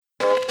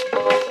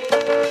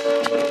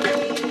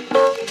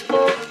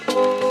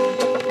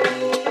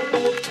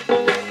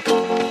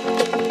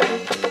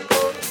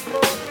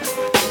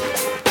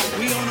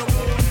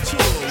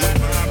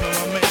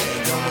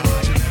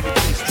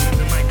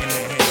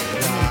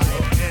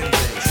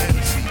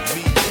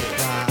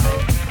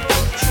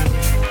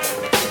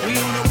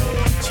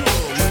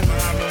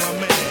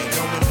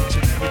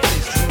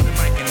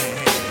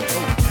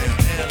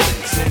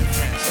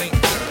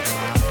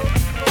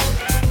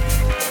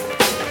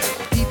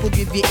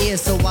of your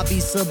ears, so I be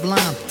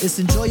sublime. It's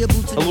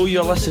enjoyable to. Hello,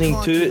 you're listening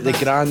to the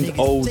Grand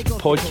Old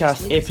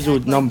Podcast,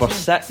 episode number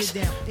 6,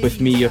 with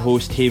me, your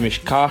host,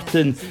 Hamish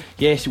Carton.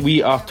 Yes,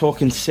 we are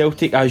talking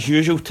Celtic as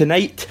usual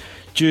tonight.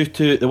 Due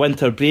to the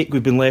winter break,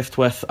 we've been left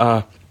with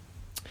a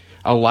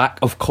lack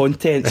of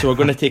content, so we're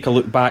going to take a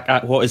look back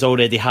at what has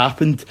already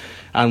happened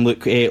and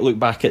look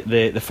back at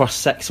the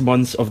first 6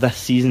 months of this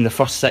season, the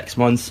first 6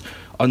 months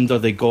under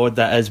the god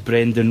that is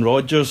Brendan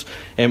Rodgers.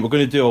 We're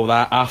going to do all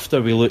that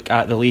after we look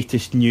at the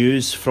latest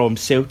news from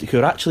Celtic, who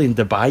are actually in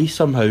Dubai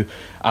somehow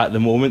at the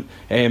moment,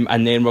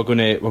 and then we're going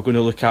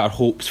to look at our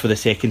hopes for the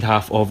second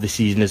half of the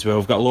season as well.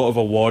 We've got a lot of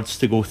awards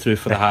to go through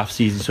for the half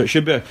season, so it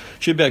should be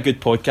a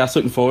good podcast.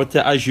 Looking forward to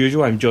it. As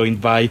usual, I'm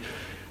joined by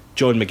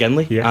John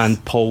McGinley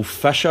and Paul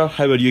Fisher.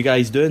 How are you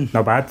guys doing?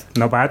 Not bad.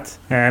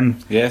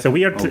 It's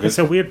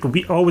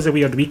always a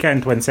weird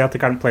weekend when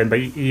Celtic aren't playing, but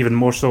even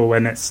more so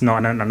when it's not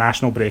an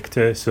international break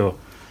too. So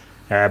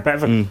a bit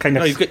of a kind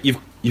of. No,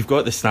 you've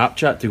got the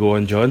Snapchat to go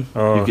on, John.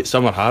 You've got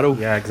Summer Harrow.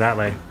 Yeah,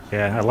 exactly.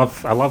 Yeah,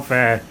 I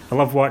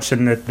love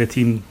watching the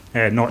team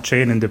not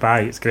train in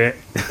Dubai. It's great.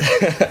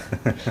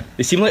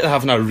 They seem like they're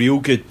having a real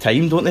good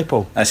time, don't they,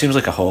 Paul? It seems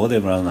like a holiday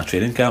rather than a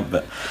training camp,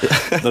 but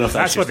I don't know if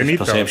that's what they need.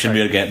 Perception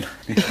we're getting.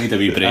 They need a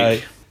wee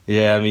break.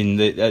 Yeah, I mean,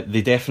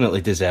 they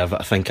definitely deserve it,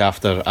 I think,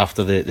 after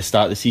the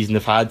start of the season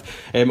they've had.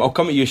 I'll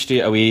come at you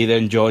straight away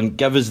then, John.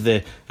 Give us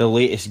the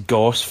latest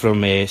goss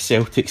from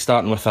Celtic,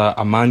 starting with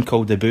a man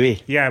called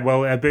Eboue. Yeah,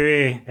 well,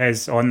 Eboue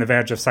is on the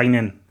verge of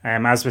signing.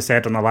 As we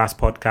said on the last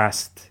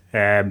podcast,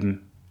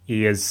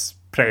 he is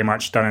pretty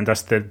much done and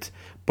dusted,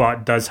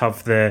 but does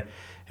have the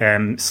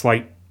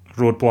slight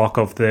roadblock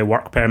of the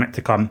work permit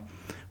to come,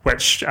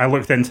 which I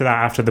looked into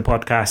that after the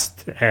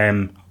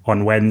podcast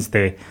on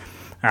Wednesday,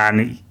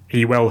 and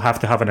he will have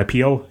to have an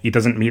appeal. He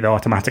doesn't meet the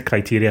automatic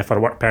criteria for a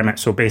work permit.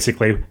 So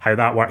basically how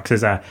that works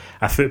is a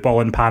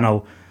footballing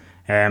panel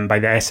by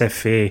the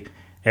SFA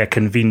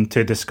convened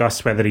to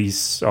discuss whether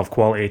he's of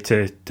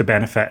quality to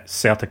benefit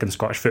Celtic and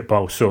Scottish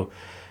football. So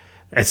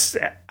I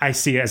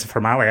see it as a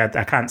formality.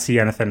 I can't see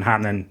anything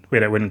happening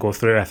where it wouldn't go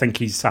through. I think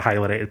he's a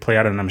highly rated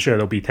player, and I'm sure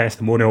there'll be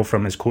testimonial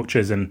from his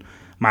coaches and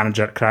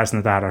manager at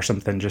Krasnodar or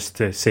something just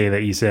to say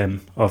that he's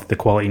of the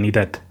quality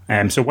needed.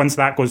 So once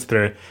that goes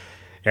through,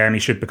 he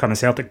should become a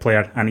Celtic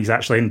player, and he's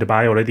actually in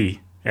Dubai already.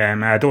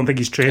 I don't think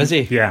he's trained. Is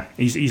he? Yeah,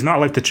 he's not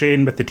allowed to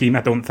train with the team,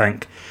 I don't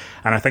think.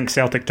 And I think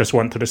Celtic just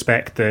want to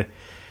respect the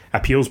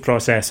appeals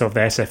process of the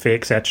SFA,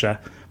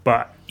 etc.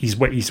 But he's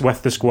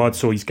with the squad,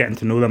 so he's getting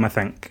to know them, I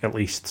think, at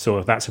least.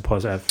 So that's a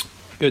positive.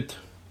 Good.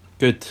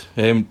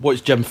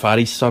 What's Jim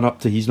Farry's son up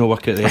to? He's not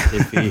working at the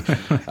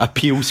SFA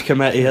appeals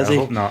committee, is he? I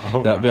hope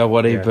not. That'd be a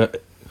worry,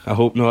 but I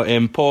hope not.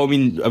 Paul, I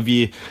mean, have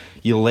you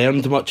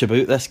learned much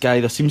about this guy?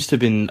 There seems to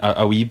have been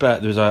a wee bit.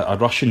 There was a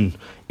Russian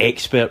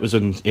expert was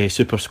on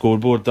Super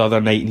Scoreboard the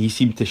other night, and he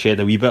seemed to shed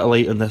a wee bit of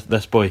light on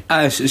this boy.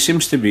 It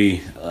seems to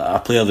be a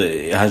player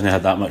that hasn't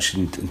had that much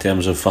in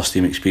terms of first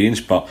team experience,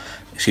 but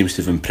seems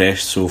to have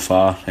impressed so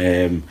far.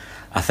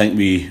 I think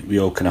we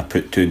all kind of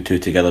put 2 and 2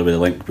 together with the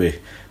link with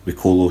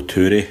Kolo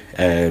Toure,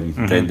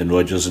 Brendan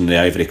Rodgers and the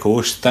Ivory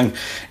Coast thing.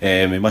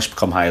 He must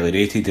become highly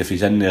rated if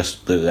he's in their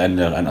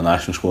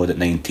international squad at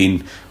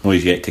 19. I know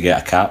he's yet to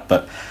get a cap,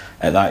 but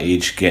at that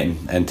age,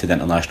 getting into the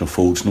international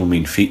fold's no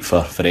mean feat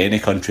for any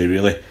country,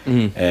 really.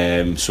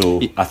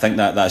 So I think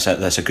that's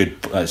a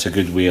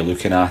good way of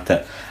looking at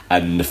it,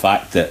 and the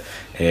fact that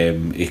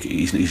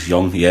he's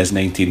young, he is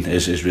 19,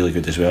 is really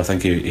good as well. I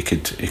think he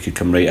could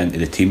come right into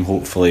the team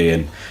hopefully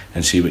and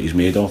see what he's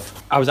made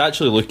of. I was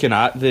actually looking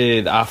at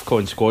the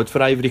AFCON squad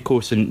for Ivory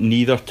Coast, and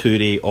neither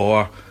Toure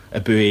or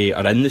Eboue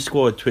are in the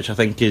squad, which I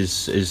think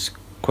is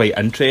quite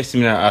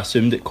interesting. I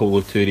assumed that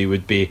Kolo Toure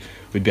would be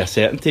a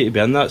certainty to be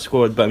in that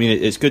squad, but I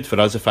mean, it's good for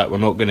us the fact we're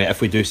not going to, if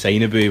we do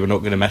sign Eboue, we're not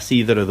going to miss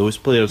either of those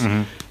players.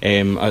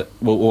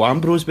 Will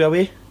Ambrose be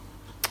away?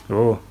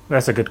 Oh,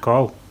 that's a good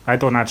call. I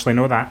don't actually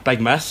know that.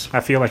 Big miss. I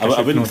feel like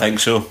I wouldn't think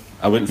so.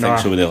 I wouldn't think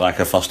so with the lack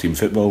of first team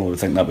football. I would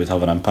think that would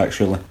have an impact,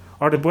 surely.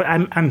 Or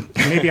I'm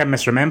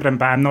misremembering,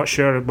 but I'm not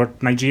sure. Were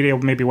Nigeria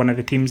maybe one of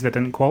the teams that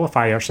didn't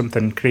qualify or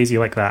something crazy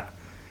like that?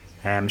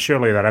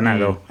 Surely they're in it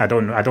though. I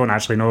don't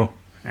actually know.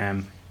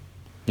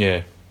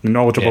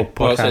 Knowledgeable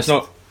podcast.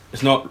 Well,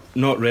 it's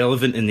not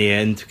relevant in the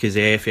end, because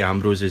Efe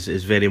Ambrose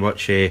is very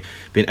much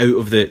been out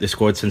of the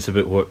squad since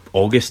about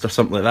August or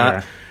something like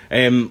that.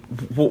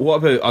 What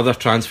about other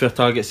transfer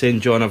targets then,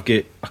 John? I've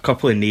got a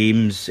couple of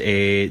names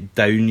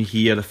down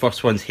here. The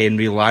first one's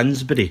Henry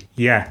Lansbury.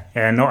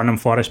 Nottingham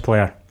Forest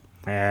player.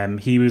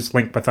 He was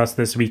linked with us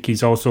this week.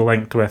 He's also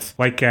linked with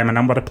a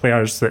number of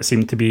players that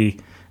seem to be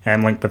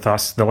linked with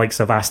us, the likes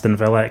of Aston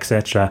Villa,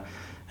 etc.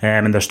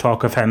 And there's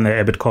talk of him that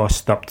it would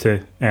cost up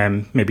to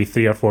maybe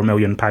 £3 or £4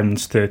 million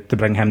to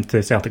bring him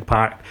to Celtic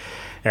Park.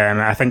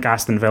 I think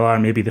Aston Villa are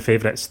maybe the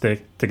favourites to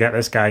get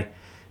this guy.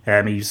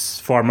 He's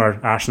former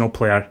Arsenal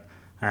player.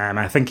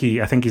 I think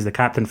he's the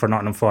captain for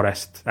Nottingham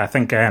Forest. I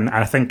think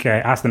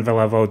Aston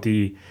Villa have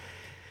already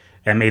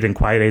made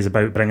inquiries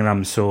about bringing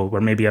him, so we're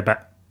maybe a bit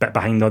bit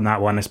behind on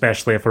that one,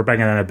 especially if we're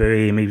bringing in a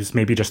Bowie. He was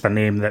maybe just a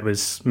name that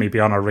was maybe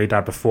on our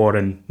radar before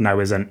and now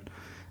isn't.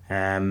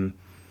 And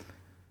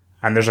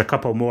there's a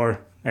couple more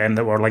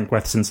that we're linked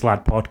with since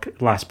last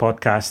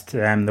podcast.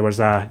 There was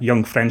a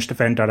young French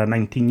defender, a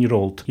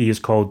 19-year-old. He is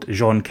called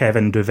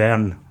Jean-Kevin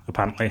Duverne,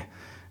 apparently.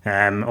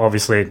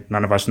 Obviously,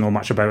 none of us know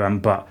much about him,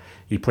 but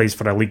he plays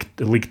for a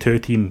League Two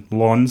team,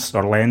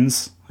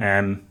 Lens,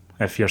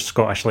 if you're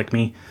Scottish like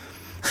me.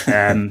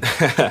 And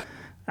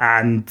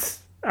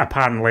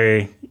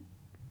apparently,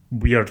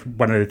 we're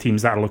one of the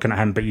teams that are looking at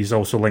him, but he's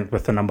also linked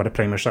with a number of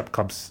Premiership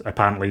clubs.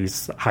 Apparently,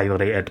 he's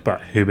highly rated,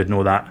 but who would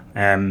know that?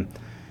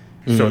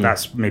 So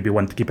that's maybe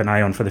one to keep an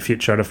eye on for the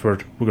future if we're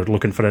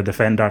looking for a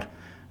defender.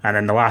 And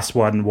then the last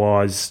one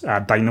was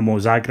a Dynamo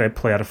Zagreb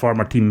player, a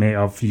former teammate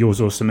of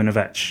Jozo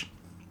Simunovic,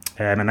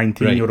 a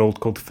 19-year-old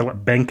called Filip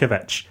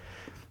Benkovic.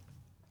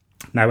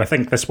 Now, I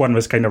think this one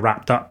was kind of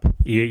wrapped up.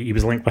 He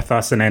was linked with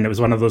us, and then it was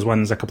one of those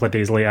ones a couple of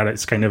days later,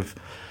 it's kind of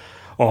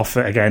off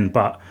it again.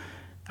 But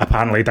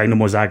apparently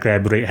Dynamo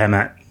Zagreb rate him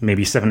at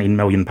maybe £17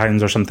 million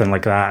or something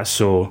like that.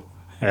 So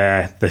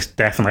this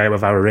definitely out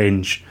of our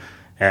range.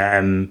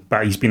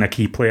 But he's been a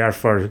key player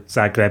for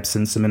Zagreb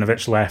since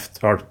Simunovic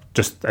left, or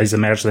just has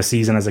emerged this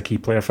season as a key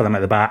player for them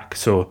at the back.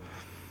 So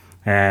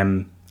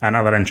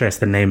another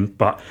interesting name,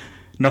 but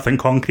nothing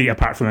concrete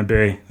apart from a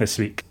Bowie this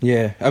week.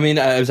 Yeah, I mean,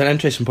 it was an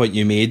interesting point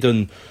you made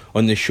on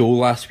the show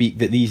last week,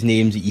 that these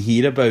names that you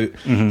hear about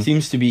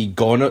seems to be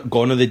gone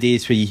are the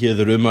days where you hear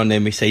the rumour and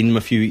then we sign them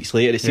a few weeks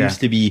later. It seems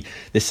to be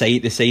the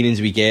signings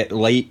we get,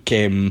 like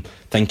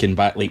thinking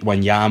back like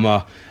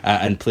Wanyama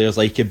and players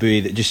like a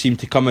Bowie, that just seem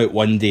to come out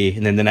one day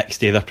and then the next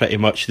day they're pretty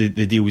much the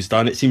deal's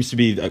done. It seems to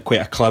be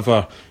quite a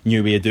clever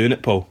new way of doing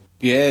it, Paul.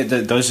 Yeah,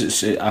 it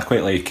does. I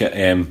quite like it.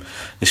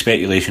 The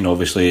speculation,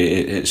 obviously,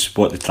 it's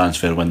what the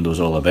transfer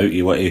window's all about.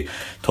 You want to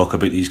talk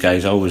about these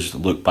guys. I always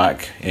look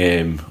back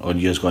on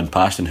years gone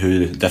past and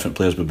who the different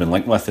players we've been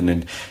linked with, and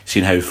then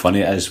seeing how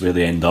funny it is where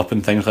they end up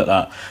and things like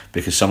that,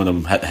 because some of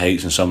them hit the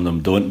heights and some of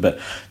them don't. But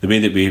the way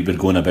that we're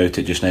going about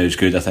it just now is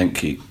good. I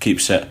think it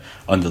keeps it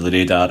under the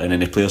radar, and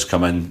then the players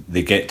come in,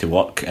 they get to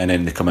work, and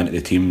then they come into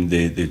the team,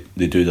 they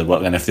do their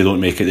work, and if they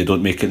don't make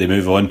it, they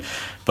move on.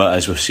 But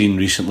as we've seen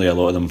recently, a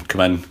lot of them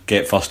come in,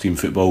 get first team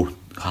football,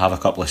 have a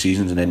couple of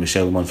seasons, and then we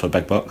sell them on for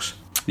big bucks.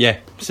 Yeah,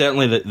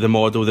 certainly the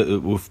model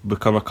that we've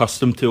become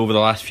accustomed to over the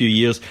last few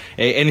years.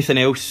 Anything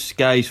else,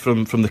 guys,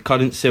 from the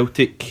current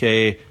Celtic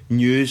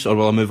news, or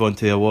will I move on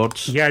to the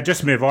awards? Yeah,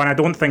 just move on. I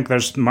don't think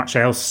there's much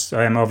else.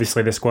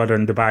 Obviously, the squad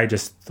in Dubai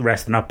just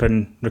resting up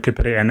and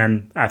recuperating,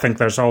 and I think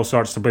there's all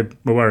sorts of... We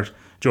were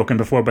joking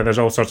before, but there's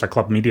all sorts of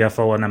club media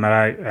following him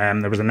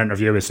around. There was an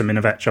interview with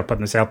Simunovic up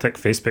on the Celtic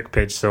Facebook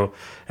page, so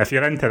if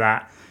you're into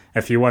that,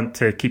 if you want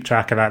to keep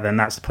track of that, then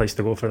that's the place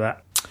to go for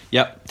that.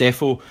 Yep,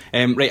 defo.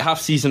 Right, half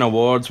season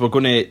awards. We're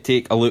going to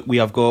take a look. We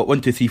have got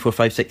 1, 2, 3, 4,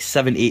 5, 6,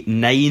 7, 8,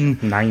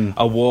 9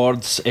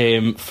 awards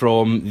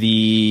for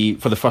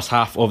the first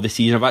half of the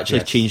season. I've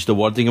actually changed the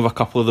wording of a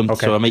couple of them,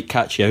 so I might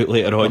catch you out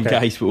later on,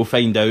 guys. But we'll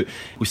find out.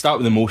 We start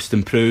with the most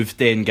improved.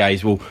 Then,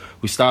 guys, we'll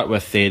start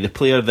with the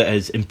player that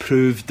has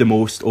improved the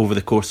most over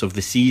the course of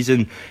the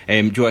season. Do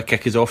you want to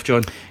kick us off,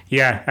 John?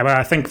 Yeah, well,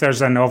 I think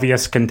there's an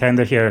obvious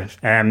contender here.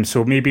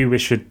 So maybe we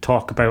should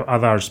talk about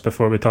others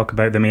before we talk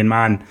about the main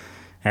man.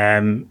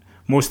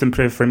 Most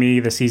improved for me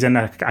this season,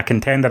 a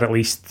contender at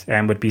least,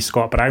 would be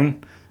Scott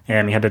Brown. He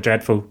had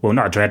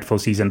not a dreadful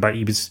season, but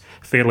he was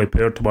fairly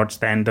poor towards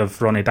the end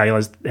of Ronny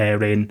Deila's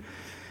reign.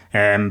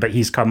 But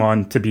he's come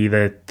on to be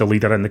the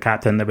leader and the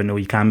captain that we know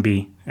he can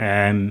be,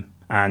 and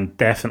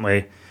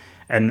definitely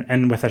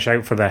in with a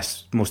shout for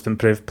this most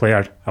improved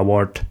player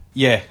award.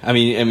 Yeah, I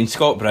mean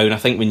Scott Brown, I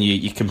think when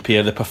you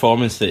compare the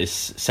performance that is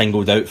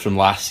singled out from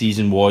last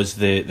season was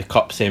the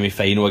cup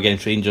semi-final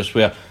against Rangers,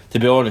 where, to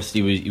be honest,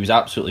 he was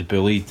absolutely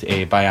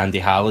bullied by Andy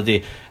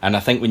Halliday, and I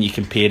think when you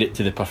compare it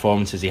to the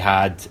performances he's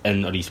had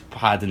in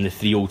the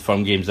 3 Old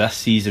Firm games this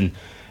season,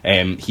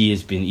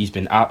 he's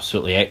been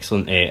absolutely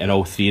excellent in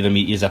all 3 of them.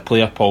 He's a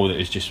player, Paul,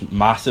 that is just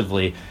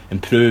massively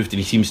improved, and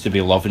he seems to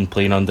be loving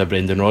playing under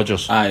Brendan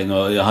Rodgers. I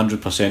know,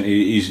 100%.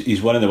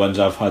 He's one of the ones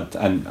I've had,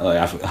 and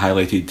I've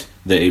highlighted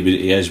that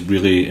he has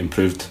really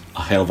improved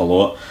a hell of a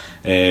lot.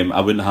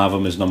 I wouldn't have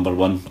him as number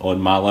 1 on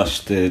my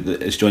list.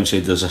 As John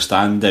said, there's a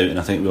standout, and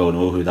I think we all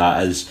know who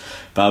that is.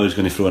 But I was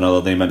going to throw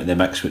another name into the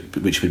mix,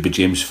 which would be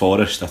James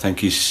Forrest. I think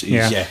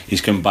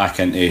he's come back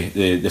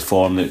into the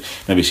form that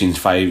maybe seen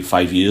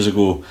 5 years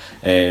ago.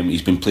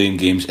 He's been playing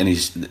games, and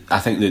I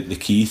think that the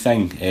key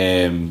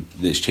thing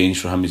that's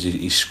changed for him is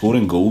he's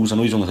scoring goals. I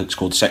know he's only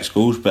scored 6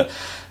 goals, but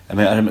I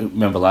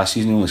remember last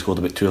season he only scored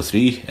about 2 or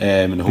 3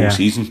 in the whole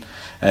season,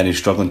 and he's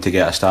struggling to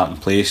get a starting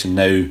place, and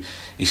now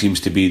he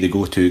seems to be the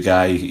go-to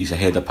guy. He's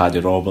ahead of Paddy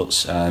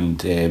Roberts,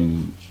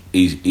 and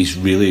he's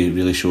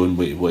really shown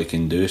what he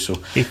can do. So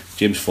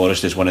James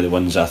Forrest is one of the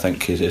ones I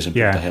think has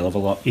improved a hell of a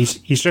lot. He's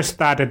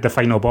just added the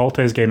final ball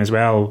to his game as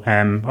well,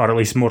 or at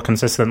least more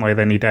consistently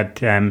than he did.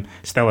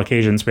 Still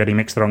occasions where he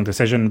makes the wrong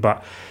decision,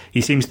 but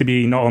he seems to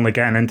be not only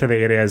getting into the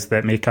areas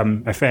that make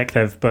him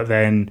effective, but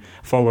then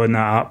following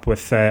that up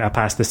with a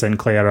pass to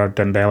Sinclair or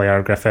Dembele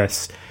or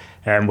Griffiths,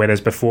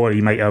 whereas before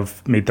he might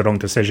have made the wrong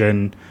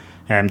decision,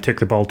 took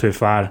the ball too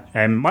far,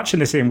 much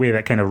in the same way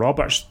that kind of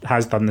Roberts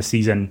has done this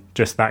season.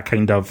 Just that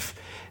kind of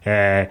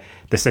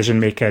decision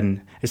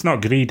making. It's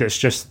not greed, it's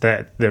just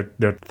that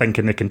they're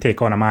thinking they can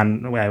take on a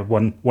man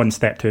one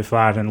step too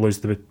far and lose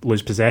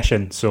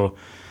possession. So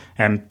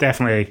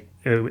definitely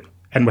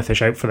in with a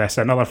shout for this.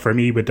 Another for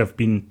me would have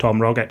been Tom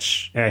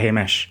Rogic.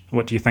 Hamish,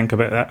 what do you think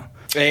about that?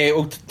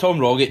 Well, Tom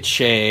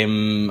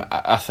Rogic,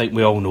 I think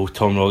we all know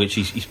Tom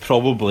Rogic. He's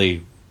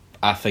probably,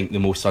 I think, the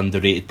most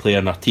underrated player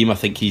in our team. I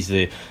think he's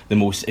the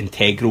most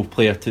integral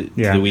player to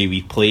the way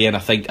we play, and I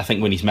think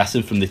when he's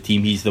missing from the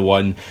team, he's the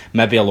one,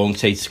 maybe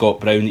alongside Scott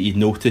Brown, that you'd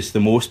notice the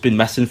most been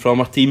missing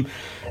from our team.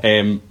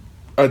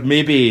 I'd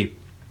maybe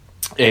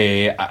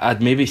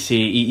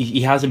say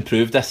he has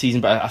improved this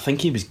season, but I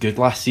think he was good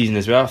last season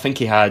as well. I think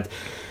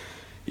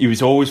he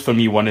was always, for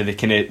me, one of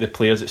the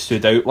players that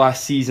stood out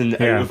last season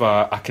out of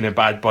a kind of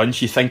bad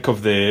bunch. You think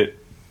of the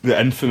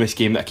infamous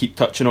game that I keep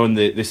touching on,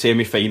 the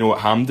semi-final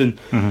at Hampden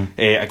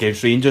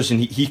against Rangers,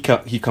 and he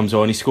comes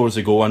on, he scores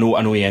a goal. I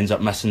know he ends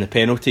up missing the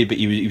penalty, but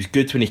he was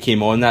good when he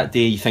came on that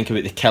day. You think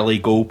about the Kelly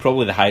goal,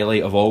 probably the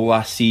highlight of all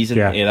last season,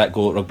 that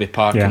goal at Rugby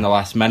Park in the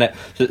last minute.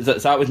 So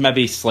that would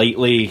maybe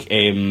slightly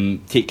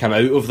take him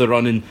out of the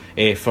running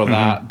for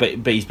that,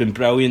 but he's been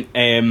brilliant.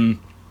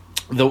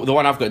 The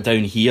one I've got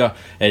down here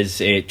is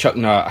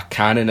chucking a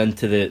cannon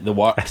into the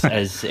works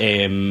is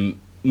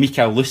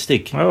Mikael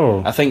Lustig.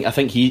 I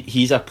think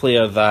he's a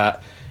player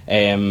that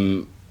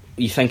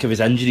you think of his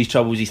injury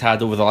troubles he's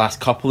had over the last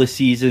couple of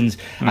seasons.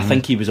 I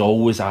think he was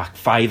always a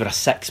 5 or a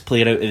 6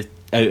 player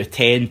out of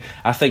 10.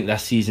 I think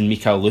this season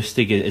Mikael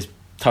Lustig is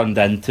turned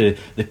into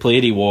the player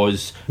he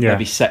was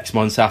maybe 6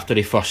 months after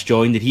he first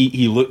joined, and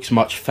he looks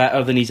much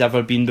fitter than he's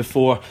ever been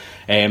before,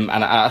 and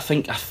I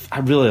think I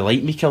really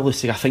like Mikael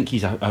Lustig. I think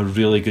he's a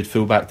really good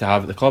fullback to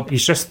have at the club.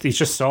 He's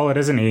just solid,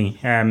 isn't he?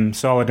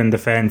 Solid in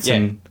defence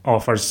and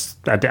offers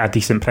a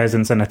decent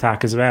presence in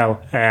attack as well.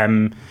 I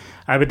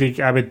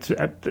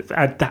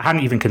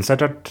hadn't even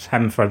considered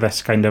him for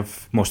this kind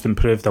of most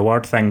improved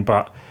award thing,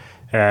 but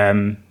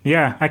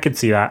I could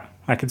see that.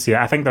 I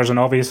think there's an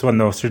obvious one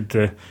though. Go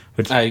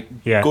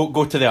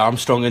to the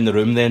Armstrong in the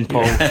room then,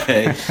 Paul.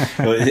 I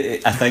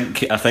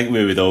think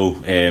we would all.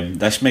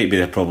 This might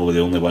be probably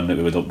the only one that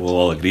we'll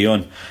all agree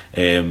on.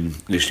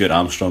 Stuart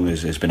Armstrong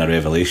has been a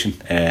revelation.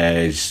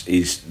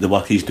 He's the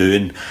work he's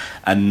doing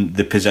and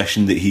the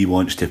position that he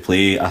wants to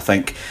play. I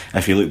think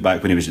if you look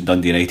back when he was at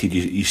Dundee United,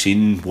 you've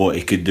seen what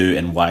he could do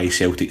and why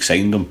Celtic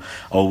signed him.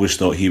 Always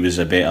thought he was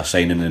a better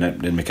signing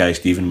than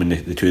Mackay-Steven when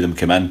the two of them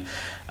came in.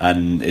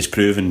 And it's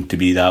proven to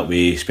be that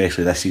way,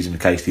 especially this season.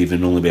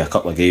 Mackay-Steven only be a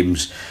couple of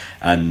games,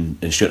 and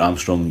Stuart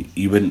Armstrong,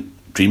 you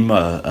wouldn't dream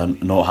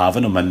of not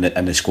having him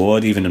in the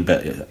squad even,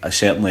 but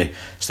certainly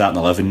starting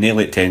 11,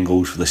 nearly 10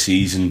 goals for the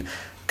season,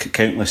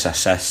 countless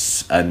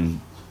assists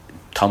and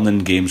turning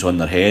games on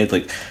their head.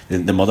 Like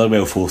the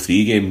Motherwell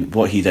 4-3 game,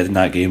 what he did in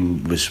that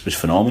game was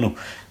phenomenal.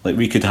 Like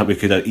we could have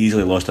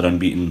easily lost an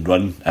unbeaten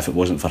run if it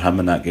wasn't for him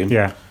in that game.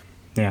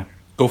 Yeah.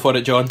 Go for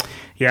it, John.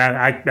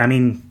 Yeah, I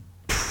mean,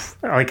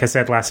 like I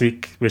said last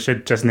week, we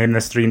should just name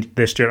the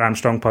Stuart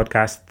Armstrong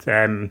podcast.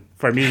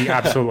 For me,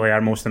 absolutely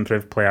our most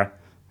improved player.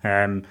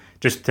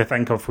 Just to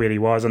think of where he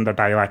was under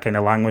Diallo, kind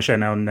of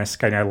languishing on this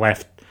kind of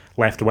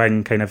left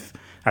wing, kind of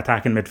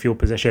attacking midfield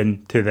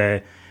position, to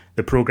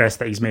the progress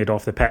that he's made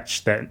off the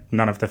pitch that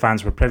none of the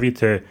fans were privy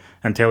to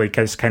until he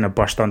just kind of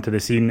burst onto the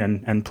scene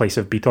in place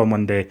of Beaton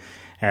one day.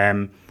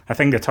 I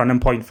think the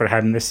turning point for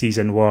him this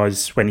season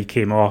was when he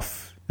came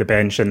off the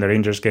bench in the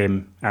Rangers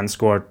game and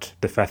scored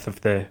the 5th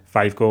of the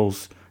 5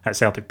 goals at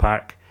Celtic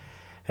Park,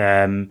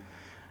 and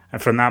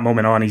from that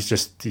moment on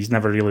he's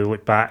never really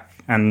looked back,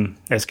 and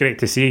it's great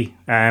to see,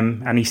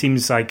 and he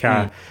seems like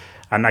a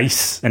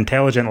nice,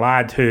 intelligent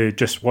lad who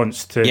just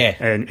wants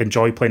to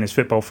enjoy playing his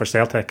football for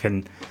Celtic,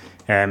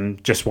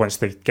 and just wants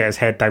to get his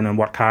head down and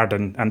work hard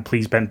and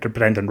please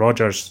Brendan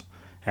Rodgers.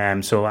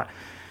 So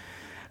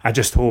I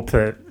just hope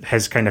that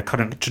his kind of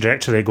current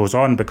trajectory goes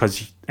on,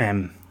 because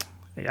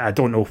I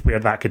don't know where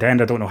that could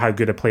end. I don't know how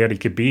good a player he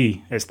could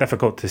be. It's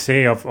difficult to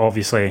say,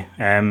 obviously.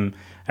 I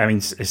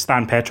mean,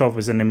 Stan Petrov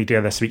was in the media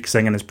this week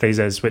singing his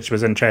praises, which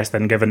was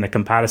interesting given the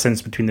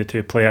comparisons between the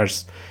two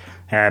players.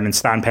 And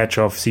Stan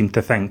Petrov seemed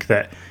to think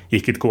that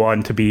he could go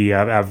on to be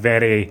a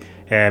very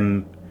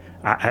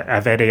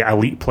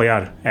elite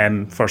player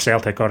for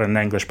Celtic or in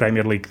the English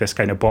Premier League, this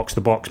kind of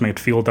box-to-box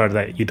midfielder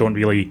that you don't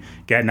really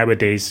get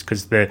nowadays,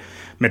 because the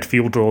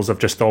midfield roles have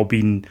just all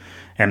been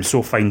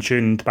so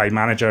fine-tuned by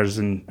managers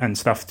and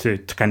stuff to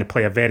kind of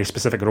play a very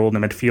specific role in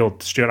the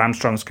midfield. Stuart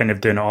Armstrong's kind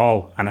of doing it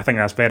all, and I think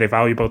that's very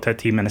valuable to a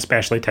team, and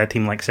especially to a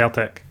team like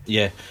Celtic.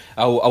 Yeah,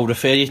 I'll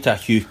refer you to a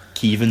Hugh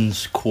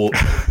Keevins quote,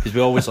 because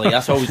we always like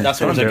that's always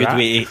a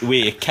good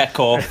way to kick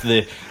off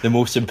the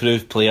most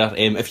improved player.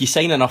 If you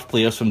sign enough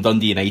players from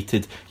Dundee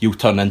United, you'll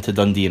turn into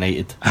Dundee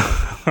United.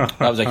 That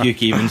was a Hugh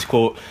Keevins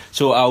quote.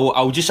 So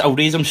I'll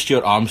raise him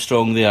Stuart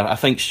Armstrong there. I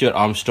think Stuart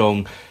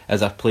Armstrong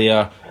is a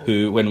player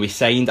who, when we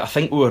signed, I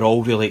think we were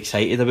all really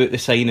excited about the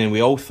signing.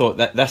 We all thought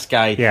that this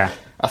guy, yeah.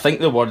 I think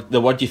the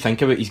word you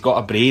think about, he's got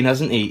a brain,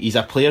 hasn't he? He's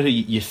a player who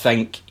you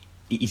think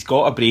he's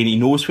got a brain. He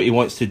knows what he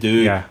wants to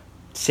do. Yeah.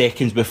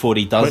 Seconds before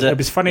he does it. It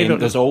was funny.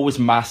 There's always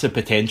massive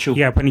potential.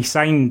 Yeah, when he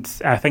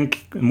signed, I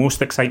think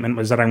most excitement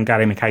was around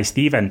Gary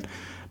Mackay-Steven.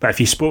 But if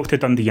you spoke to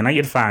Dundee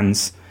United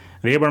fans,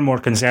 they were more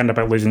concerned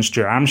about losing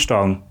Stuart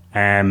Armstrong,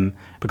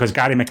 because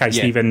Gary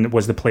Mackay-Steven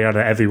was the player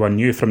that everyone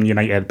knew from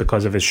United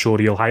because of his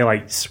showreel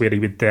highlights, where he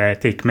would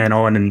take men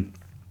on and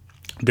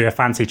do a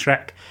fancy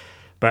trick.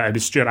 But it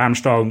was Stuart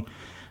Armstrong.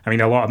 I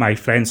mean, a lot of my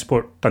friends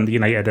support Dundee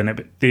United,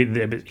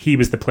 and he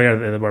was the player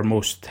that they were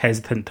most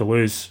hesitant to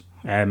lose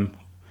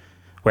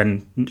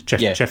when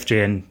Chifty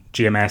and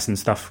GMS and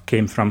stuff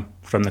came from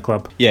the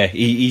club. Yeah,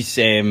 he's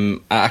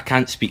I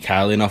can't speak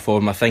highly enough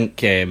of him. I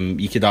think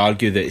you could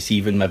argue that it's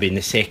even maybe in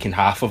the second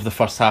half of the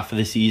first half of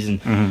the season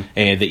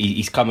that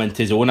he's come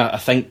into his own. I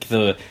think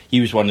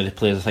he was one of the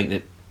players I think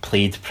that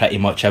played pretty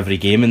much every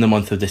game in the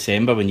month of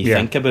December when you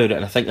think about it,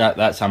 and I think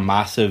that's a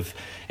massive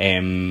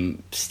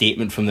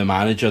statement from the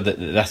manager that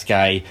this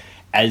guy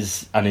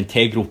is an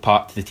integral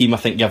part to the team. I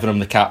think giving him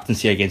the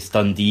captaincy against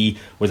Dundee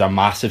was a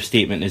massive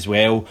statement as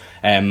well.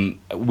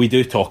 We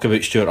do talk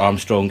about Stuart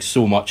Armstrong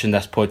so much in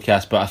this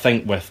podcast, but I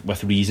think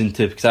with reason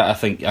to, because I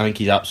think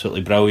he's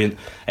absolutely brilliant,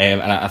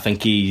 and I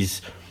think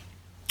he's,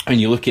 when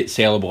you look at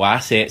sellable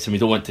assets, and we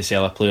don't want to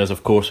sell our players,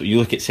 of course, but you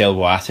look at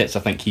sellable assets, I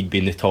think he'd be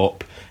in the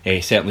top,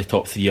 certainly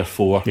top 3 or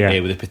 4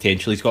 with the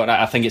potential he's got.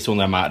 I think it's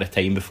only a matter of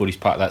time before he's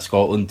part of that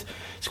Scotland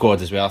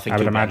squad as well. I think I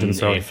would imagine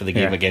so. For the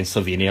game against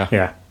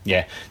Slovenia.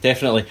 Yeah,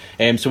 definitely.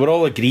 So we're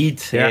all agreed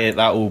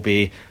that will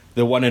be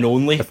the one and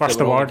only. The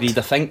first award. Agreed,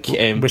 I think.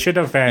 We should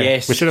have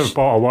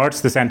bought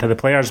awards to send to the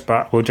players,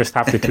 but we'll just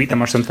have to tweet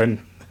them or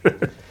something.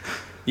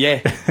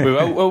 Yeah, we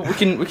will. Well, we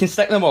can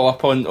stick them all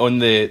up on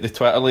the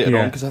Twitter later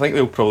on, because I think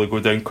they'll probably go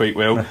down quite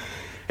well.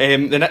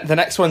 The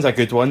next one's a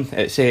good one.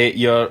 It's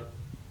your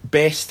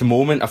best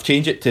moment. I've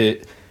changed it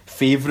to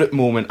favourite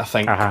moment, I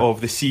think,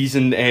 of the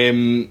season.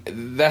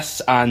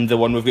 This and the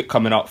one we've got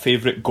coming up,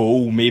 favourite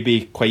goal,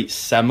 maybe quite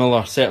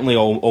similar. Certainly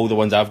all the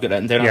ones I've got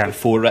written down, I've got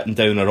 4 written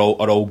down, are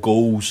all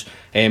goals.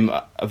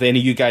 Have any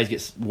of you guys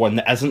got one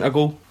that isn't a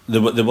goal?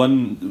 The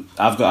one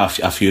I've got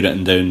a few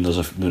written down.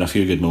 There's been a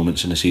few good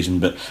moments in the season,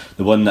 but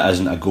the one that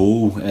isn't a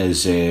goal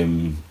is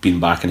being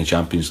back in the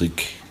Champions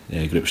League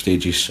group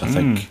stages. I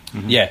think,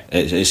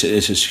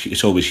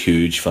 it's always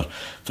huge for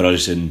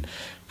us, and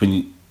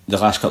when the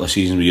last couple of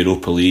seasons with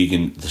Europa League,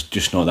 and there's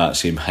just not that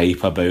same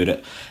hype about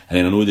it. And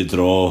then I know the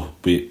draw,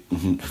 we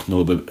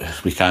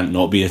can't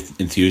not be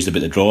enthused about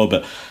the draw,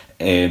 but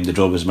the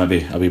draw was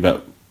maybe a wee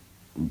bit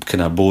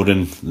kind of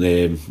boring,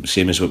 the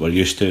same as what we're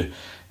used to.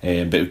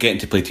 But getting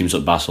to play teams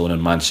like Barcelona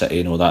and Man City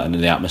and all that, and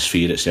the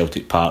atmosphere at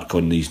Celtic Park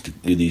on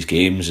these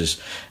games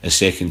is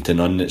second to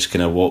none. It's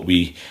kind of what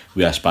we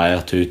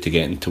aspire to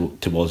get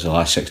towards the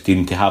last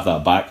 16. To have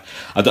that back,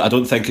 I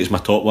don't think it's my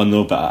top one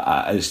though,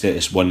 but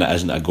it's one that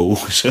isn't a goal.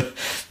 So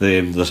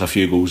there's a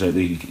few goals out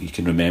there you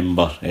can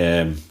remember.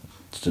 The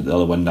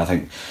other one I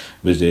think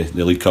was the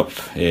League Cup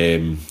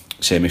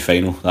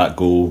semi-final. That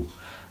goal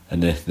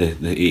in the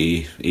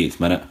 88th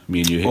minute,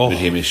 me and you with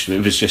Hamish,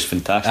 it was just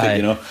fantastic,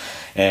 you know.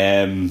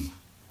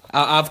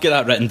 I've got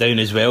that written down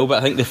as well, but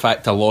I think the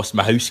fact I lost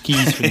my house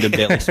keys from the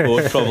Belly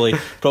Sport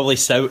probably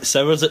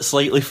sours it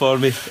slightly for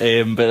me.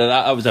 But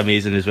that was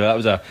amazing as well. That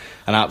was an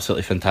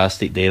absolutely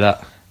fantastic day.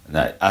 That.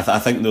 I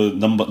think the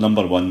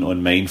number one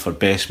on mine for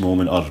best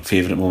moment or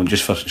favourite moment,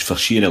 just for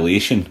sheer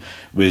elation,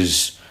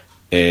 was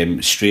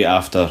straight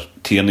after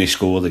Tierney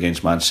scored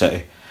against Man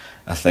City.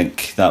 I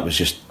think that was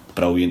just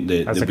brilliant.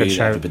 The way that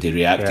everybody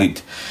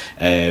reacted.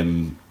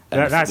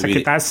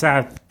 That's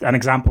an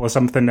example of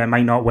something that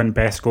might not win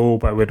best goal,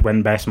 but would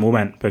win best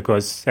moment,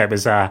 because it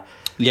was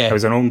it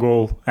was an own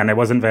goal and it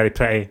wasn't very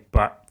pretty,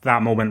 but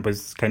that moment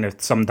was kind of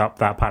summed up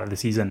that part of the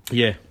season.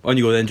 Yeah, on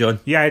you go then, John.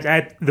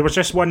 Yeah, there was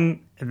just one.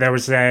 There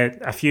was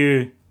a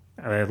few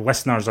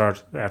listeners or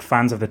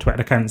fans of the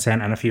Twitter account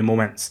sent in a few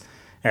moments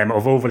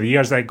of over the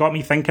years that got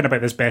me thinking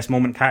about this best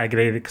moment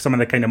category. Some of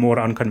the kind of more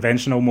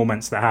unconventional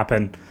moments that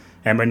happen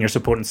when you're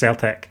supporting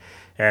Celtic.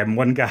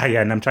 One guy,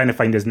 and I'm trying to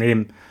find his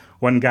name.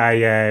 One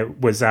guy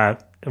was a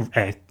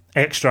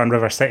extra on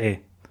River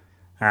City,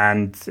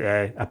 and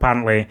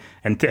apparently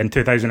in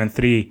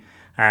 2003,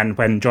 and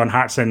when John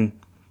Hartson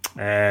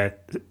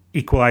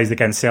equalised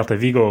against Celta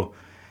Vigo,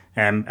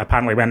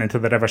 apparently went into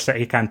the River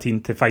City canteen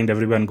to find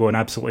everyone going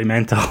absolutely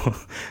mental.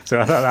 So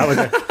I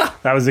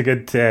thought that was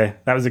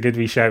a good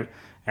wee shout.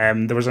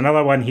 There was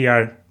another one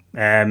here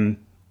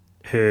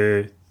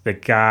who the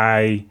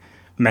guy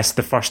missed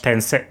the first 10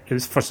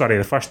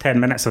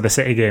 minutes of the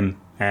City game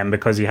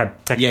because he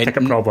had ticket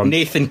problems.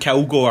 Nathan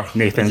Kilgore,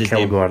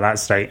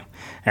 that's right.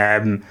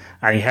 And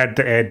he had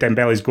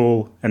Dembele's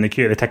goal in the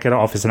queue at the ticket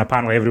office, and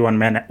apparently everyone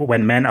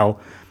went mental.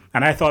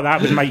 And I thought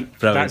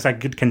that's a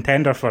good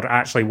contender for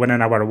actually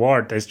winning our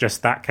award. It's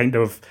just that kind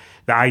of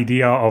the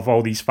idea of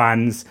all these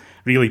fans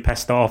really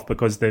pissed off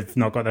because they've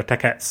not got their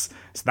tickets,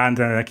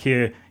 standing in a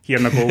queue,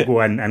 hearing a goal go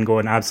in and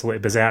going absolutely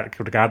berserk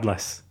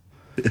regardless.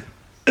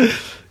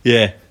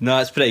 Yeah, no,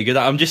 it's pretty good.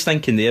 I'm just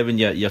thinking there when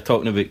you're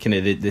talking about kind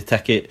of the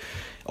ticket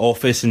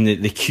office and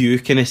the queue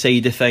kind of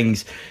side of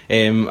things.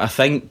 I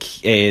think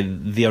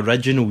the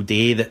original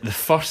day, the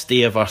first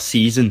day of our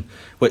season,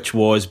 which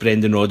was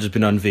Brendan Rodgers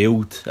being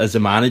unveiled as the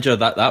manager,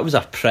 that was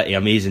a pretty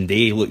amazing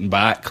day. Looking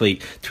back,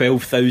 like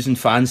 12,000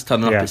 fans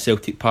turning up at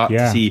Celtic Park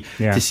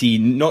to see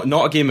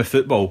not a game of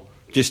football.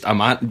 Just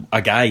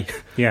a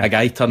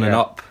guy turning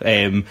up.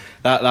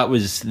 That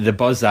was the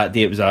buzz that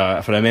day. It was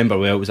if I remember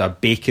well, it was a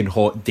baking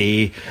hot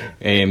day.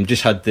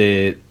 Just had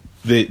the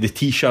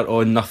t-shirt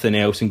on, nothing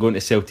else, and going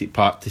to Celtic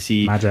Park to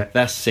see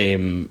this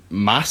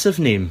massive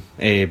name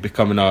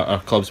becoming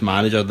our club's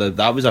manager.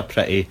 That was a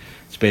pretty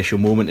special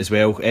moment as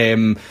well.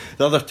 The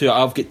other two,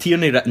 I've got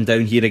Tierney written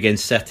down here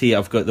against City.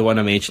 I've got the one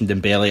I mentioned,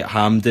 Dembele at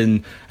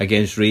Hampden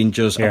against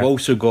Rangers. I've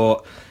also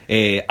got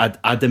a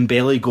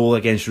Dembele goal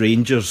against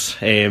Rangers.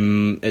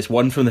 It's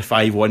one from the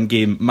 5-1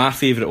 game. My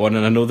favourite one,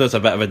 and I know there's a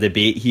bit of a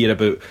debate here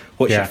about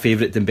what's your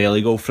favourite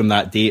Dembele goal from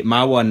that day.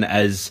 My one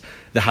is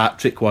the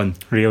hat-trick one.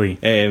 Really?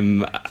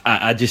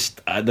 I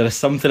just there is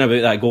something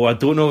about that goal. I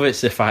don't know if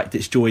it's the fact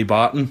it's Joey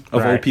Barton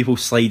of all people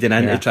sliding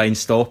in to try and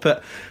stop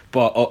it,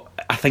 but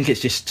I think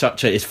it's just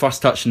his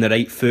first touch on the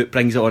right foot,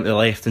 brings it onto the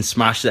left and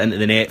smashes it into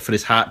the net for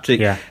his hat-trick.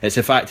 It's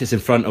the fact it's in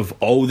front of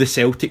all the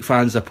Celtic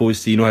fans,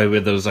 opposed to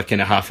where there's a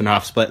kind of half and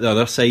half split the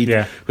other side,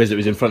 whereas it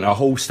was in front of a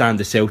whole stand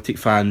of Celtic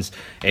fans.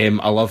 I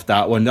loved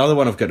that one. The other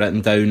one I've got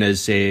written down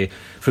is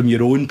from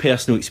your own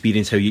personal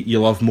experience, how you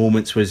love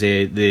moments, was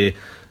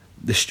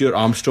the Stuart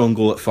Armstrong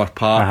goal at Fir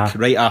Park,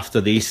 right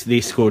after they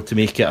scored to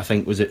make it. I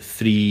think was it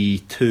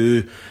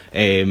 3-2.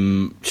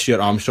 Stuart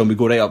Armstrong, we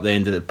go right up the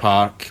end of the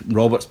park,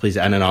 Roberts plays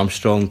it in and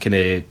Armstrong kind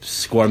of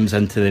squirms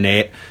into the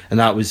net, and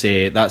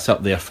that's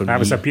up there for me. That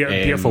was a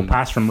beautiful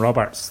pass from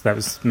Roberts. That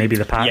was maybe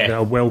the pass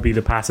that will be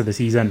the pass of the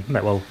season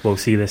that we'll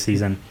see this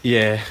season.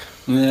 Who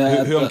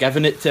I'm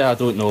giving it to, I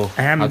don't know.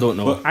 I don't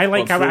know. I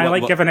like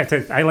giving it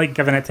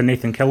to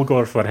Nathan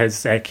Kilgore for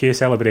his Q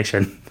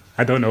celebration.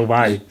 I don't know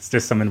why. It's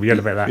just something weird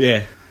about that.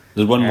 Yeah.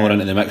 There's one more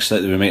into the mix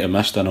that we might have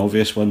missed, an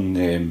obvious one,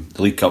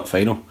 the League Cup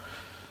final.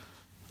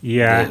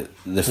 Yeah.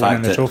 The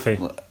fact that trophy.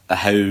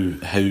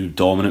 How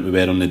dominant we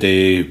were on the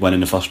day, winning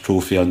the first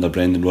trophy under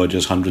Brendan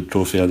Rodgers, 100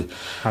 trophy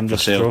for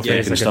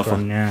Celtic and stuff.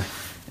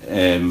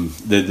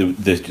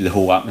 The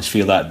whole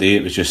atmosphere that day,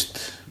 we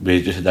just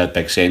had that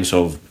big sense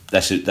of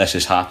this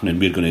is happening,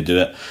 we're going to do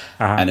it.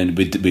 And then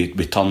we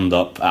turned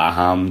up at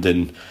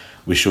Hampden.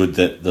 We showed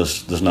that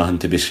there's nothing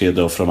to be scared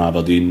of from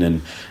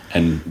Aberdeen,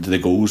 and the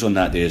goals on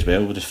that day as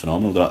well were just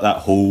phenomenal. That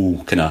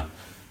whole kind of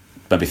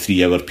maybe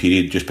 3 hour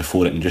period just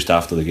before it and just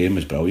after the game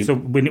was brilliant. So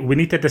we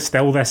need to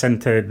distill this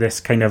into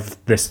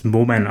this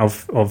moment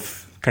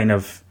of kind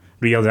of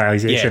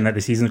realisation that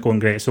the season's going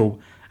great. So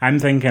I'm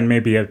thinking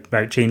maybe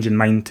about changing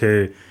mine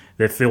to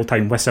the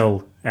full-time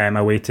whistle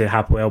away to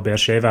Hapoel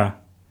Beersheva,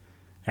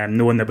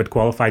 knowing that we'd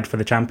qualified for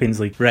the Champions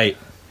League. Right.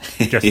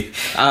 Just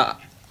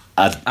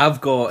I've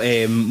got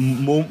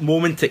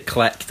moment it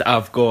clicked.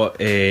 I've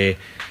got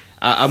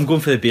I'm going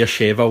for the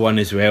Beersheva one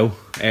as well.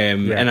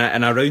 In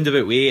a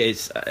roundabout way,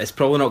 it's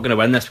probably not going to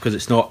win this because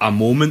it's not a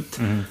moment.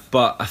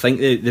 But I think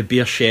the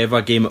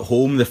Beersheva game at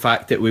home, the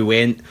fact that we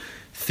went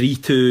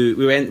 3-2,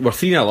 we're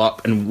 3-0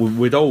 up, and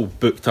we'd all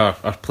booked our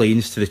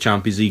planes to the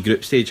Champions League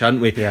group stage, hadn't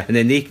we? And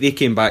then they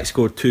came back,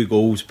 scored 2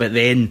 goals, but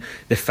then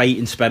the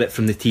fighting spirit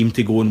from the team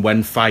to go and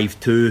win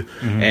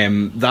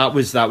 5-2, that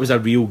was a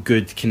real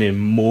good kind of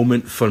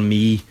moment for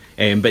me.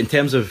 But in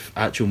terms of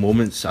actual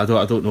moments, I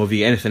don't know if you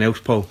get anything else,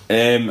 Paul.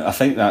 I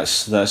think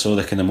that's all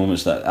the kind of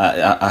moments that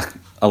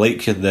I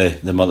like.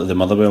 The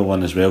Motherwell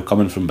one as well,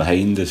 coming from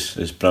behind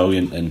is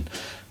brilliant, and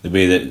the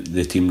way that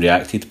the team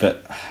reacted.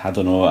 But I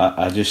don't know,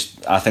 I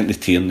think the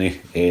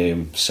Tierney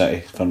City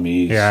for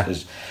me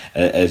is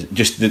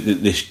just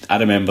I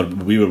remember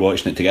we were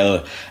watching it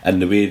together,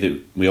 and the way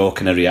that we all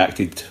kind of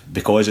reacted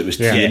because it was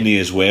Tierney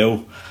as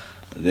well.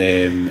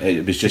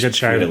 It was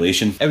just a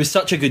relation. It was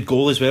such a good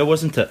goal as well,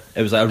 wasn't it?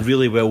 It was like a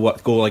really well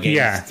worked goal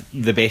against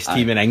the best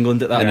team in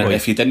England at that point.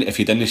 If you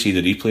didn't see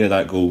the replay of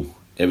that goal,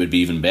 it would be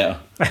even better,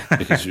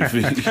 because you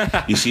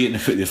see it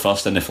in the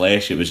first in the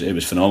flesh. It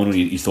was phenomenal.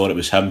 You thought it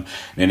was him, and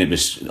then it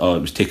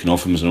was taken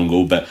off him as an own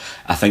goal. But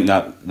I think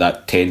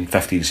that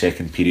 10-15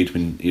 second period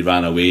when he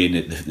ran away,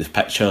 and the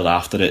picture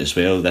after it as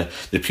well,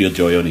 the pure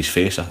joy on his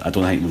face, I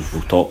don't think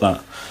we'll top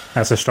that.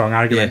 That's a strong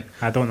argument.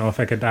 I don't know if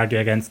I could argue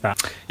against that.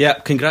 Yeah,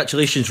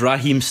 congratulations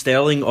Raheem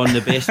Sterling on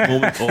the best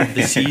moment of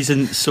the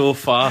season so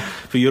far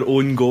for your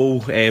own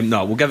goal.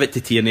 No, we'll give it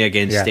to Tierney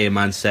against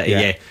Man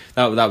City.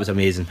 That was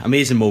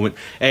amazing moment.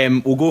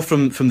 We'll go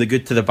from from the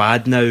good to the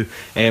bad now.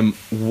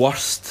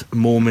 Worst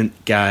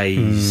moment,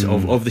 guys,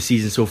 of the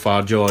season so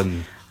far,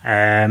 John?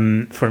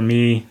 For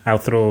me, I'll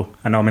throw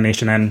a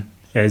nomination in,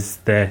 is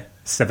the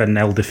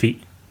 7-0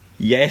 defeat.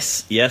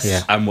 Yes,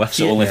 I'm with It's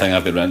you. the only thing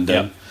I've got written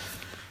down.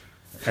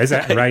 Is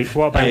it? Right.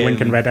 What about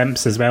Lincoln Red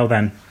Imps as well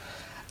then?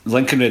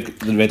 Lincoln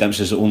Red Imps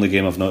is the only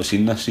game I've not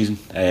seen this season.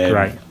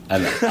 Right.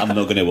 And I'm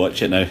not going to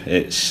watch it now.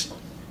 It's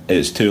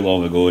too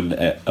long ago and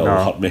it'll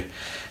hurt me.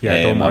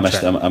 Yeah, don't watch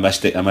it. I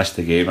missed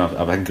the game. I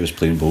think I was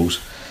playing bowls.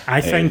 I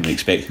think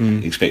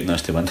expecting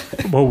us to win.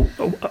 Well,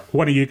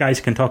 one of you guys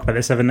can talk about the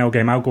 7-0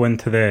 game. I'll go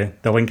into the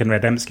Lincoln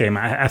Red Imps game.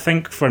 I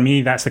think for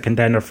me that's a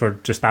contender for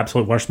just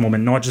absolute worst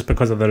moment, not just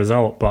because of the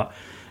result, but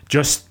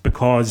just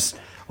because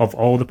of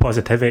all the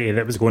positivity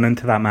that was going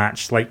into that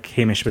match. Like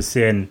Hamish was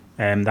saying,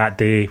 that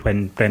day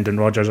when Brendan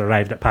Rodgers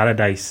arrived at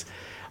Paradise,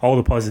 all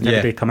the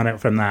positivity coming out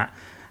from that.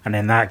 And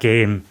in that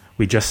game,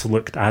 we just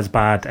looked as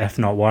bad, if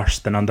not worse,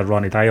 than under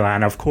Ronnie Deila.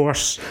 And of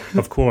course,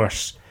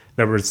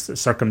 there was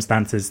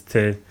circumstances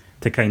to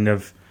kind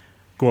of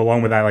go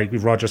along with that. Like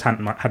Rodgers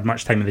hadn't had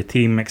much time with the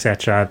team,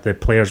 etc. The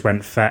players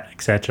weren't fit,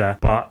 etc.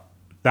 But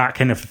that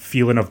kind of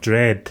feeling of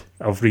dread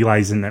of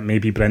realising that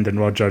maybe Brendan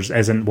Rodgers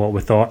isn't what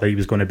we thought that he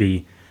was going to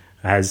be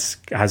has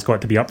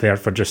got to be up there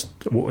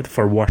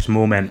for worst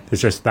moment.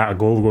 It's just that a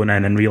goal going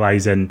in and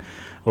realising,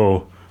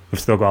 oh, we've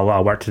still got a lot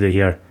of work to do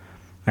here.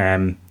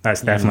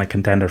 That's definitely a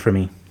contender for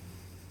me.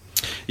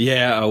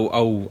 Yeah,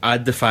 I'll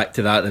add the fact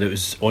to that it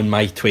was on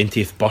my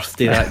 20th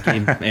birthday, that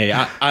game,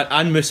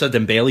 and Moussa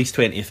Dembele's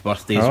 20th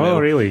birthday as well. Oh,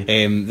 really?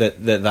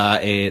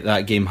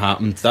 That game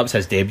happened. That was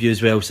his debut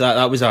as well.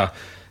 So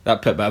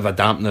that put a bit of a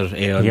dampener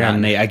on that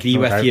night. I agree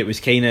with you. It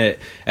was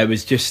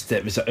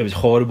it was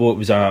horrible. It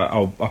was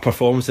a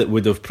performance that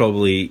would have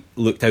probably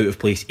looked out of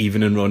place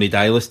even in Ronnie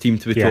Deila's team,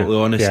 to be totally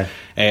honest.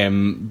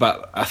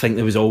 But I think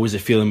there was always a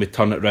feeling we'd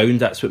turn it round.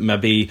 That's what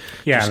maybe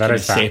just kind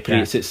of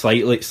separates it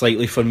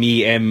slightly for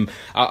me.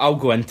 I'll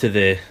go into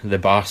the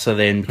Barca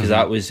then, because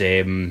that was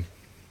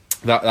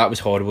that was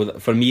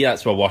horrible for me.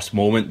 That's my worst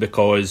moment,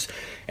 because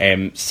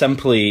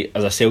simply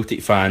as a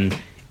Celtic fan,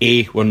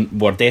 A, we're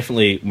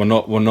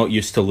not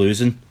used to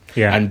losing,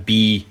 and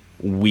B,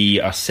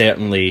 we are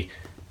certainly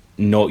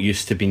not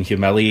used to being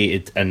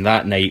humiliated, and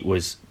that night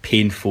was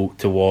painful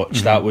to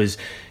watch. That was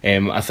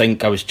I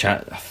think I was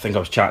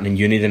chatting in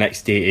uni the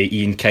next day to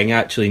Ian King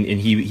actually,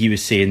 and he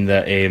was saying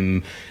that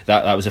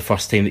that was the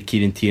first time that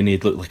Kieran Tierney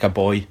had looked like a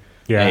boy.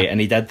 And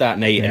he did that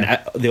night, and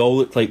they all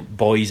looked like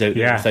boys out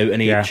there without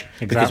an age,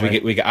 because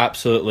we get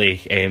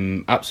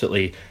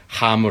absolutely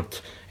hammered.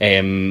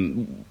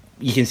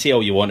 You can say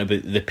all you want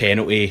about the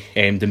penalty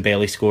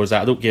Dembele scores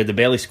that. I don't care.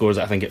 Dembele scores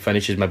that. I think it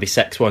finishes maybe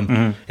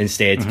 6-1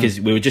 instead, because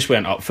we just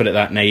weren't up for it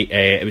that night.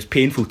 It was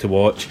painful to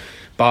watch.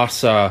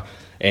 Barca,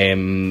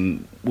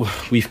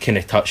 we've kind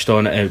of touched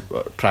on it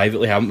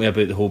privately, haven't we,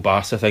 about the whole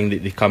Barca thing,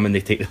 that they come and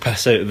they take the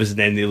piss out of us and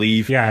then they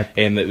leave.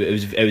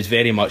 It was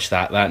very much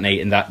that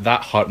night, and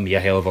that hurt me a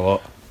hell of a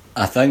lot.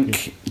 I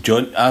think,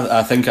 John,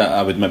 I think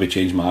I would maybe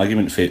change my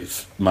argument for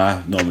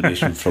my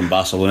nomination from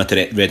Barcelona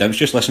to Red Imps.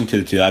 Just listen to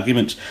the two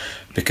arguments,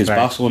 because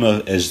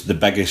Barcelona is the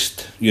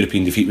biggest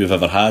European defeat we've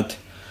ever had.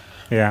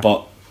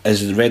 But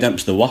is the Red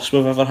Imps the worst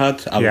we've ever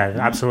had?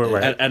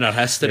 Absolutely. In our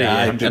history,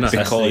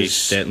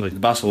 because the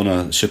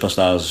Barcelona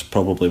superstars,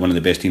 probably one of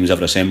the best teams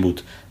ever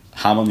assembled,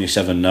 hammering you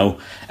 7-0.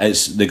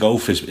 It's the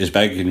golf is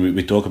big, and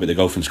we talk about the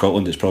golf in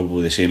Scotland. It's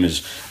probably the same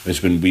as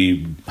when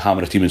we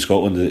hammer a team in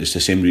Scotland. It's the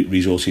same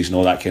resources and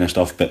all that kind of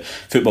stuff. But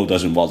football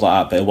doesn't work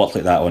like that. But it worked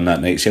like that on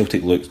that night.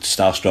 Celtic looked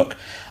starstruck,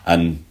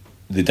 and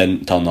they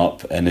didn't turn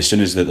up. And as soon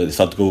as the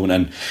third goal went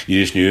in,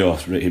 you just knew,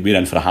 we're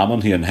in for a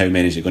hammering here. And how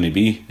many is it going to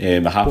be?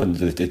 It happened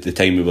the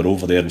time we were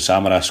over there, and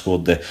Samaras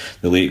scored the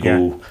late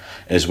goal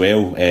as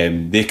well.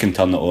 They can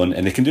turn it on,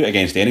 and they can do it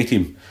against any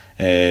team.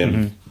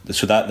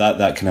 So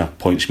that kind of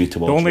points me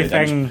towards the only Red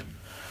thing. Imps.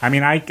 I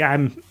mean,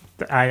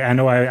 I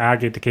know I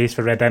argued the case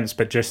for Red Imps,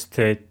 but just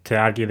to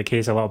argue the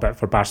case a little bit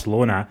for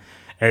Barcelona,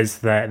 is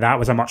that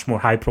was a much more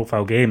high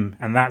profile game,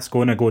 and that's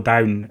going to go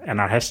down in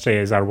our history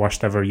as our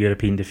worst ever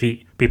European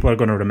defeat. People are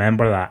going to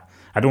remember that.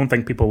 I don't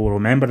think people will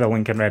remember the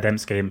Lincoln Red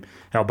Imps game.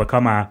 It'll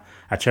become a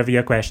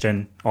trivia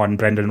question on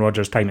Brendan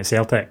Rodgers' time at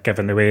Celtic,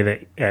 given the way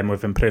that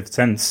we've improved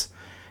since.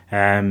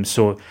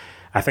 So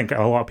I think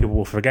a lot of people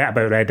will forget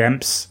about Red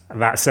Imps.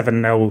 That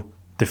 7-0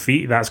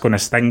 defeat, that's going to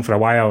sting for a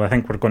while. I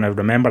think we're going to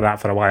remember that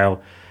for a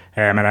while.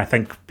 And I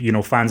think,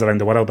 fans around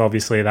the world,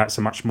 obviously, that's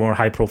a much more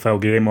high-profile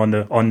game on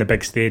the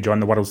big stage, on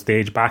the world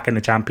stage, back in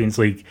the Champions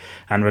League,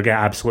 and we get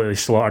absolutely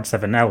slaughtered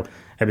 7-0.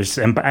 It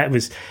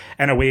was,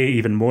 in a way,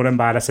 even more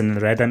embarrassing than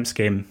the Red Imps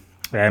game,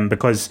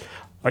 because,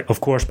 of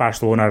course,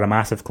 Barcelona are a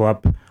massive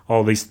club,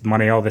 all this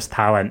money, all this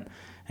talent,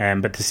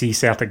 but to see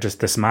Celtic just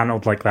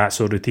dismantled like that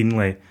so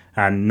routinely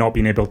and not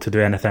being able to do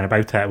anything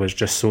about it was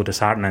just so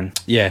disheartening.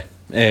 Yeah.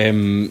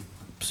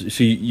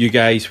 So you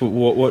guys,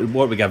 what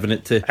are we giving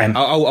it to?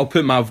 I'll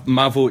put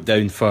my vote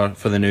down for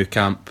the Nou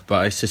Camp, but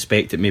I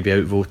suspect it may be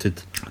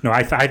outvoted. No,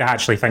 I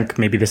actually think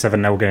maybe the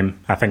 7-0 game.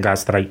 I think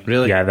that's the right,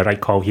 the right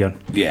call here.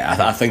 Yeah,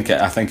 I think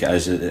it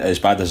is as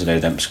bad as the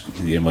Red Imps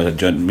game.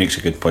 John makes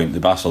a good point. The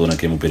Barcelona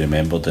game will be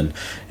remembered, and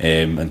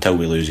until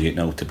we lose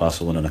 8-0 to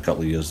Barcelona in a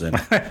couple of years, then.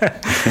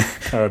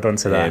 Oh, don't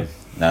say that.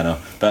 No.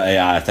 But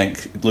I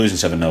think losing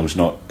 7-0 is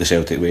not the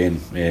Celtic way,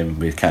 and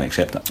we can't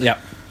accept it. Yeah,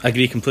 I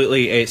agree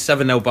completely.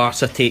 7-0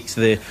 Barca takes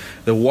the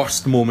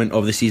worst moment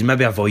of the season.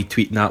 Maybe avoid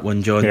tweeting that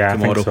one, John,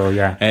 tomorrow. I think so,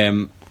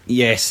 yeah.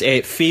 Yes,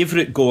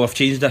 favourite goal. I've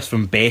changed this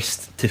from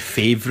best to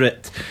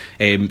favourite,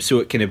 so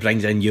it kind of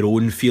brings in your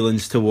own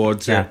feelings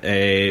towards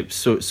it.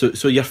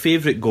 So your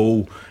favourite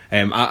goal.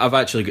 I've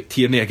actually got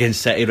Tierney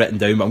against City written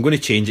down, but I'm going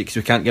to change it because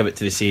we can't give it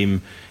to the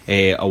same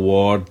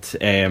award.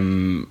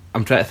 I'm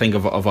trying to think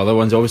of other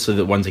ones. Obviously,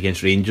 the ones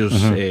against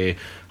Rangers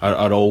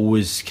are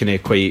always kind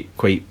of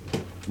quite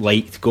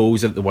liked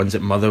goals. The ones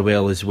at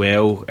Motherwell as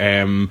well.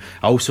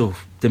 Also,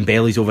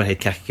 Dembele's overhead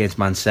kick against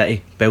Man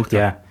City, belter.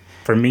 Yeah,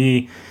 for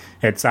me,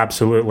 it's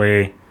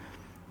absolutely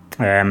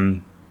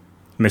Moussa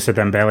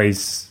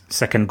Dembele's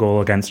second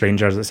goal against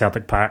Rangers at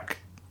Celtic Park.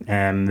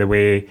 The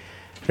way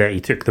that he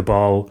took the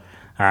ball,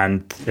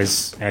 and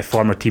his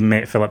former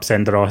teammate Philip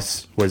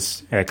Senderos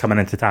was coming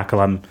in to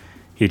tackle him.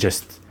 He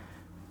just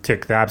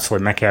took the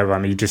absolute mick out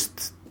of him.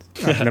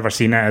 I've never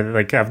seen it.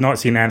 Like, I've not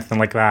seen anything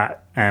like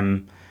that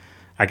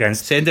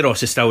against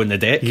Senderos is still in the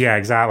deck. Yeah,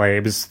 exactly.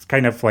 It was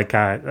kind of like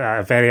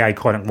a very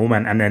iconic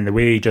moment, and then the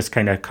way he just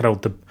kind of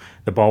curled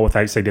the ball with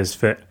outside his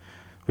foot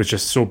was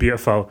just so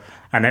beautiful.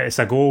 And it's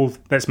a goal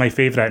that's my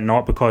favourite,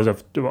 not because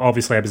of,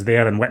 obviously I was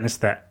there and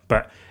witnessed it,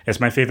 but it's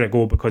my favourite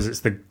goal because it's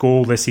the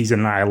goal this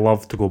season that I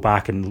love to go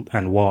back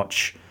and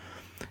watch.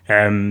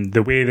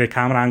 The way the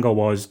camera angle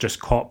was just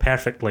caught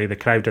perfectly, the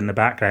crowd in the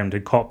background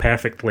had caught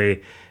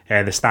perfectly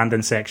the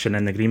standing section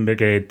in the Green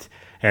Brigade,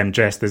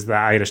 dressed as the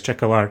Irish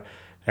tricolour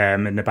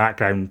in the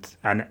background,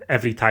 and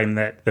every time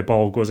that the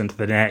ball goes into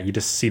the net, you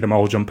just see them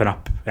all jumping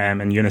up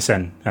in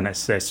unison, and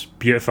it's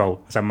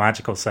beautiful. It's a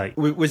magical sight.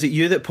 Was it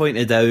you that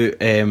pointed out,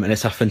 and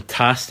it's a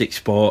fantastic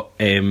spot,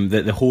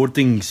 that the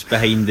hoardings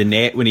behind the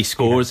net when he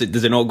scores,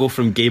 does it not go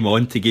from game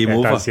on to game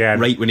over? Does, yeah.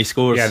 Right when he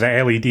scores? Yeah,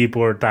 the LED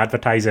board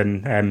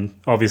advertising,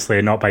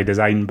 obviously not by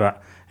design,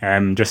 but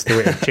just the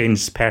way it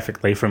changed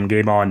perfectly from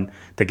game on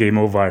to game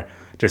over,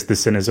 just as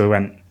soon as we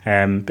went.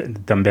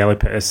 Dembele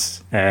put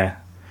us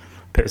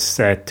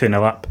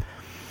 2-0 up.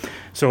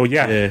 So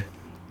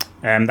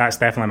that's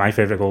definitely my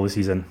favourite goal this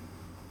season.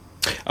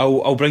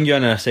 I'll bring you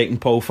in a second,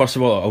 Paul. First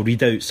of all, I'll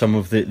read out some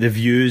of the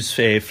views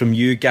from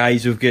you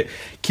guys. We've got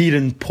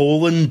Kieran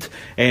Poland.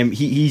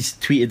 He's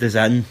tweeted us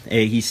in.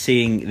 He's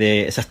saying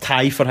it's a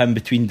tie for him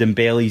between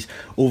Dembele's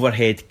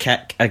overhead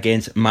kick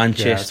against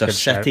Manchester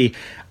City.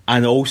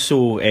 And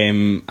also,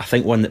 I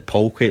think one that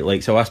Paul quite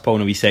likes. I'll ask Paul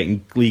in a wee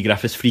second. Lee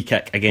Griffiths' free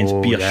kick against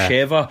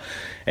Beersheva.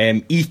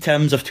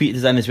 E-Tims have tweeted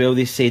us in as well.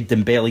 They said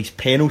Dembele's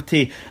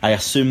penalty. I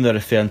assume they're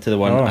referring to the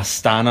one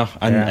Astana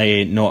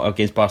and not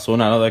against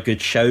Barcelona. Another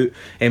good shout.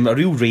 A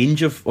real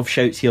range of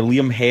shouts here.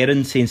 Liam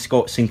Heron saying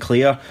Scott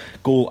Sinclair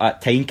goal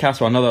at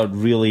Tynecastle. Another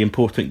really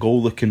important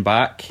goal looking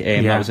back.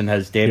 That was in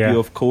his debut,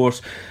 of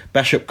course.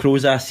 Bishop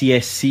Kroza,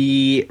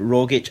 CSC,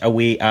 Rogic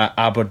away at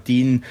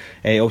Aberdeen.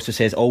 Also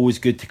says always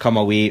good to come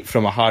away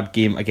from a hard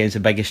game against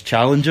the biggest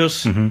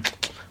challengers.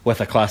 With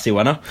a classy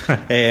winner.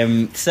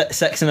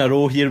 6 in a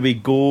row. Here we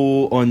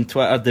go on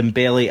Twitter.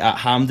 Dembele at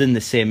Hampden, the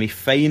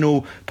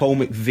semi-final. Paul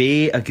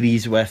McVeigh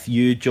agrees with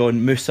you,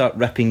 John. Moussa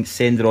ripping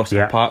Senderos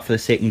apart for the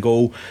second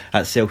goal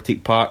at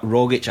Celtic Park.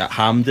 Rogic at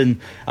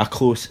Hampden, a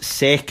close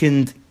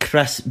second.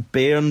 Chris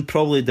Byrne,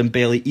 probably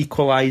Dembele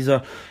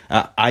equaliser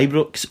at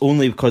Ibrox,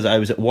 only because I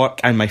was at work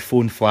and my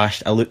phone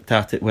flashed. I looked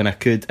at it when I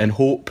could in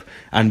hope,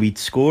 and we'd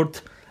scored.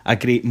 A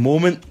great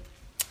moment.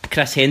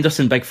 Chris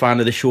Henderson, big fan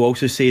of the show,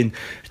 also saying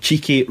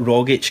cheeky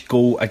Rogic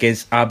goal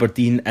against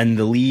Aberdeen in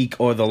the league,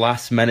 or the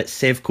last minute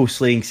Sevco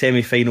slaying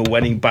semi-final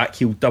winning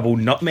backheel double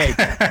nutmeg.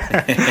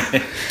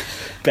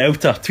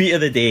 Belter, tweet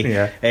of the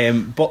day.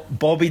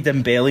 Bobby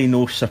Dembele,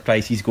 no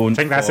surprise he's going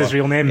for... I think that's his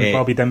real name,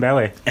 Bobby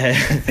Dembele.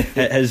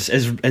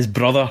 His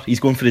brother, he's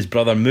going for his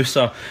brother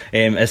Moussa,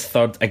 his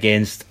third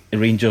against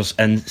Rangers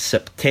in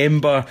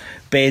September.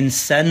 Ben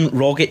Sin,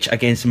 Rogic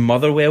against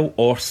Motherwell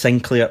or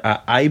Sinclair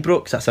at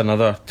Ibrox. That's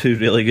another two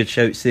really good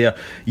shouts there.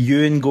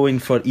 Ewan going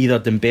for either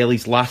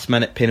Dembele's last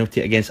minute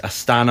penalty against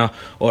Astana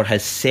or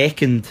his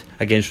second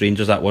against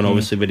Rangers. That one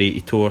obviously where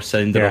he tore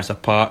Senderos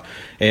apart.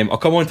 I'll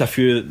come on to a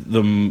few of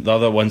them, the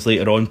other ones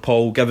later on.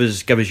 Paul, give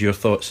us your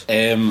thoughts.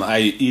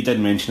 You did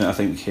mention it. I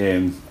think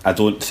I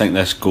don't think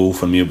this goal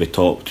for me will be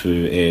topped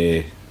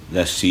to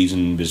this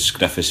season was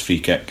Griffiths' free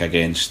kick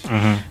against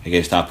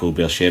Apple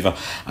Beersheva.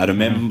 I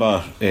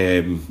remember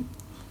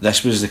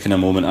this was the kind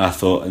of moment I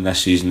thought in this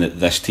season that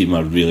this team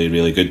are really,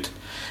 really good.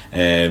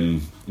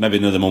 Maybe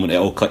not the moment it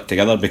all clicked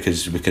together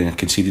because we kind of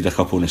conceded a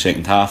couple in the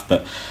second half,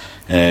 but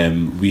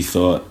we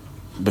thought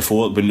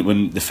before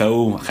when the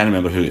foul, I can't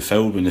remember who it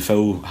fouled, when the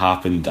foul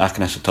happened, I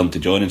kind of turned to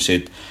John and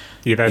said,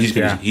 You did,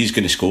 he's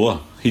going to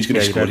score. He's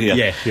going to score here.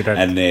 Yeah, you did.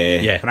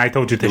 And I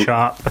told you to shut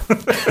up.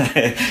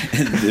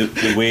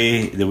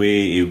 the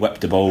way he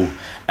whipped the ball,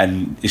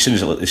 and as soon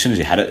as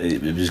he hit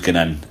it, it was going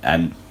in.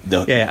 And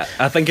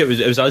I think it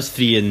was us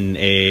three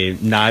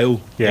and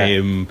Niall.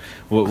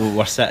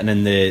 We're sitting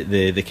in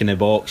the kind of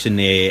box, and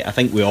I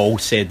think we all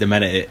said the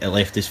minute it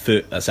left his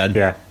foot, that's in.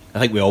 Yeah. I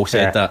think we all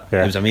said that.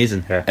 Yeah. It was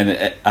amazing. Yeah.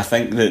 And I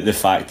think that the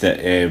fact that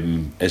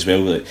as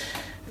well that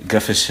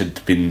Griffiths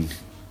had been,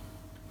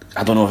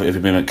 I don't know if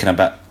he'd been kind of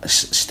a bit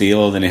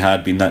staler than he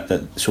had been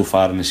that so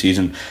far in the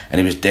season, and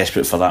he was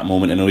desperate for that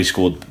moment. I know he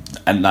scored,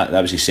 and that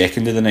was his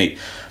second of the night.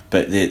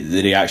 But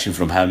the reaction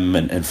from him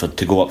and for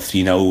to go up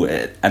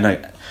 3-0, and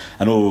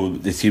I know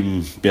the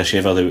team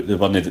Beersheva, they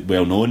weren't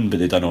well known, but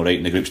they done all right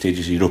in the group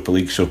stages of Europa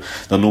League, so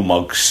they're no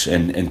mugs,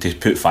 and to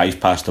put 5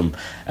 past them,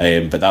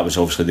 but that was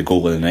obviously the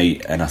goal of the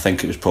night, and I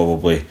think it was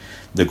probably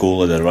the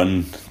goal of the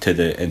run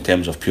in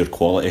terms of pure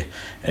quality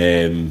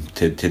to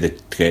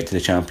get to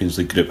the Champions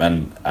League group.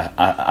 And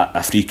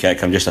a free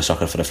kick, I'm just a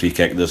sucker for a free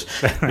kick. There's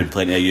been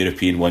plenty of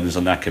European ones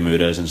and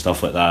Nakamura's and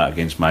stuff like that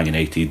against Man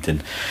United,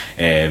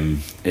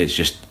 and it's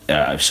just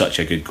such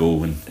a good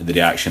goal, and the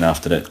reaction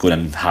after it going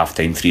in half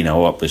time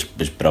 3-0 up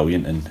was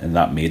brilliant, and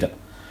that made it.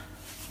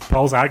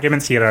 Paul's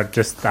arguments here are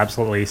just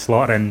absolutely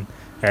slaughtering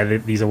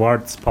these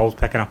awards. Paul's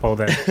picking up all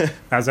the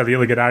that's a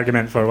really good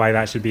argument for why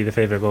that should be the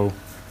favourite goal.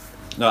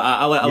 No,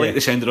 I like the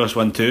Senderos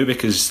one too,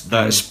 because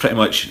that's pretty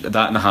much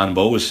that in the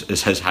handball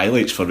is his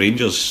highlights for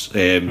Rangers.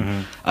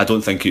 I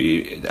don't think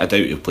I doubt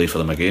he'll play for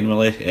them again,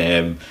 really.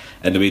 And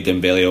the way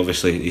Dembele,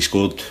 obviously he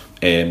scored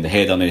the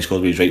header, and he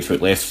scored with his right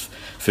foot, left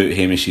foot.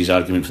 Hamish's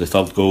argument for the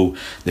third goal,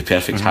 the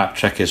perfect hat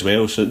trick as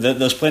well. So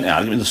there's plenty of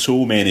argument. There's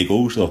so many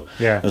goals though.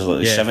 There's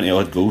like 70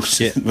 odd goals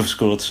we've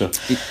scored. So.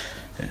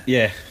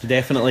 Yeah,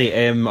 definitely.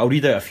 I'll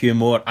read out a few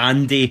more.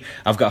 Andy,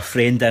 I've got a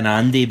friend in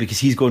Andy because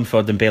he's going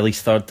for Dembele's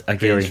third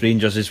against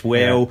Rangers as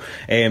well.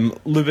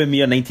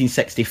 Lubomir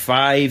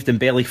 1965,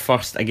 Dembele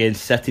first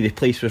against City. The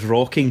place was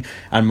rocking,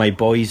 and my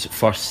boy's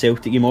first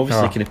Celtic game.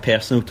 Obviously, kind of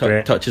personal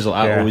touches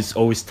like that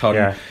always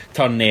turn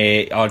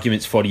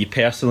arguments for you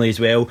personally as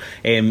well.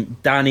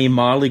 Danny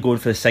Marley going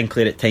for the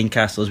Sinclair at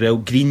Tynecastle as well.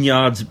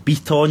 Greenyard's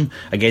Beaton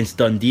against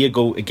Dundee, a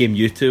game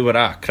you two were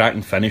at. A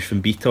cracking finish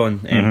from Beaton.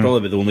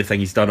 Probably the only thing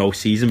he's done all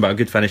season, but a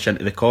good finish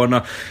into the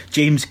corner.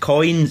 James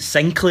Coyne,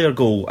 Sinclair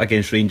goal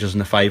against Rangers in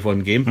the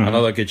 5-1 game.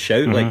 Another good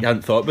shout. Like, I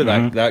hadn't thought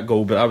about that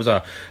goal, but that was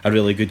a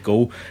really good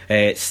goal.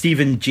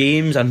 Stephen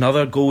James,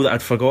 another goal that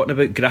I'd forgotten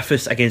about.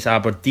 Griffiths against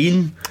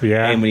Aberdeen,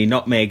 when he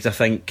nutmegs, I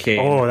think.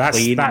 That's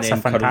a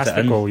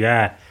fantastic goal.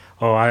 Yeah.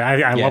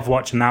 I love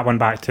watching that one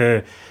back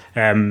too.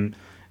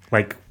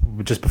 Like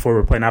just before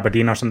we were playing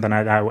Aberdeen or something,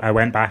 I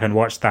went back and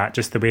watched that.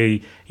 Just the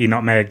way he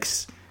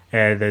nutmegs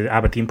the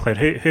Aberdeen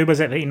player. Who was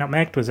it that he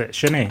nutmegged? Was it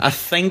Shinnie? I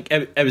think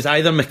it was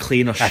either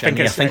McLean or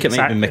Shinnie. I think it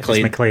might be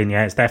McLean. It's McLean,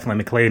 yeah, it's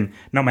definitely McLean.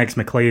 Nutmegs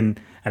McLean,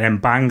 and then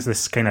bangs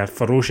this kind of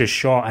ferocious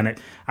shot. And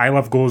I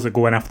love goals that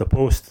go in off the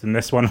post, and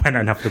this one went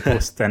in off the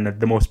post in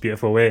the most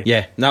beautiful way.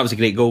 Yeah, that was a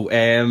great goal.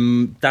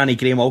 Danny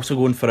Graham also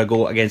going for a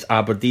goal against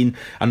Aberdeen.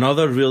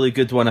 Another really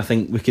good one I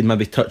think we could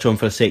maybe touch on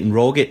for a second.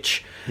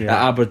 Rogic at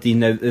Aberdeen.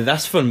 Now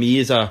this for me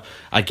is a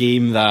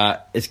game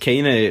that is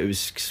it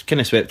was kind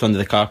of swept under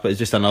the carpet. It's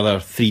just another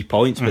 3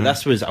 points, but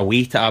this was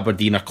away to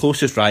Aberdeen, our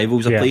closest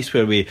rivals, a place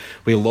where we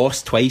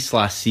lost twice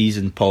last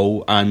season,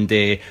 Paul, and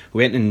we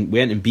went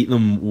and beat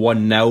them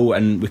 1-0,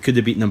 and we could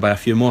have beaten them by a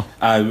few more.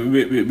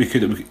 We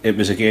could. It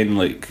was again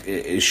like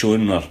it's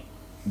showing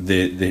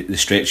the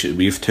stretch that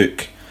we've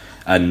took,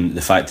 and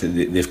the fact that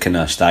they've kind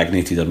of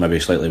stagnated or maybe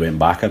slightly went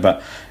back a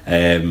bit.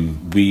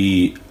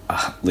 We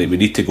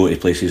need to go to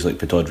places like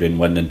Pittodrie and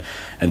win,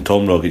 and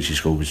Tom Rogic's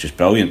goal was just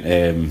brilliant.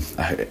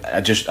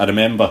 I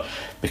remember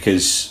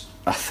because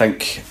I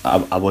think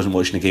I wasn't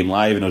watching the game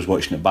live and I was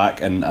watching it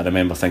back, and I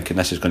remember thinking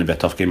this is going to be a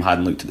tough game. I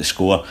hadn't looked at the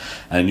score,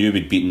 and I knew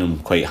we'd beaten them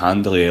quite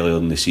handily earlier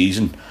in the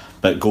season.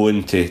 But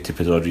going to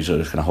Pittodrie's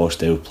sort of kind of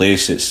hostile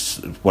place, it's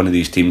one of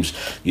these teams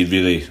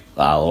a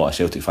lot of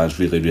Celtic fans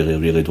really, really,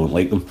 really don't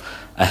like them,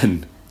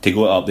 and to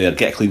go up there,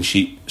 get a clean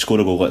sheet, score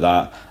a goal like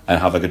that, and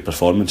have a good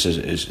performance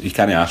is you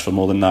can't ask for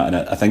more than that. And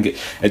I think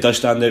it does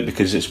stand out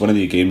because it's one of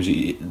the games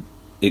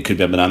it could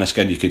be a banana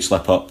skin. You could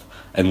slip up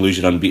and lose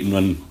your unbeaten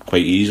run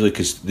quite easily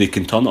because they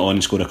can turn it on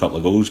and score a couple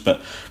of goals,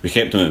 but we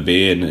kept them at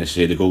bay, and as I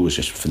say, the goal was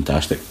just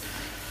fantastic.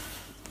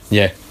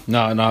 Yeah,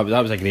 no,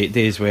 that was a great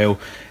day as well.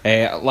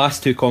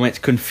 Last two comments.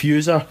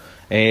 Confuser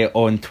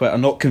on Twitter,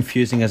 not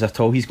confusing as at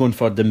all. He's going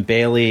for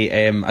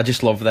Dembele. I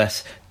just love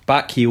this.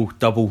 Back heel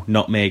double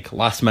nutmeg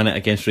last minute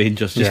against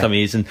Rangers, just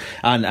amazing.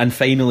 And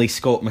finally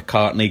Scott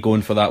McCartney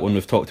going for that one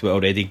we've talked about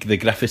already, the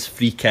Griffiths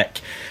free kick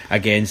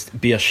against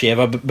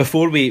Beersheva. But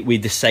before we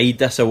decide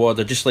this award,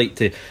 I'd just like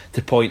to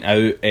point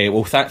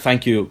out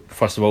thank you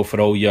first of all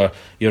for all your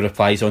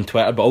replies on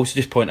Twitter, but also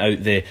just point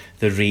out the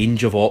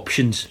range of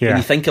options. When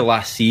you think of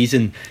last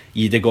season,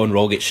 you'd have gone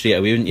Rogic straight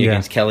away, wouldn't you,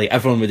 against Kelly?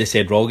 Everyone would have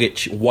said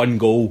Rogic, one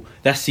goal.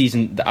 This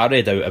season, I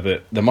read out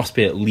about there must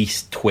be at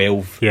least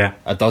 12,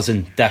 a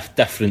dozen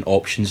different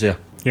options there.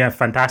 Yeah,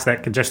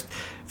 fantastic. Just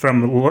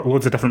from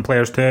loads of different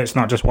players too. It's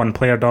not just one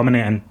player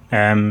dominating.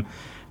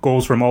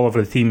 Goals from all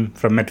over the team,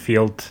 from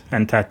midfield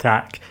into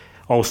attack.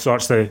 All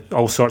sorts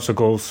of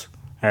goals.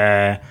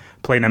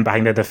 Playing in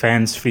behind the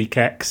defence, free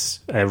kicks,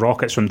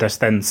 rockets from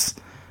distance.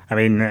 I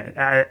mean,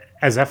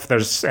 as if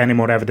there's any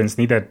more evidence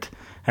needed,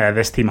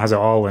 this team has it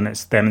all, and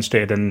it's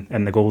demonstrated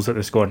in the goals that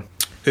they scored.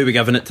 Who are we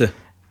giving it to?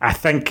 I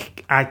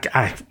think,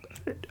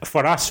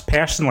 for us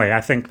personally,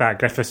 I think that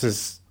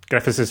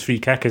Griffiths' free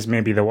kick is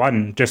maybe the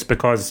one, just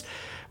because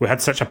we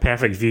had such a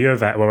perfect view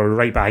of it. We were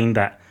right behind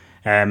it.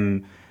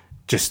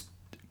 Just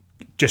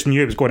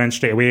knew it was going in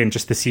straight away, and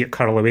just to see it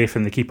curl away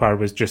from the keeper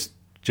was just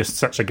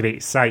such a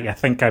great sight. I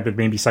think I would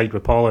maybe side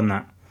with Paul in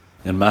that.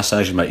 You're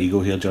massaging my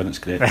ego here, John. It's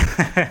great.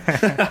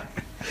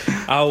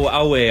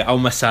 I'll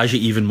massage it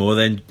even more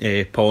then,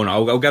 Paul. And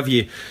I'll give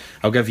you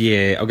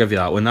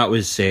that one. That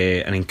was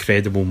an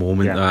incredible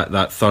moment. Yeah.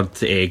 That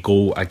third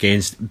goal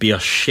against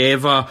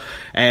Beersheva.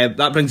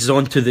 That brings us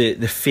on to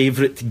the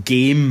favourite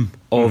game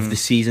of the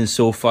season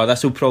so far.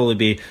 This will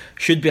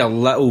should be a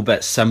little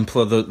bit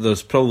simpler.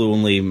 There's probably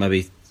only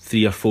maybe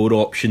 3 or 4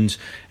 options.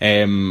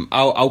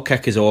 I'll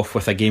kick us off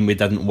with a game we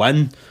didn't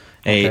win.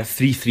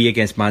 3-3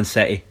 against Man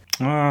City.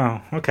 Oh,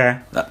 okay.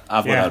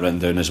 I've got that written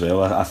down as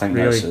well. I think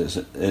really?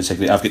 It's a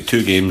great. I've got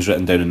 2 games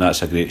written down, and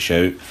that's a great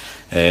shout.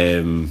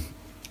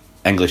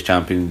 English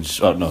champions,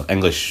 or no,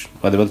 English.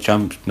 Were they the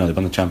champions? No, they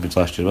won the champions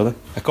last year, were they?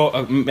 I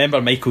remember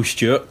Michael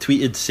Stewart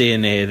tweeted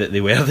saying that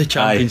they were the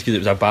champions because it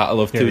was a battle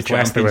of 2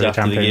 champions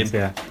after the game.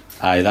 Yeah.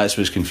 Aye, that's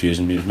what's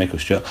confusing me with Michael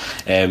Stewart.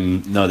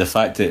 No, the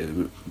fact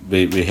that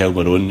we held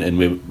our own and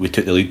we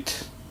took the lead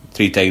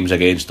 3 times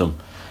against them.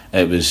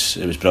 It was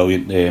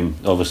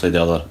brilliant. Obviously,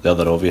 the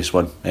other obvious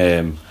one.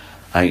 I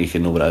think you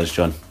can know what it is,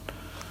 John.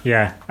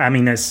 Yeah, I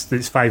mean it's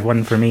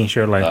 5-1 for me,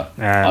 surely.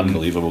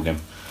 Unbelievable game.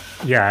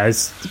 Yeah,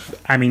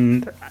 I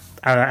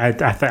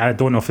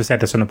don't know if I said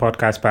this on the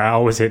podcast, but I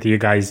always say to you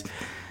guys,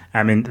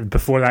 I mean,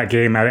 before that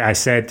game, I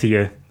said to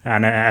you,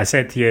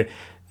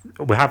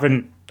 we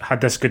haven't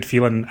had this good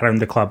feeling around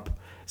the club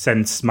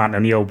since Martin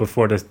O'Neill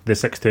before the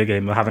 6-2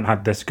 game. We haven't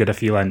had this good a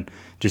feeling.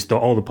 Just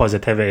all the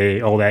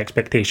positivity, all the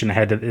expectation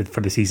ahead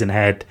for the season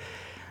ahead.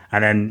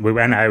 And then we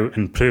went out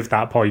and proved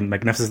that point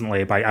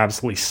magnificently by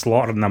absolutely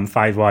slaughtering them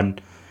 5-1.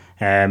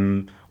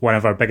 One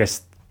of our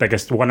biggest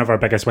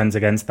wins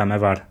against them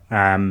ever,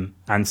 and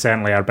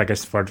certainly our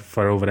biggest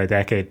for over a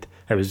decade.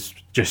 It was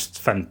just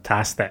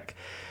fantastic.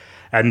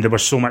 And there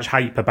was so much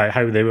hype about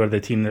how they were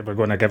the team that were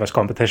going to give us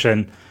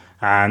competition.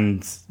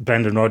 And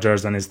Brendan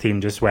Rodgers and his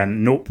team just went,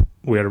 nope,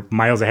 we're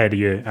miles ahead of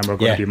you, and we're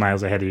going to be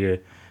miles ahead of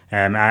you.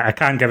 I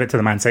can't give it to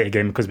the Man City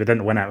game because we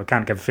didn't win it. We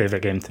can't give a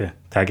favourite game to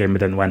a game we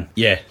didn't win.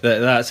 Yeah,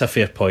 that's a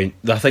fair point.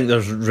 I think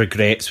there's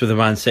regrets with the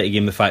Man City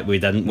game, the fact we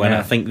didn't win.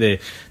 I think the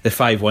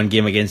 5-1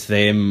 game against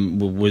them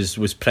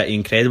was pretty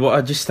incredible.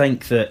 I just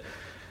think that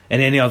in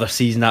any other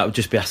season that would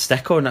just be a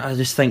stick on. I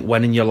just think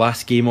winning your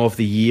last game of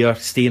the year,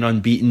 staying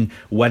unbeaten,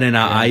 winning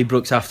at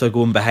Ibrox after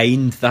going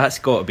behind, that's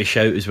got to be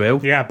shout as well.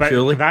 Yeah, but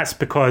surely. That's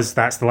because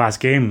that's the last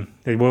game.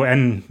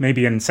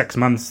 Maybe in 6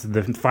 months,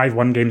 the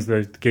 5-1 game's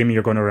the game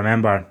you're going to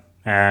remember.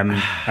 And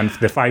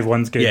the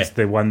 5-1 game's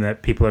the one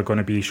that people are going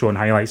to be showing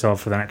highlights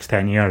of for the next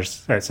 10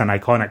 years. It's an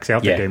iconic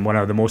Celtic game, one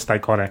of the most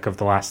iconic of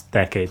the last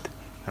decade.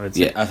 I would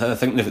say. I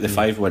think the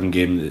 5-1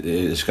 game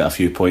has got a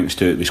few points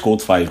to it. We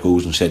scored 5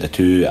 goals instead of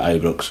 2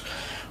 at Ibrox.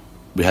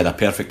 We had a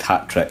perfect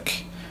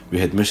hat-trick. We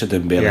had Moussa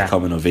Dembele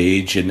coming of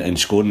age and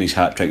scoring his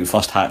hat-trick, the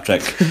first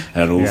hat-trick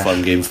in an Old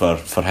Firm game for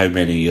how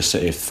many years,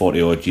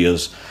 40-odd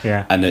years.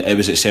 Yeah. And it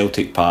was at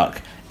Celtic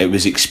Park. It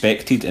was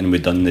expected and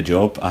we'd done the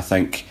job, I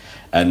think.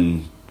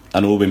 And I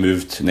know we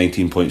moved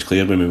 19 points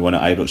clear when we won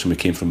at Ibrox and we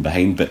came from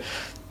behind, but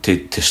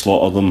to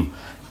slaughter them,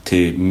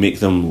 to make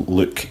them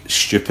look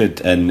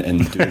stupid and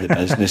do the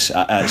business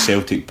at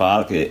Celtic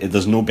Park,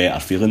 there's no better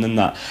feeling than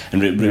that.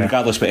 And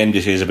regardless what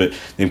MJ says about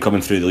them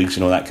coming through the leagues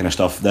and all that kind of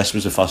stuff, this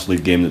was the first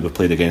league game that we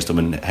played against them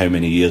in how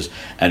many years,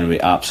 and we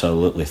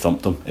absolutely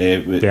thumped them.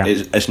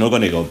 It's not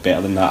going to go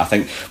better than that. I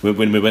think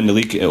when we win the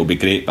league it'll be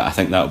great, but I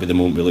think that'll be the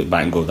moment we look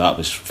back and go, that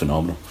was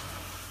phenomenal.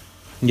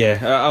 Yeah,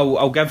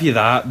 I'll give you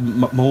that.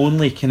 My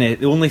only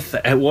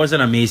it was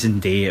an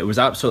amazing day. It was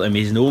absolutely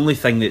amazing. The only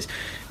thing that's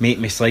made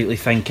me slightly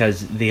think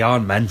is they are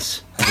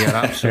mince. They are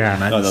absolutely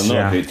mince. No, they're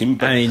not a great team.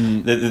 But I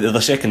mean,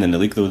 they're second in the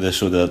league though,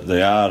 so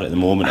they are at the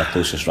moment our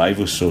closest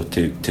rivals. So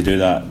to do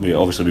that, we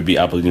beat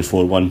Aberdeen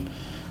 4-1.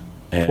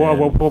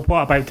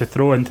 What about to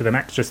throw into the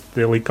mix just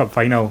the League Cup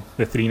final,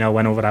 the 3-0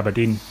 win over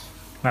Aberdeen?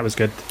 That was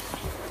good.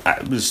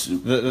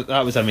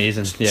 That was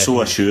amazing.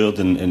 So assured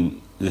and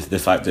the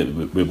fact that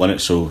we won it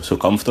so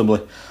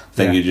comfortably, I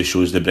think it just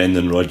shows the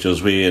Brendan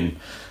Rodgers way. And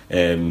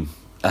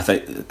I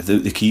think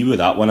the key with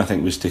that one, I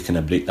think, was to kind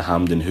of break the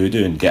Hampden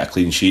hoodoo and get a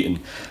clean sheet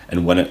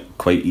and win it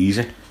quite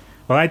easy.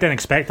 Well, I didn't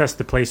expect us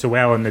to play so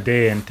well on the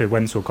day and to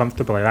win so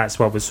comfortably. That's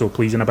what was so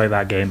pleasing about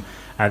that game,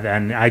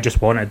 and I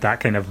just wanted that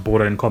kind of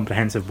boring,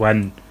 comprehensive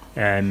win.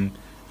 And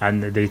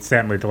they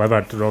certainly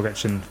delivered.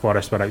 Rogic and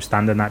Forrest were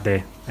outstanding that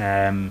day.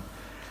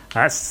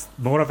 That's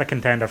more of a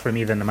contender for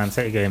me than the Man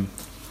City game.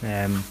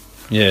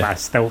 Yeah. But I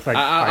still think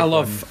I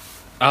love.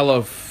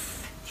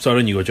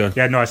 Sorry, you go, John.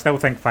 Yeah, no, I still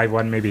think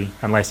 5-1 maybe,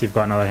 unless you've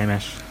got another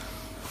Hamish.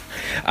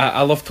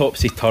 I love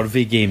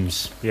topsy-turvy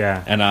games.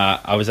 Yeah. And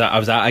I was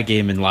at a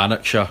game in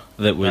Lanarkshire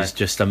that was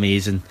just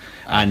amazing.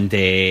 And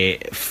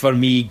for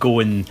me,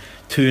 going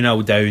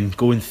 2-0 down,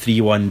 going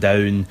 3-1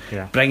 down,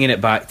 bringing it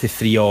back to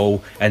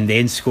 3-all, and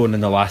then scoring in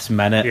the last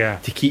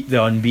minute to keep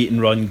the unbeaten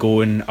run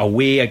going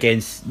away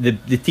against the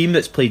team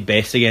that's played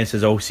best against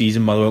us all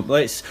season, Motherwell.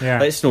 Let's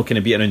not kind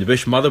of beat around the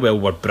bush. Motherwell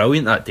were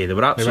brilliant that day. They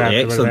were absolutely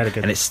excellent,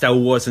 and it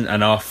still wasn't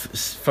enough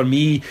for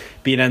me.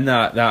 Being in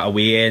that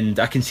away end,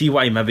 I can see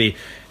why maybe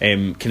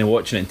kind of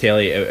watching it in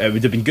telly, it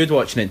would have been good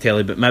watching it in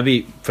telly, but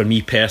maybe for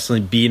me personally,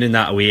 being in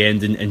that away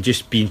end and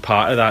just being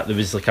part of that, there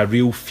was like a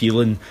real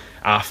feeling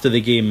after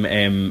the game.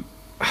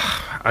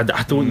 I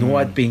don't know,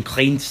 I'd be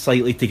inclined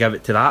slightly to give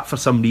it to that for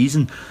some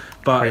reason,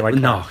 but I'm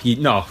giving it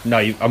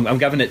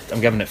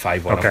 5-1.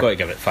 Okay. I've got to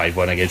give it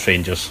 5-1 against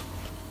Rangers.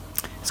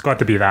 It's got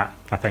to be that,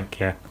 I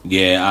think.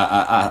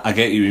 I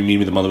get you mean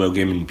with the Motherwell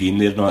game and being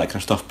there and all that kind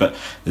of stuff, but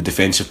the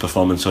defensive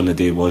performance on the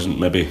day wasn't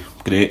maybe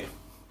great.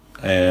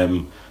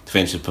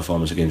 Defensive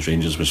performance against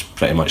Rangers was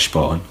pretty much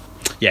spot on.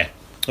 Yeah.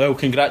 Well,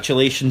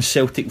 congratulations,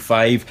 Celtic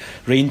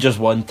 5, Rangers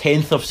 1,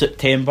 10th of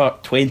September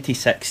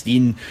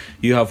 2016.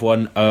 You have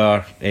won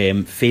our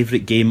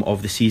favourite game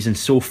of the season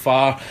so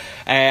far.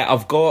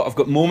 I've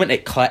got moment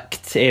it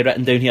clicked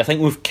written down here. I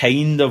think we've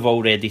kind of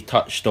already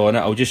touched on it.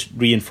 I'll just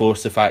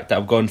reinforce the fact that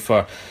I've gone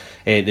for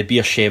the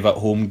Beersheva at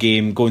home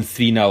game, going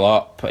 3-0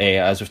 up,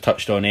 as we've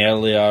touched on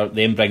earlier,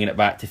 then bringing it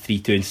back to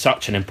 3-2 in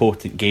such an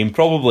important game,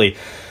 probably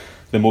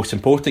the most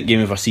important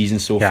game of our season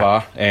so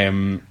far.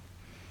 And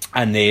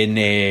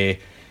then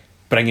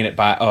bringing it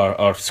back,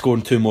 or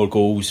scoring 2 more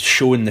goals,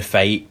 showing the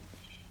fight,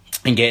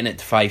 and getting it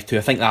to 5-2.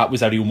 I think that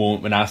was a real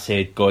moment when I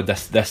said, God,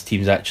 this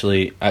team's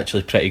actually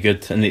pretty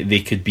good, and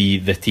they could be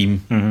the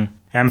team.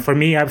 Mm-hmm. For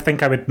me, I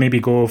think I would maybe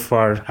go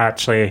for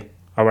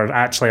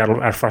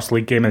our first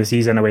league game of the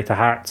season away to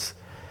Hearts.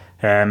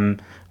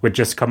 We'd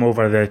just come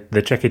over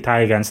the tricky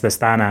tie against the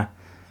Astana,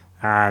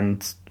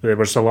 and there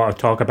was a lot of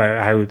talk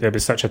about how it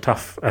was such a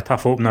tough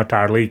opener to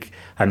our league,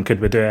 and could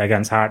we do it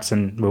against Hearts,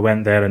 and we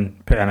went there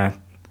and put in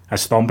a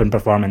stomping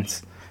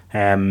performance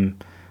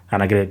and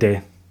a great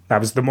day. That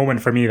was the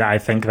moment for me that I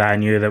think that I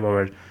knew that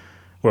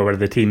we were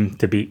the team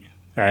to beat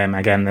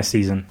again this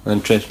season.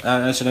 That's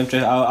an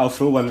interest. I'll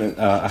throw one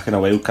a kind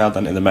of wild card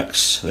into the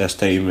mix this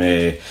time.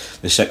 The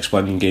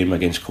 6-1 game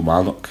against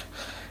Kilmarnock.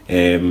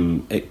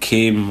 It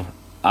came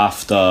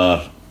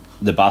after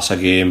the Barca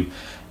game,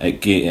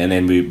 and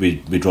then we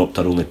dropped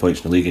our only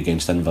points in the league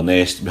against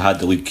Inverness. We had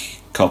the League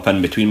Cup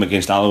in between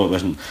against Alloa. It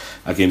wasn't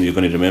a game you're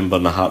going to remember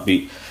in a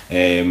heartbeat. We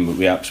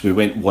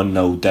went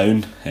 1-0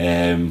 down.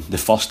 The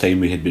first time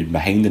we had been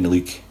behind in the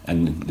league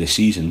in the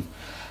season,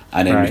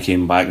 and then we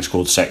came back and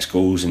scored 6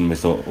 goals, and we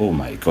thought, oh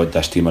my God,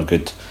 this team are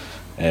good.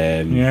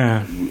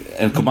 And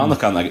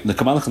Kilmarnock are not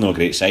a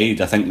great side.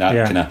 I think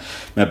that kind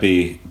of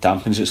maybe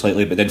dampens it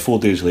slightly. But then 4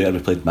 days later we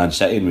played Man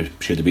City and we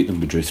should have beaten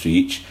them. We drew 3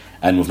 each,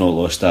 and we've not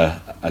lost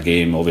a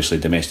game. Obviously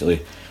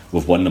domestically,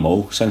 we've won them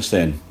all since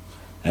then.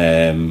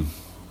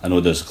 I know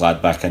there's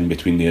Gladbach in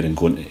between there and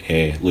going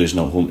losing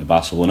at home to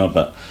Barcelona,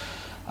 but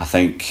I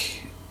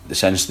think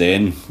since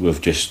then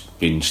we've just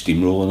been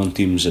steamrolling on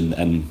teams in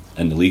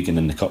the league and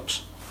in the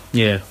cups.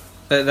 Yeah,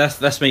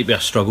 this might be a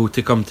struggle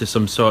to come to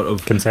some sort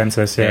of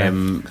consensus.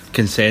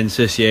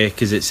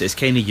 Because it's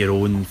kind of your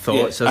own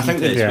thoughts. I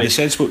think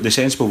the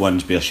sensible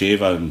ones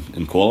Beersheva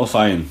and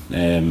qualifying.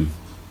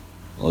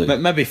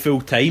 Maybe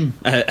full time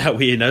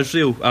away in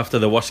Israel after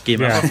the worst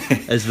game ever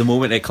is the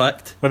moment it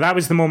clicked. Well, that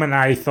was the moment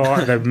I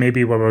thought that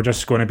maybe we were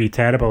just going to be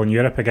terrible in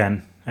Europe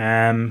again.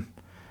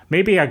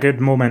 Maybe a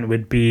good moment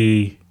would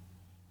be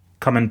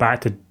coming back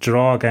to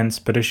draw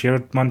against Borussia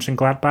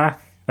Mönchengladbach.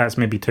 That's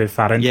maybe too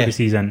far into the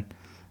season.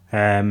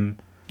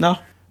 No,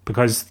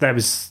 because that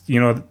was,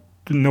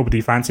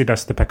 nobody fancied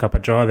us to pick up a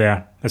draw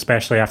there,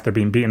 especially after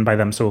being beaten by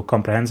them so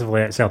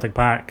comprehensively at Celtic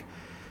Park.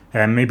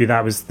 Maybe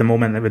that was the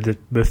moment that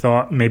we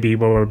thought maybe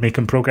we were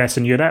making progress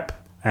in Europe.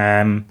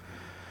 I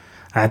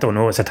don't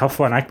know, it's a tough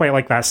one. I quite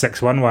like that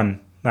 6-1 one,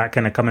 that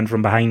kind of coming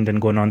from behind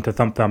and going on to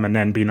thump them and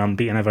then being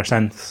unbeaten ever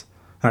since.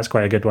 That's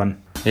quite a good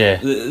one. Yeah,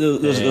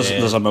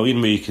 there's a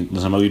million ways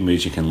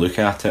you can look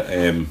at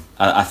it.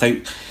 I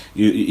think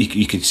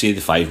you could say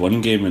the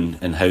 5-1 game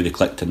and how they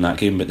clicked in that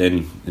game, but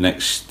then the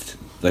next,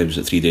 was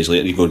it 3 days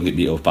later, you go and get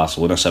beat off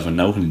Barcelona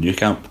 7-0 in the Nou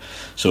Camp.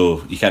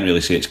 So you can't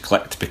really say it's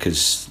clicked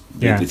because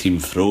the team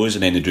froze,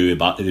 and then they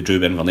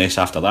drew Inverness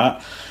after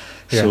that.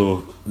 Yeah.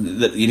 So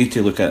you need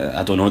to look at,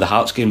 I don't know, the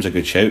Hearts game's a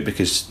good shout,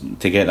 because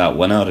to get that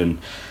winner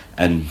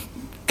and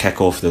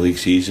kick off the league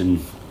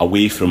season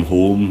away from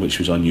home, which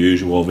was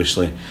unusual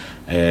obviously,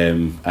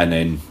 and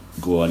then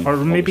go on. Or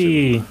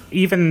maybe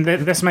even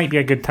this might be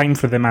a good time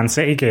for the Man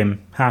City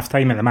game, half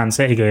time at the Man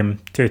City game,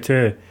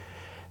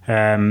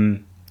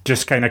 2-2.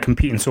 Just kind of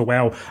competing so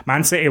well.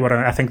 Man City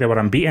I think they were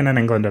unbeaten in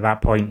England at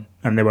that point,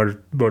 and they'd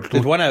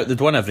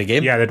won every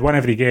game. Yeah, they'd won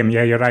every game.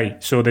 Yeah, you're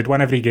right. So they'd won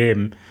every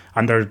game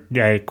under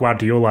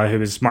Guardiola, who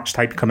was much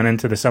hyped coming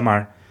into the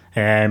summer,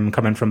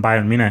 coming from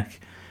Bayern Munich,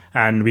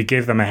 and we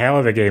gave them a hell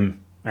of a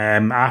game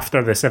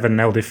after the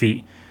 7-0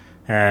 defeat,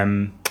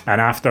 and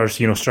after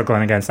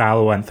struggling against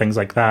Aloha and things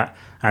like that.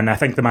 And I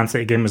think the Man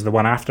City game was the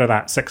one after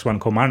that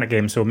 6-1 Kilmarnock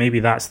game, so maybe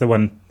that's the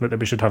one that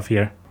we should have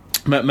here.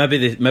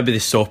 Maybe the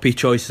soppy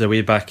choice is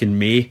way back in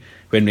May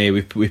when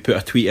we put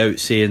a tweet out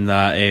saying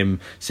that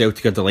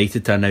Celtic are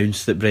delighted to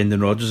announce that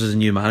Brendan Rodgers is a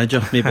new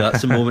manager. Maybe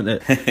that's the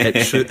moment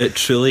it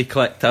truly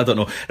clicked. I don't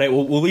know. Right,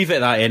 we'll leave it at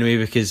that anyway,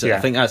 because I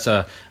think that's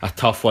a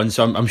tough one.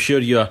 So I'm sure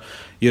you're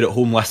at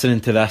home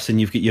listening to this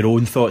and you've got your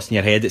own thoughts in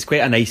your head. It's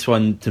quite a nice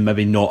one to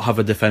maybe not have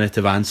a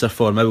definitive answer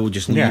for. Maybe we'll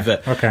just leave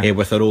it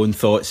with our own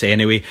thoughts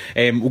anyway.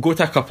 We'll go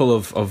to a couple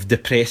of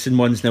depressing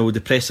ones now. We'll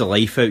depress the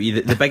life out of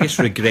you. The biggest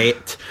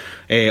regret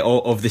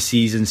of the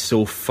season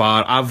so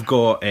far. I've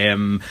got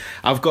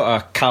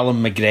a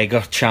Callum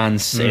McGregor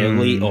chance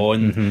late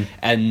on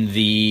in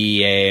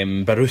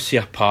the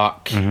Borussia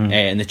Park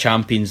in the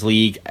Champions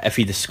League. If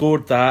he'd have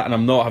scored that, and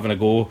I'm not having a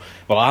go,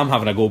 well, I'm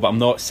having a go, but I'm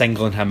not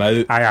singling him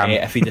out. I am.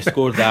 If he'd have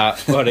scored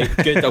that, all right,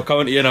 good. I'll come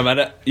on to you in a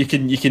minute. You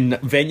can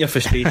vent your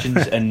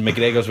frustrations in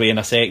McGregor's way in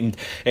a second.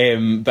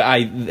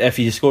 But if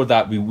he'd have scored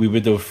that, we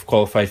would have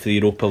qualified for the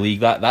Europa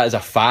League. That is a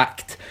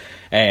fact.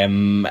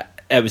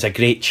 It was a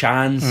great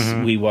chance.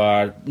 We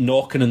were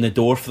knocking on the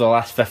door for the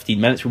last 15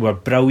 minutes. We were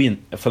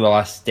brilliant for the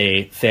last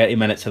 30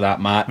 minutes of that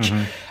match.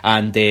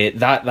 And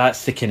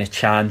that's the kind of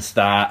chance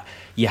that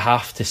you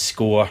have to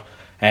score.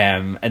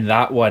 And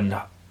that one,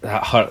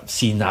 that hurt,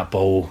 seeing that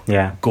ball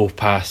roll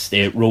past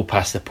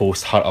the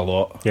post, hurt a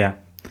lot. Yeah,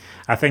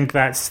 I think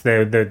that's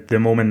the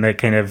moment that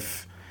kind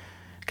of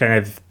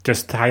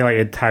just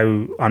highlighted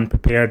how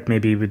unprepared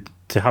maybe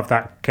to have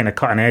that kind of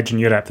cutting edge in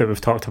Europe that we've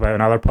talked about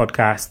in other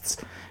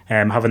podcasts.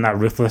 Having that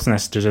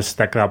ruthlessness to just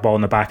stick that ball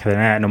in the back of the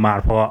net no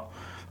matter what.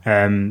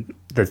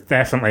 That's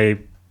definitely,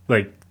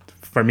 like,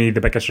 for me,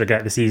 the biggest regret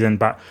of the season.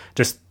 But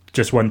just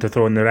one to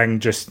throw in the ring,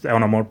 just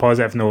on a more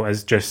positive note,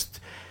 is just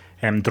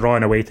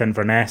drawing away to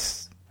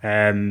Inverness.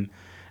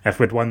 If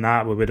we'd won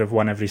that, we would have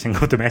won every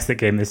single domestic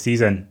game this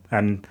season.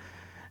 And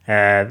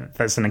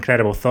that's an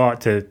incredible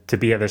thought to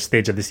be at this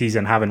stage of the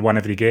season, having won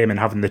every game and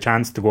having the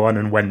chance to go on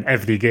and win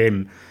every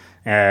game.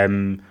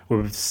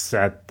 With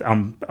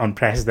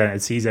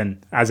unprecedented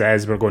season as it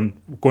is, we're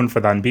going for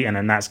the unbeaten,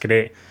 and that's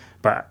great.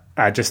 But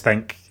I just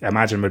think,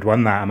 imagine we'd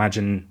won that.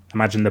 Imagine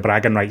the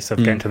bragging rights of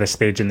getting to this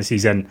stage in the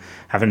season,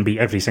 having beat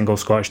every single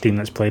Scottish team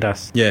that's played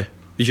us. Yeah.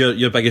 Is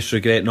your biggest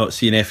regret not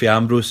seeing Effie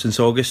Ambrose since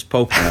August,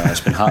 Paul? It's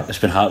been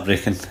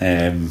heartbreaking.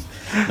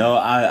 No,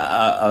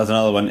 I there's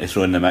another one to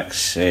throw in the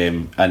mix,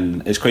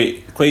 and it's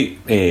quite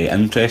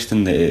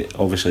interesting that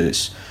obviously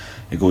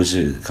it goes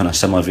kind of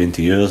similar vein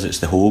to yours. It's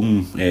the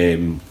home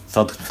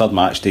third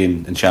match day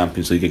in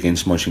Champions League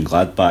against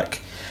Mönchengladbach.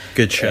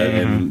 Good shout. We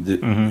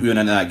went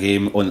into that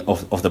game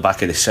off the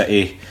back of the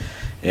City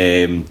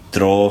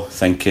draw,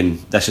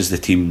 thinking this is the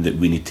team that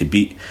we need to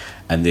beat,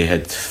 and they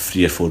had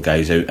 3 or 4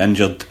 guys out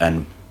injured,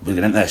 and we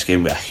got into this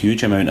game with a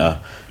huge amount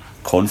of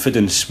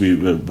confidence. We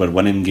were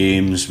winning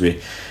games.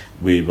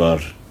 We were.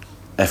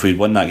 If we'd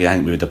won that game, I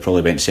think we would have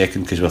probably went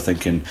second, because we're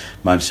thinking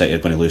Man City are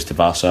going to lose to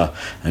Barca,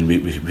 and we're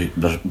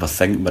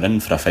in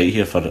for a fight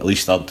here for at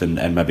least third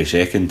and maybe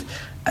second.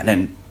 And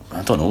then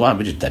I don't know why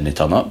we just didn't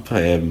turn up,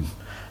 and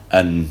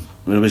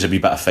there was a wee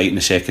bit of fight in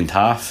the second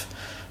half.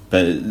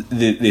 But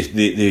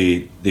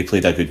they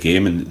played a good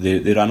game, and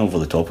they ran over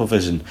the top of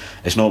us, and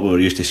it's not what we're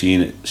used to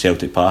seeing at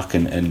Celtic Park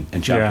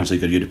and Champions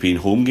League or European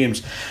home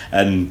games.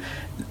 And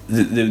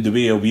the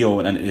way we all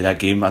went into that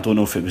game, I don't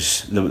know if it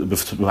was, I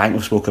think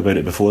we've spoke about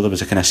it before, there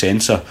was a kind of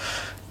sense of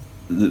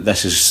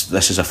this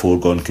is a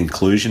foregone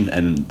conclusion,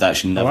 and that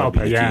should never be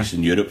the case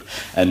in Europe.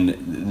 And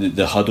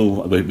the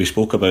huddle, we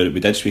spoke about it, we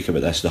did speak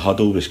about this, the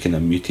huddle was kind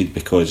of muted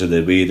because of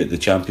the way that the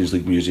Champions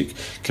League music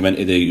came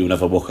into the You'll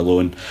Never Walk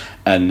Alone,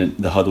 and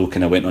the huddle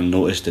kind of went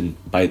unnoticed. And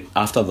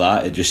after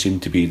that, it just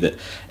seemed to be that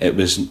it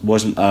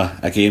wasn't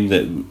a game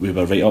that we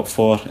were right up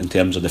for in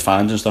terms of the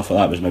fans and stuff like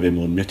that. It was maybe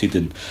more muted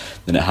than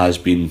it has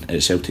been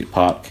at Celtic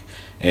Park.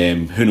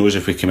 Who knows,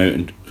 if we came out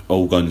and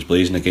all guns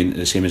blazing again,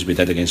 the same as we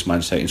did against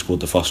Man City and scored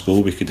the first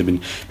goal, we could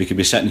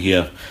be sitting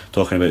here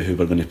talking about who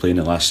we're going to play in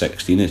the last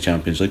 16 in the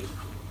Champions League.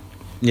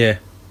 Yeah,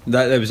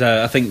 that was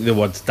I think the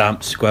words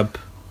damp squib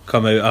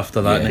come out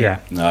after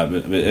that.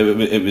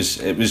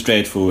 It was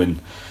dreadful,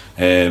 and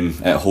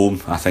at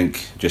home I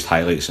think just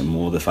highlights it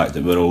more, the fact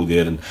that we're all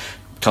there and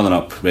turning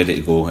up ready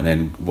to go, and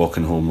then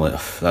walking home like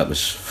that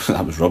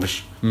was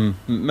rubbish.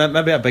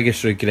 Maybe our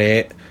biggest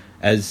regret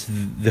is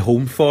the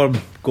home form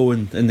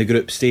going in the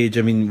group stage.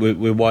 I mean,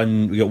 we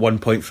got 1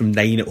 point from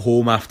 9 at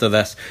home after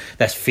this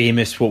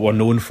famous, what we're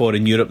known for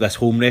in Europe, this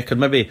home record.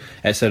 Maybe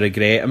it's a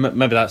regret.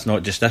 Maybe that's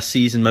not just this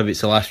season, maybe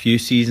it's the last few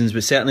seasons,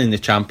 but certainly in the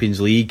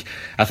Champions League,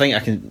 I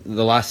think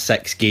the last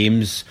 6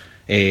 games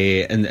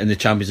in the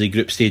Champions League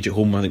group stage at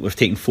home, I think we've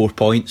taken 4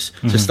 points.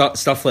 So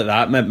stuff like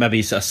that, maybe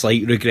it's a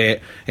slight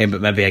regret,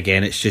 but maybe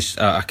again it's just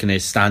a kind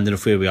of standard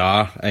of where we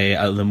are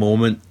at the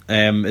moment.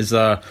 Is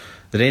there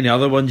there any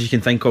other ones you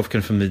can think of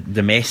kind of from the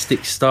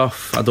domestic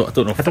stuff? I don't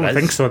know if I don't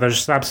think so.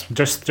 There's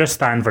just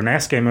that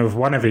Inverness game. We've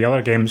won every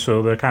other game,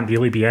 so there can't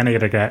really be any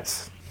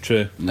regrets.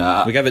 True.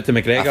 Nah, we give it to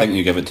McGregor. I think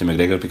you give it to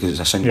McGregor because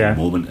it's a single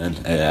moment, and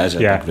it is a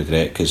big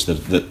regret because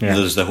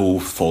there's the whole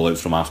fallout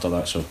from after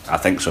that. So I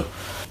think so.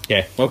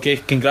 Yeah. Okay.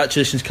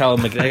 Congratulations,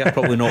 Callum McGregor.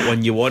 Probably not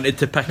one you wanted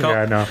to pick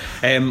up. Yeah.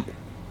 No.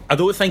 I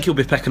don't think he'll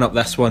be picking up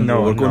this one.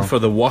 No, we're going for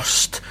the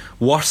worst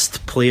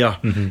player.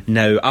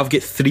 Now I've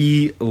got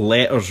 3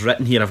 letters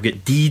written here. I've got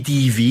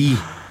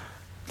DDV.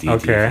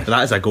 Okay,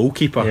 that is a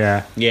goalkeeper.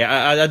 Yeah.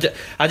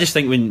 I just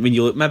think when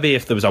you look, maybe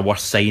if there was a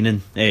worse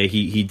signing,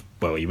 he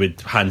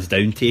would hands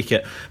down take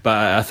it. But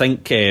I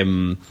think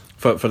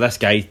for this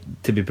guy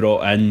to be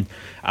brought in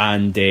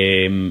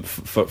and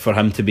for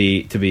him to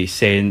be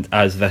sent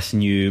as this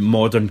new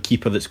modern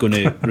keeper that's going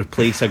to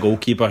replace a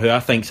goalkeeper who I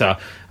think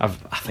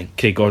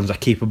Craig Gordon's a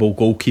capable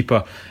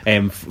goalkeeper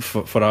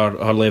for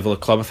our level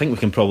of club. I think we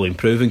can probably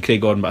improve in Craig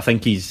Gordon, but I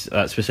think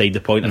that's beside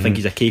the point. I think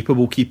he's a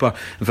capable keeper,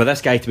 and for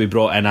this guy to be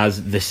brought in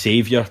as the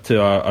saviour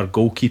to our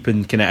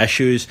goalkeeping kind of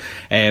issues,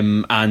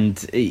 and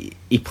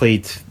he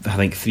played I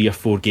think 3 or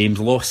 4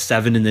 games, lost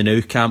 7 in the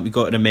Nou Camp, we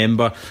got to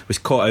remember, was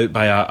caught out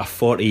by a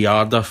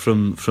 40-yarder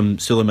from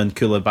Suleiman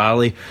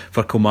Koulibaly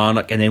for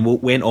Kilmarnock, and then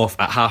went off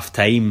at half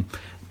time.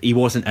 He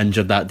wasn't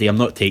injured that day. I'm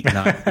not taking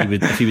that.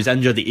 If he was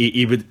injured,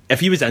 he would. If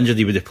he was injured,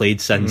 he would have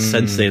played since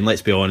then.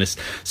 Let's be honest.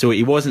 So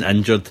he wasn't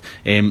injured.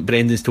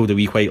 Brendan's told a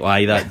wee white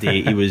lie that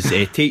day. He was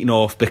taken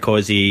off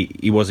because he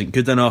wasn't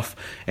good enough.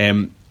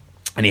 And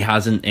he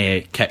hasn't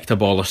kicked a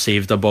ball or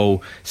saved a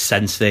ball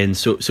since then.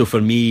 So for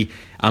me,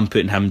 I'm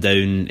putting him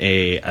down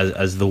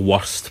as the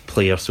worst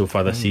player so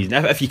far this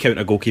season. If you count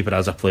a goalkeeper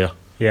as a player,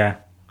 yeah.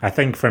 I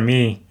think for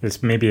me,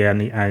 it's maybe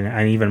an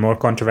even more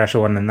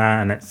controversial one than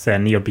that, and it's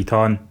Nir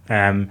Bitton.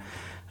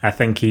 I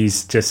think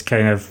he's just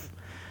kind of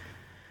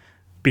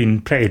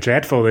been pretty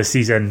dreadful this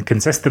season,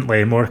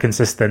 consistently, more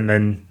consistent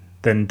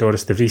than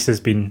Doris de Vries has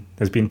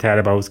been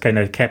terrible. He's kind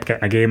of kept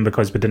getting a game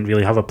because we didn't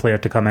really have a player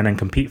to come in and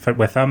compete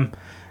with him,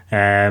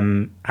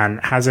 and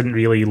hasn't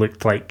really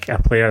looked like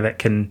a player that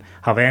can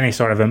have any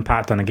sort of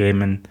impact on a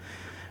game. And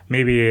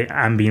maybe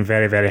I'm being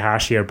very, very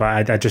harsh here,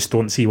 but I just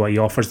don't see what he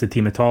offers the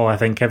team at all. I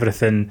think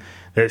everything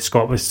that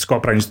Scott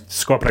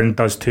Brown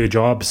does 2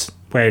 jobs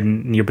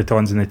when Nir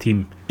Bitton's in the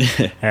team.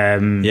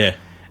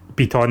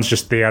 Bitton's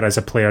just there as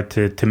a player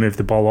to move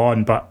the ball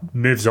on, but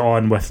moves it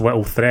on with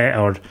little threat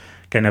or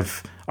kind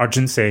of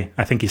urgency.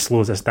 I think he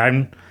slows us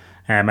down.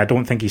 I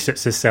don't think he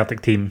suits this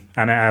Celtic team,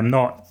 and I'm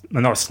not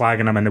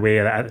slagging him in the way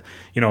that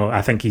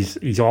I think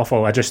he's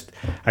awful. I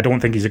don't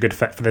think he's a good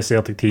fit for the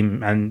Celtic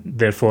team, and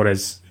therefore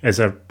is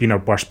our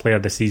worst player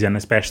this season,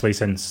 especially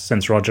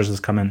since Rodgers has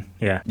come in.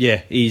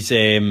 Yeah, he's.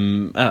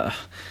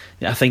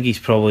 I think he's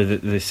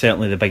probably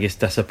certainly the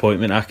biggest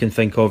disappointment I can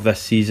think of this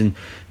season.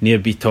 Nir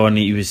Bitton,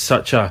 he was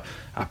such a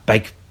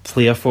big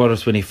player for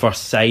us when he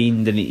first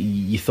signed, and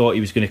you thought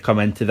he was going to come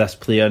into this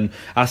player, and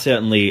I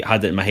certainly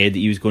had it in my head that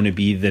he was going to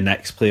be the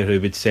next player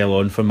who would sell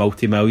on for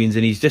multi-millions,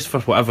 and he's just, for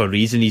whatever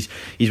reason, he's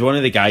one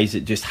of the guys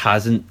that just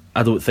hasn't,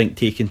 I don't think,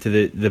 taken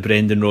to the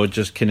Brendan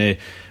Rodgers kind of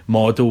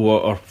model,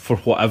 or for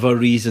whatever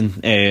reason,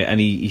 and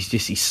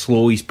he's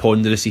slow, he's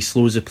ponderous, he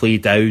slows the play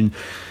down,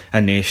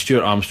 and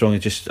Stuart Armstrong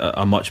is just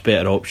a much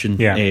better option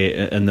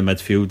in the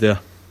midfield there.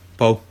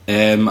 Paul?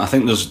 I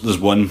think there's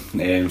one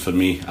for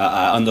me.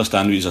 I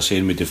understand what you're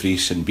saying with De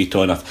Vries and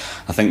Bitton. I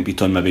think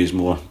Bitton maybe has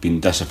more been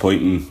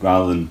disappointing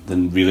rather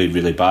than really,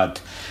 really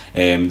bad.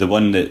 The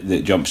one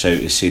that jumps out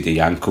is Seydi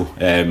Yanko.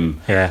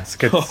 It's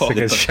good. It's a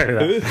good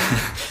shout.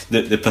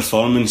 The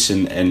performance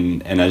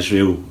in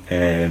Israel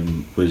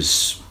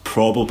was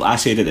probably, I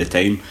said at the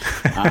time,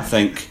 I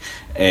think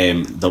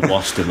the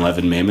worst in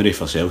living memory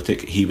for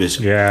Celtic. He was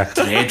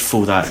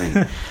dreadful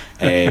that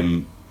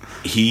night.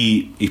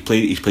 He's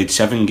played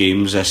 7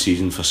 games this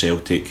season for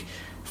Celtic,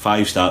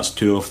 5 starts,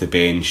 2 off the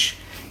bench.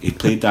 He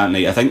played that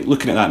night. I think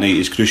looking at that night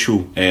is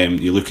crucial.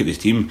 You look at the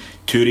team,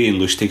 Toure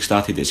and Lustig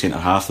started at centre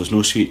half. There's no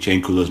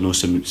Sviatchenko, there's no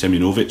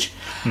Simunovic.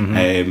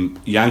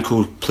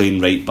 Yanko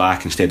playing right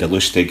back instead of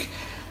Lustig.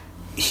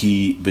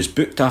 He was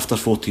booked after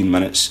 14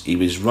 minutes. He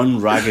was run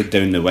ragged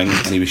down the wing,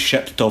 and he was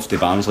shipped off to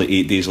Barnsley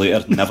 8 days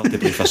later, never to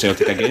play for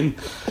Celtic again.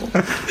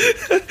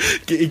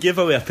 He gave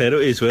away a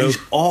penalty as well. He's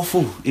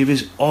awful. He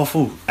was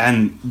awful.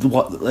 And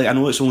I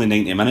know it's only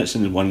 90 minutes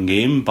in one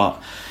game,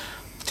 but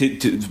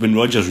when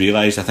Rodgers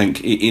realised, I think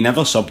he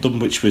never subbed him,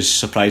 which was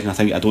surprising.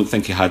 I don't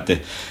think he had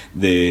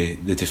the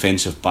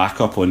defensive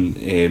backup on.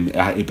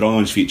 He brought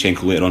on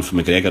Sviatchenko later on for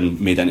McGregor and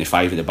made it into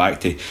 5 at the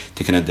back to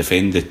kind of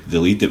defend the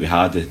lead that we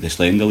had, the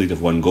slender lead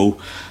of 1 goal.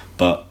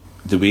 But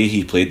the way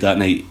he played that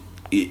night,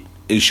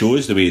 it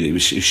shows the way that he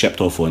was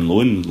shipped off on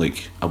loan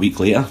like a week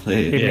later.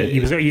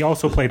 He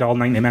also played all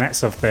 90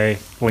 minutes of the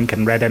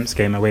Lincoln Red Imps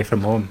game away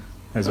from home.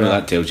 as well.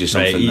 That tells you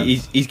something.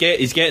 Right, he's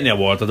getting the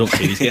award. I don't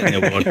care. He's getting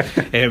the award.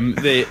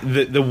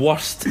 The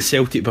worst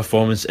Celtic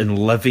performance in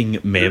living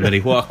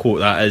memory. What a quote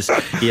that is.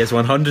 He is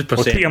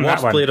 100%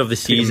 worst player of the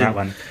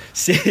season.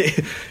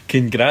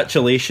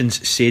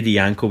 Congratulations, Sadie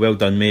Yanko. Well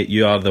done, mate.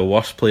 You are the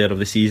worst player of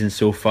the season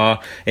so far.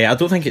 I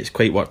don't think it's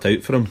quite worked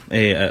out for him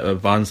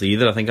at Barnsley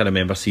either. I think I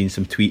remember seeing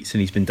some tweets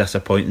and he's been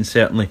disappointing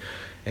certainly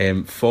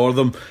for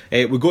them.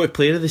 We go to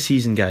player of the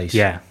season, guys.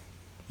 Yeah.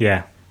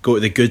 Go to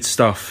the good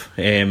stuff.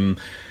 Player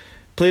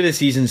of the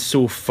season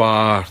so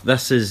far.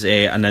 This is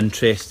an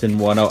interesting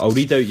one. I'll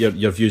read out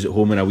your views at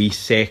home in a wee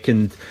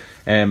second.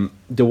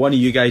 Do one of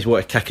you guys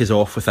want to kick us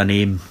off with a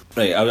name?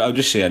 Right, I'll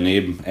just say a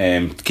name.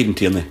 Kieran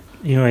Tierney.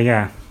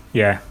 Yeah.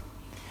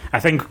 I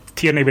think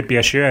Tierney would be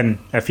a shoo-in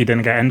if he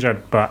didn't get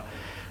injured, but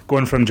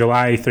going from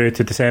July through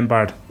to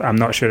December, I'm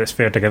not sure it's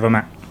fair to give him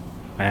it.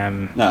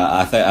 No,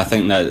 I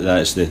think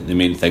that's the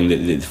main thing.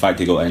 The fact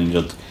he got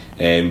injured.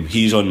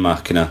 He's on my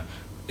kind of.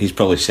 He's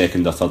probably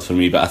second or third for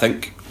me, but I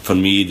think for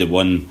me the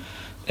one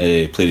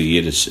player of the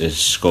year is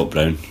Scott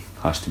Brown.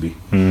 Has to be.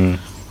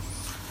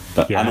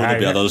 But yeah, I know there'll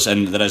be others,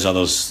 and there is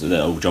others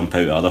that'll jump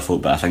out at other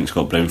folk, but I think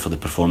Scott Brown for the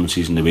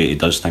performances and the way he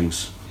does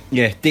things.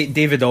 Yeah,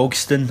 David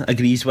Ogston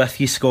agrees with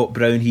you. Scott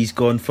Brown, he's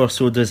gone for.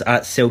 So does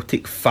at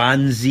Celtic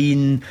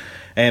Fanzine.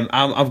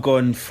 I've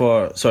gone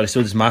for. Sorry,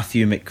 so does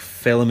Matthew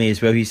McPhillamy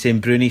as well. He's saying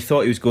Bruni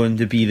thought he was going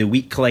to be the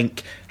weak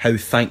link. How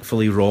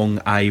thankfully wrong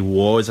I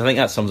was. I think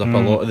that sums up a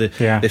lot of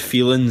the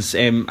feelings.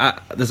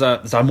 There's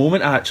a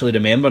moment I actually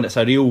remember, and it's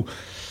a real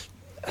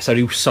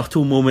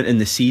subtle moment in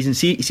the season.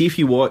 See if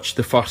you watch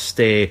the first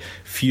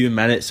few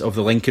minutes of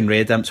the Lincoln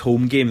Red Imps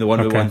home game, the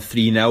one we won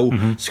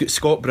 3-0.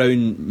 Scott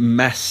Brown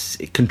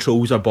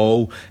controls a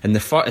ball in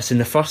it's in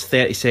the first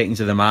 30 seconds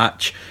of the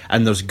match,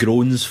 and there's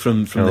groans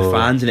from the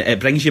fans, and it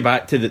brings you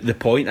back to the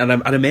point. And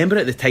I remember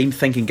at the time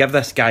thinking, give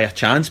this guy a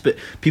chance, but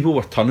people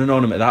were turning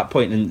on him at that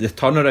point, and the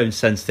turnaround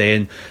since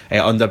then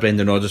under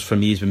Brendan Rodgers for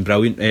me has been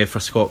brilliant for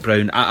Scott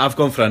Brown. I've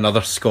gone for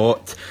another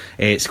Scott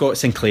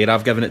Sinclair.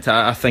 I've given it to.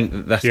 I think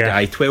that this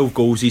guy, 12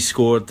 goals he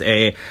scored.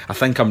 I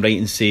think I'm right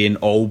in saying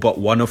all but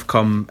one have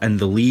come in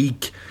the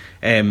league.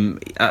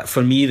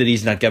 For me, the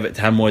reason I give it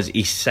to him was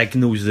he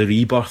signals the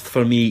rebirth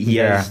for me.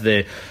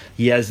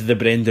 He is the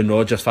Brendan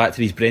Rodgers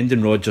factor. He's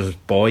Brendan Rodgers'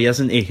 boy,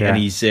 isn't he? Yeah. And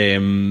he's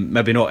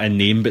maybe not in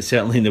name, but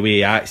certainly in the way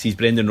he acts, he's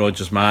Brendan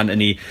Rodgers' man.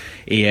 And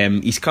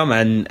he's come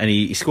in and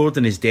he scored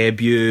in his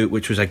debut,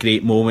 which was a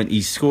great moment.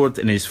 He scored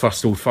in his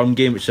first Old Firm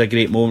game, which was a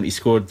great moment. He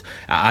scored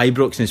at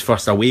Ibrox in his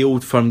first away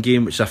Old Firm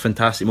game, which is a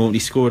fantastic moment. He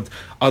scored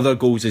other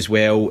goals as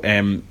well.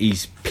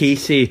 He's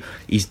pacey,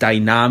 he's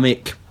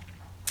dynamic.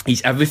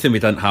 He's everything we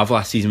didn't have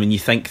last season. When you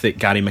think that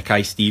Gary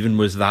Mackay-Steven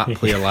was that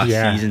player last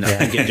season, I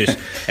think it just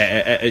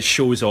it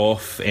shows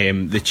off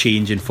the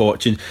change in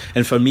fortune.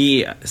 And for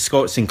me,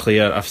 Scott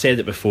Sinclair, I've said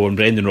it before, and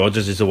Brendan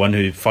Rodgers is the one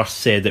who first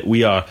said that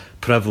we are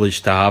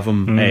privileged to have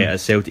him at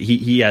Celtic.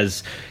 He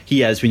is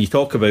when you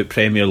talk about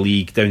Premier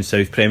League down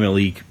south, Premier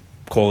League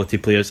quality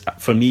players,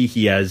 for me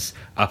he is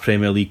a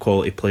Premier League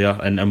quality player,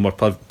 and we're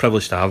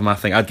privileged to have him. I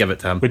think I'd give it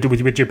to him.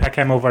 Would you pick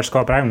him over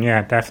Scott Brown?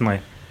 Yeah, definitely.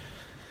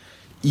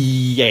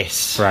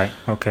 Yes. Right,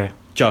 okay.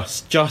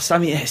 Just I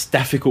mean, it's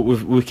difficult.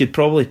 We could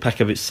probably pick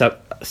about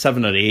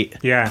 7 or 8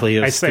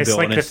 players. It's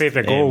like the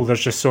favourite goal.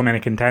 There's just so many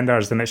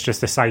contenders, and it's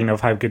just a sign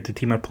of how good the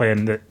team are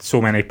playing that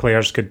so many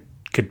players could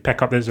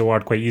pick up this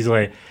award quite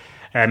easily.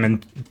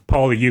 And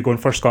Paul, are you going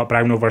for Scott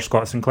Brown over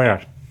Scott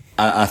Sinclair?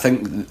 I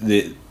think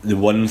the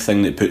one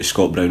thing that puts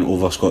Scott Brown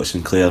over Scott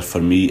Sinclair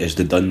for me is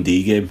the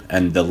Dundee game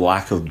and the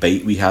lack of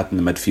bite we had in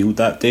the midfield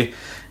that day.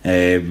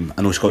 I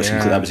know Scott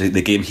Sinclair, that was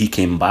the game he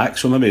came back,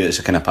 so maybe it's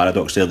a kind of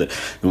paradox there that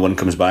one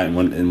comes back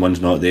and one's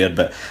not there,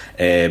 but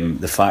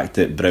the fact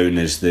that Brown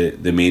is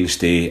the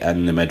mainstay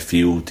in the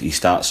midfield, he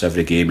starts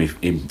every game, he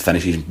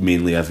finishes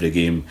mainly every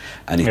game,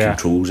 and he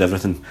controls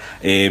everything.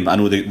 I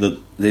know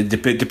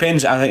it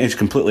depends. I think it's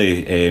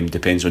completely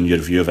depends on your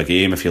view of a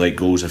game. If you like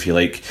goals, if you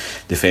like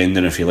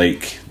defending, if you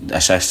like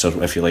assists,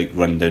 or if you like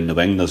running down the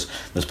wing, there's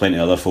plenty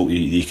of other folk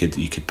you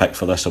could pick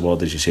for this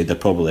award. As you said, there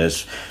probably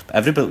is.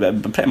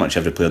 Pretty much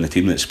every player on the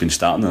team that's been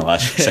starting in the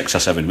last 6 or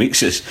 7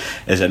 weeks is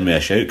in with a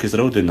shout, because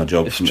they're all doing their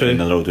job and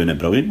they're all doing it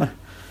brilliantly.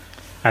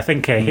 I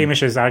think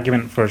Hamish's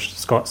argument for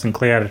Scott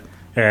Sinclair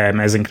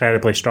is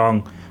incredibly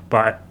strong,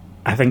 but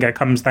I think it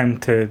comes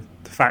down to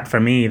the fact for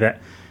me that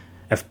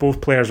if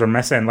both players were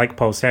missing, like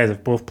Paul says,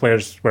 if both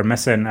players were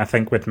missing, I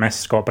think we'd miss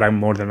Scott Brown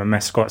more than we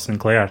miss Scott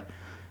Sinclair.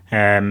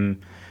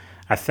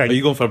 I think. Are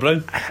you going for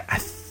Brown? I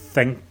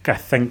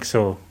think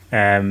so.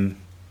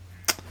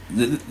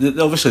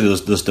 Obviously,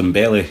 there's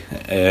Dembele.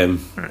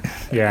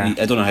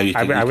 I don't know how you.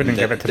 I wouldn't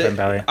give it to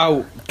Dembele.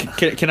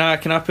 Can I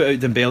put out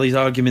Dembele's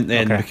argument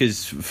then? Okay.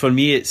 Because for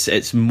me,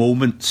 it's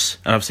moments,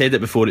 and I've said it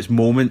before. It's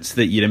moments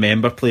that you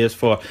remember players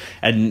for,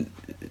 and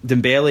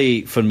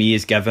Dembele for me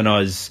has given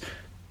us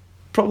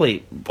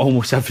probably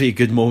almost every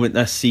good moment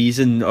this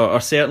season, or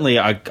certainly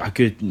a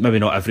good, maybe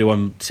not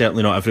everyone,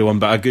 certainly not everyone,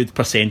 but a good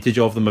percentage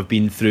of them have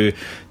been through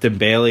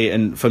Dembele.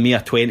 And for me, a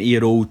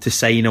 20-year-old to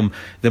sign him,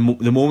 the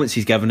moments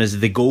he's given us,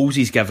 the goals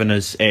he's given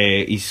us,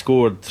 he's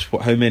scored,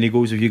 how many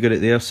goals have you got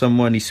it there?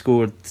 Someone, he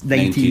scored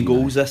 19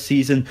 goals this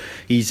season.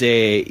 He's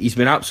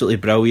been absolutely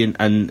brilliant,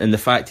 and the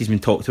fact he's been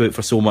talked about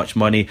for so much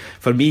money,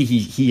 for me,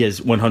 he has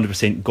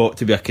 100% got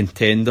to be a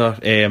contender.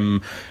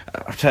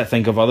 I'm trying to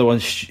think of other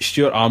ones.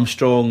 Stuart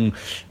Armstrong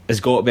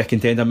has got to be a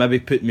contender. Maybe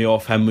putting me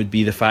off him would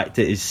be the fact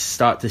that his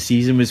start to the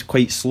season was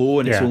quite slow,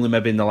 and it's only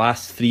maybe in the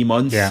last 3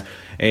 months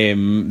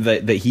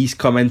that he's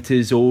come into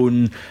his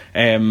own.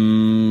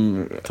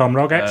 Tom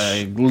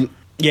Rogic?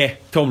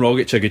 Tom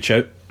Rogic, a good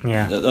shout.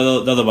 Yeah.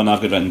 The other one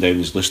I've got written down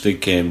is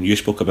Lustig. You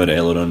spoke about it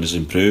earlier on, has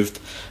improved.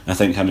 I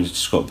think him and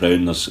Scott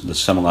Brown, there's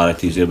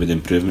similarities there with the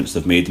improvements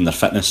they've made in their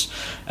fitness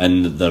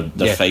and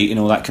their fight and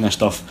all that kind of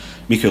stuff.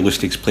 Mikael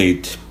Lustig's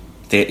played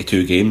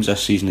 32 games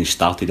this season. He's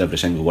started every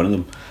single one of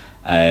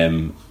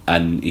them,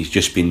 and he's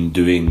just been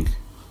doing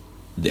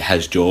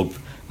his job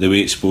the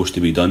way it's supposed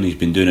to be done. He's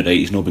been doing it right.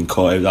 He's not been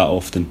caught out that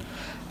often,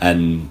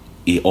 and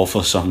he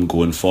offers something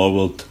going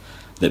forward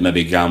that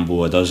maybe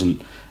Gamboa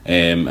doesn't.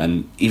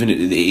 And even at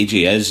the age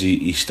he is,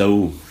 he's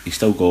still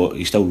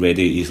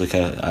ready. He's like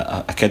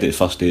a kid at the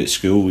first day at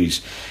school.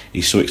 He's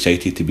so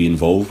excited to be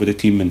involved with the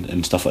team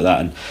and stuff like that.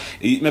 And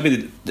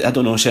maybe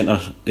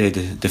centre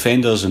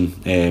defenders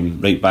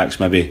and right backs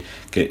maybe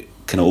get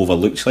kind of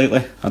overlooked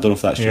slightly. I don't know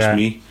if that's just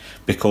me,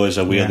 because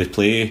of where they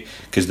play,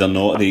 because they're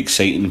not the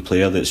exciting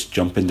player that's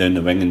jumping down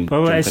the wing and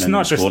it's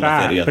not just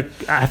that.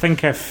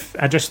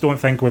 But I just don't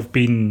think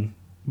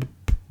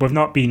we've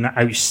not been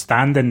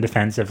outstanding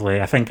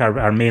defensively. I think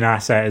our main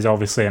asset is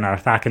obviously in our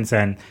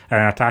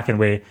attacking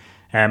way,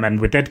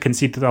 and we did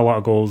concede a lot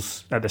of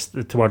goals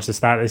towards the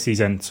start of the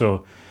season.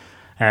 So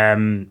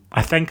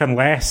I think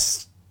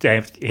unless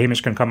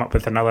Hamish can come up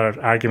with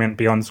another argument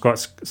beyond for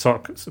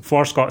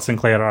Scott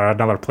Sinclair or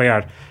another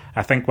player,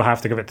 I think we'll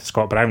have to give it to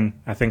Scott Brown.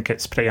 I think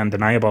it's pretty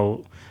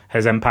undeniable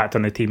his impact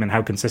on the team and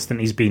how consistent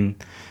he's been,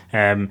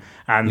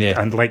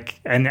 and like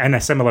in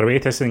a similar way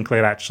to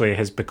Sinclair, actually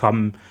has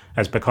become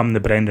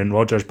the Brendan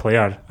Rodgers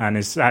player, and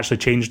has actually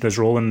changed his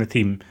role in the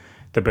team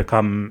to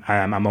become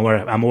a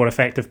more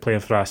effective player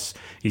for us.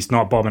 He's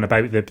not bombing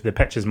about the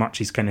pitch as much.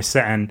 He's kind of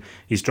sitting,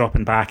 he's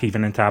dropping back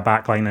even into a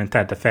back line,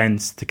 into a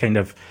defence to kind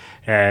of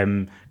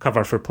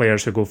cover for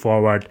players who go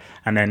forward,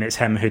 and then it's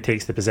him who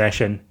takes the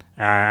possession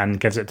and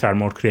gives it to our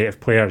more creative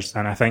players.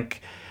 And I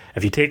think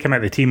if you take him out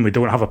of the team, we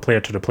don't have a player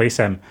to replace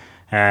him.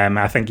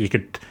 I think you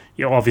could,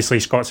 obviously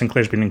Scott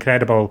Sinclair's been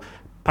incredible.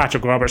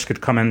 Patrick Roberts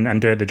could come in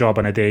and do the job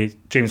on a day.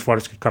 James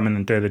Forrest could come in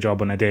and do the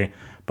job on a day.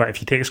 But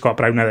if you take Scott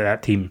Brown out of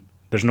that team,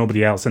 there's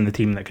nobody else in the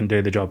team that can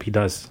do the job he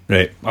does.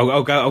 Right.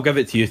 I'll give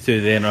it to you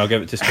two then, or I'll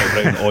give it to Scott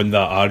Brown on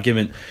that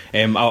argument.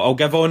 I'll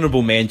give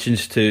honourable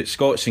mentions to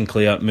Scott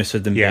Sinclair, Moussa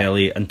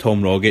Dembele, and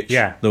Tom Rogic.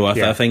 Though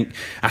I think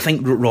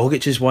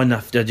Rogic is one.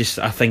 I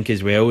think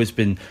as well has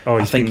been.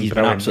 He's been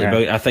absolutely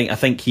brilliant. I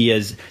think he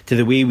is, to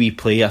the way we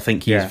play. I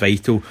think he is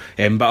vital.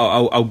 But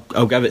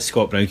I'll give it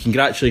Scott Brown.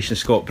 Congratulations,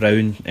 Scott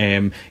Brown.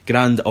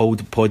 Grand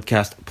Old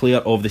Podcast Player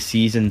of the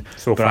Season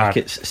so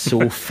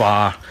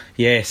far.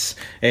 Yes.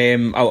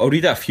 I'll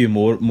read out a few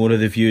more of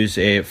the views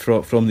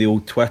from the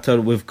old Twitter.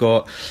 We've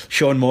got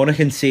Sean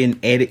Monaghan saying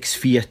Eric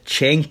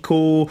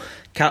Sviatchenko,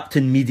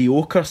 Captain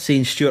Mediocre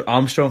saying Stuart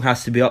Armstrong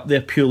has to be up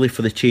there purely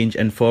for the change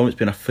in form. It's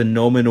been a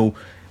phenomenal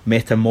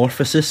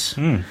metamorphosis.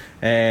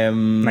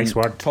 Nice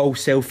word. Paul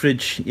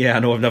Selfridge, I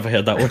know I've never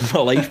heard that word in my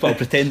life, but I'll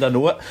pretend I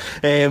know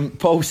it.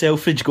 Paul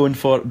Selfridge going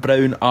for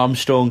Brown,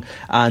 Armstrong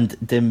and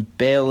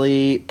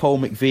Dembele. Paul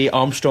McVeigh,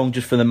 Armstrong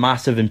just for the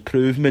massive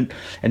improvement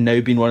and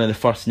now being one of the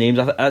first names.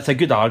 That's a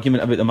good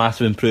argument about the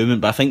massive improvement,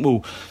 but I think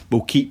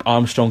we'll keep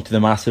Armstrong to the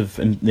massive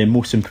and the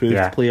most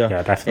improved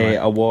player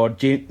award.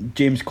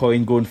 James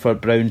Coyne going for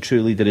Brown,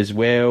 true leader as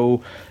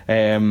well.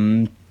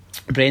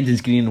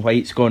 Brendan's Green and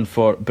White's gone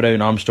for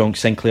Brown, Armstrong,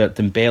 Sinclair,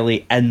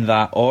 Dembele in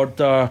that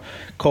order.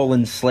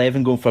 Colin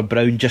Slevin going for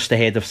Brown just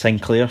ahead of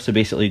Sinclair, so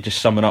basically just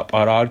summing up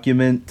our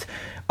argument.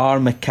 R.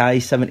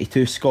 Mackay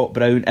 72, Scott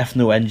Brown. If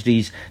no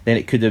injuries, then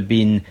it could have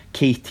been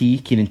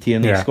KT, Kieran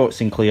Tierney, Scott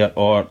Sinclair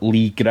or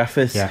Lee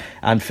Griffiths.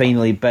 And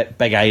finally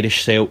Big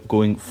Irish Celt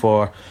going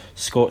for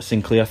Scott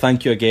Sinclair.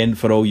 Thank you again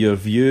for all your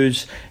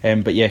views,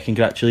 but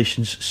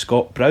congratulations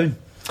Scott Brown.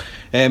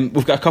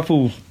 We've got a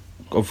couple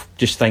of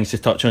just things to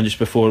touch on just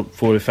before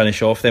we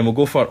finish off. Then we'll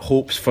go for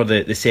hopes for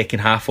the second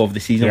half of the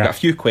season. I've got a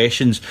few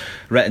questions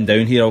written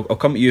down here. I'll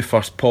come to you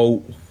first, Paul.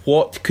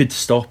 What could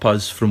stop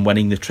us from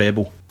winning the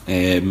treble?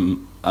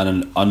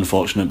 An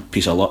unfortunate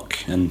piece of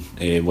luck in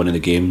one of the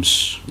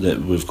games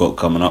that we've got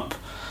coming up.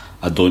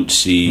 I don't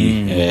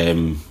see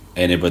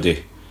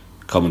anybody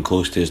coming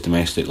close to us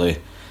domestically.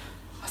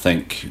 I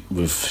think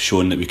we've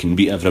shown that we can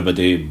beat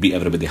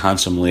everybody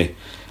handsomely.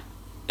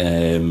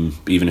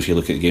 Even if you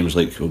look at games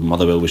like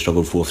Motherwell, we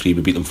struggled 4-3,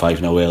 we beat them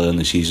 5-0 earlier in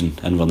the season.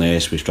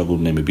 Inverness, we struggled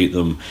and then we beat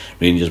them.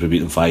 Rangers, we beat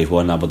them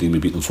 5-1. Aberdeen, we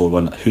beat them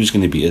 4-1. Who's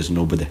going to beat us?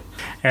 Nobody.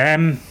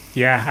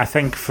 I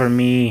think for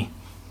me,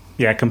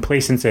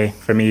 complacency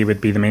for me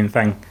would be the main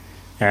thing.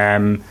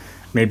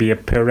 Maybe a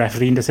poor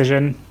refereeing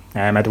decision.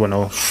 I don't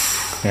know.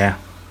 Yeah.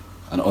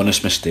 An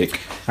honest mistake.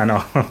 I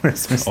know.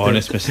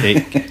 Honest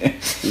mistake.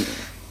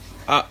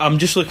 I'm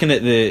just looking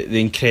at the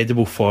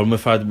incredible form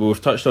we've had. We've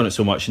touched on it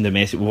so much in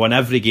domestic. We've won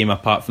every game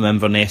apart from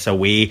Inverness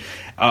away.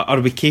 Are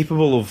we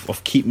capable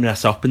of keeping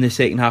this up in the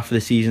second half of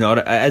the season, or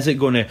is it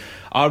going to?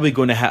 Are we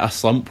going to hit a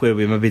slump where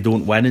we maybe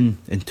don't win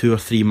in 2 or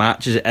 3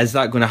 matches? Is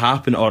that going to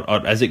happen, or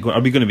is it?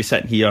 Are we going to be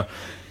sitting here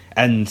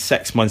in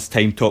 6 months'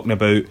 time talking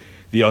about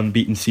the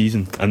unbeaten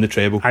season and the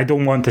treble? I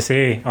don't want to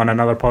say on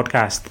another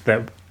podcast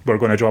that we're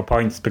going to drop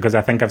points, because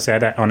I think I've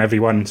said it on every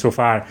one so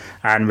far,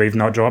 and we've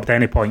not dropped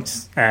any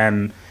points.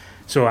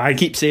 So I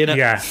keep saying it.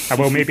 Yeah,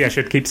 well, maybe I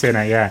should keep saying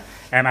it. Yeah,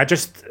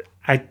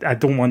 I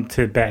don't want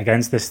to bet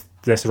against this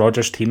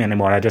Rodgers team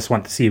anymore. I just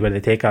want to see where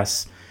they take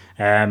us.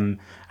 I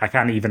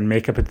can't even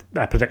make a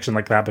prediction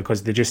like that,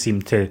 because they just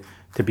seem to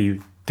be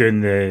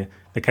doing the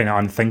kind of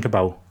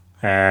unthinkable.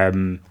 I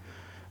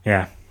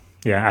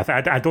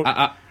don't.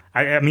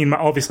 I mean,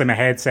 obviously my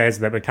head says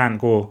that we can't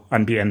go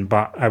unbeaten,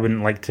 but I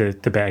wouldn't like to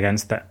bet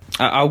against it.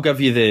 I'll give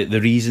you the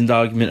reasoned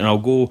argument, and I'll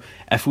go,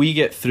 if we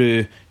get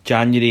through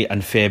January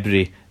and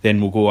February, then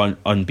we'll go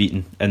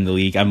unbeaten in the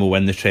league and we'll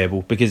win the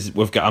treble, because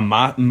we've got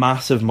a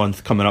massive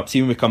month coming up.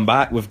 See, when we come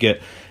back, we've got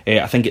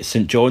I think it's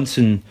St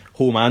Johnstone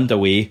home and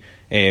away.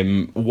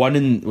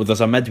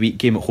 There's a midweek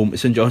game at home to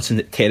St Johnstone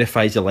that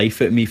terrifies the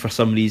life out of me for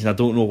some reason. I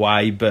don't know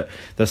why, but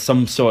there's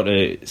some sort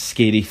of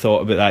scary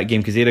thought about that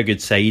game, because they're a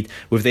good side.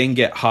 We've then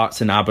got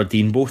Hearts and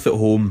Aberdeen both at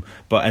home,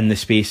 but in the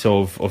space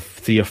of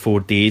 3 or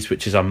 4 days,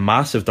 which is a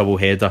massive double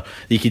header.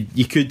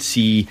 You could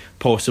see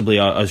possibly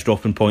us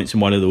dropping points in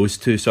one of those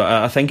two. So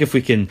I think if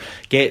we can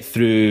get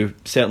through,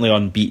 certainly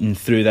unbeaten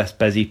through this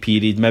busy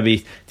period,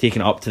 maybe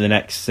taking it up to the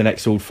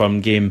next Old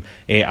Firm game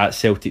at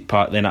Celtic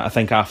Park, then I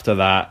think after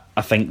that,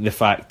 I think the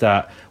fact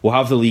that we'll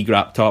have the league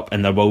wrapped up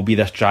and there will be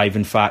this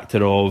driving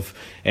factor of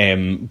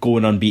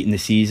going unbeaten the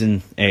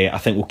season, I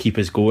think will keep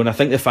us going. I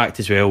think the fact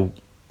as well,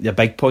 the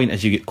big point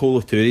is you get Kolo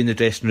Touré in the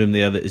dressing room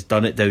there that has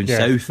done it down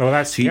south.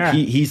 Well,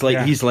 he's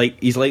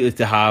likely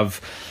to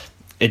have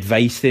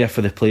advice there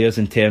for the players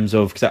in terms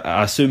of, because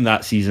I assume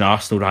that season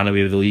Arsenal ran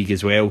away with the league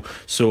as well,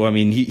 so I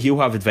mean he'll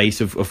have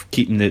advice of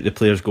keeping the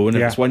players going.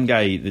 If it's one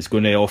guy that's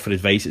going to offer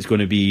advice, it's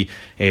going to be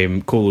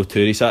Kolo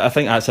Touré, so I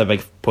think that's a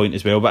big point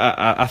as well. But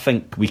I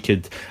think we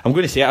could, I'm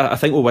going to say I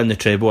think we'll win the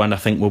treble, and I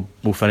think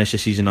we'll finish the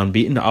season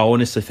unbeaten. I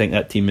honestly think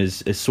that team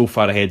is so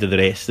far ahead of the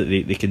rest that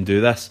they can do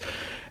this.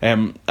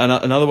 And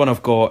another one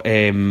I've got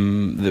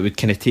that would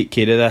kind of take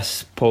care of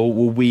this, Paul,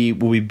 will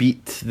we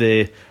beat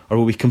or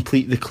will we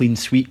complete the clean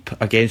sweep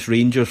against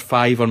Rangers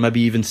 5 or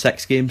maybe even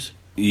 6 games?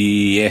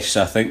 Yes,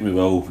 I think we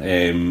will.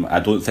 I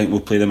don't think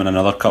we'll play them in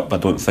another cup. I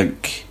don't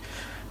think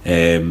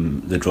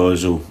the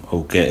draws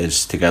will get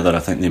us together. I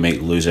think they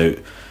might lose out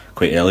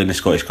quite early in the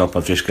Scottish Cup.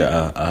 I've just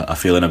got a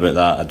feeling about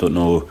that. I don't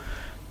know.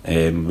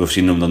 We've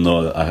seen them, they're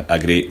not a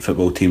great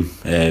football team.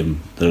 They're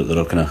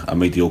kind of a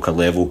mediocre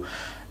level.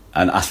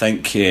 And I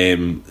think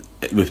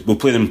we'll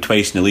play them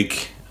twice in the league,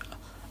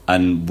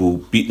 and we'll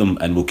beat them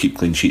and we'll keep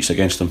clean sheets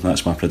against them.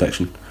 That's my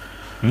prediction.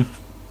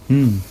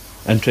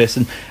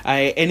 Interesting.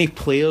 Any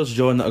players,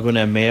 John, that are going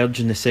to emerge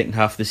in the second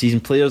half of the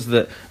season? Players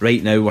that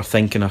right now we're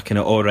thinking are kind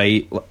of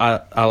alright,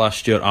 a la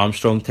Stuart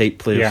Armstrong type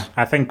players? Yeah,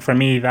 I think for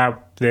me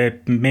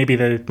that maybe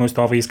the most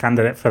obvious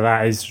candidate for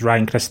that is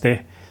Ryan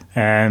Christie.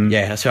 Yeah,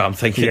 that's what I'm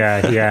thinking.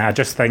 Yeah, I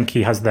just think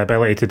he has the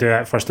ability to do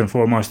it first and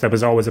foremost. I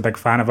was always a big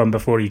fan of him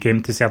before he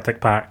came to Celtic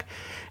Park,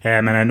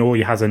 and I know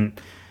he hasn't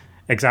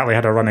exactly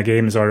had a run of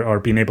games or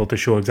been able to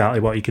show exactly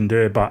what he can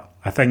do, but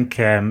I think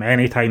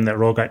any time that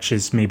Rogic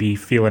is maybe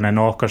feeling a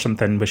knock or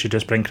something, we should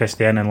just bring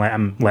Christie in and let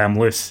him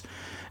loose.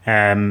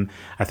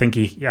 I think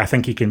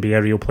he can be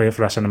a real player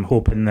for us, and I'm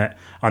hoping that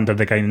under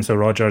the guidance of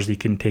Rodgers he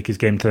can take his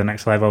game to the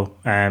next level,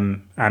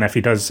 and if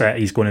he does,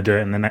 he's going to do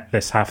it in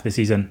this half of the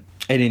season.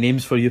 Any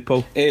names for you,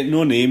 Paul?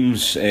 No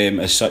names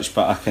as such,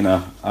 but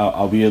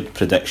a weird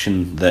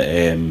prediction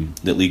that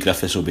Lee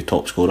Griffiths will be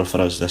top scorer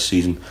for us this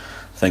season.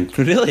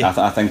 Really?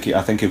 I think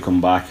he'll come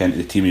back into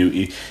the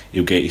team.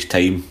 He'll get his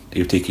time.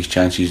 He'll take his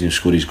chances and he'll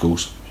score his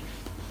goals.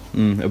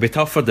 It'll be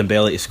tough for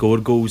Dembele to score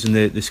goals in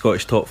the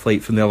Scottish top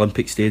flight from the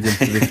Olympic Stadium,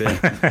 to be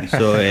fair.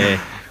 So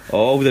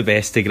all the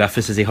best to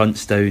Griffiths as he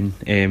hunts down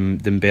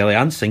Dembele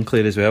and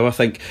Sinclair as well, I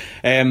think.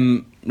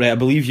 Right, I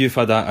believe you've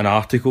had an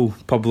article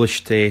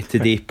published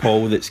today,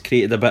 Paul, that's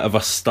created a bit of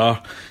a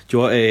stir. Do you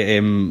want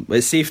to,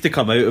 it's safe to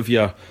come out of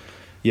your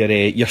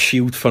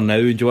shield for now.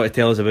 Do you want to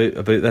tell us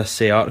about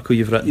this article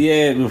you've written?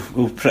 Yeah,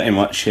 well, pretty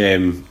much.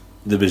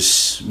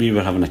 We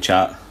were having a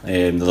chat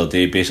the other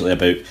day, basically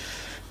about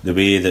the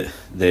way that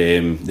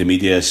the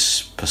media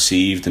is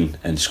perceived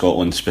in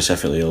Scotland,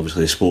 specifically,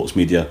 obviously the sports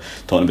media,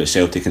 talking about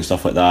Celtic and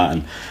stuff like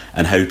that,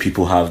 and how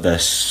people have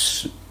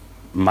this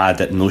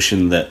mad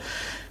notion that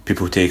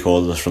people take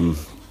orders from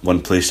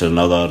one place or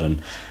another,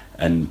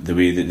 and the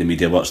way that the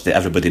media works, that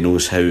everybody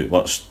knows how it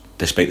works,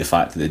 despite the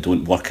fact that they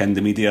don't work in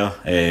the media.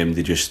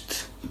 They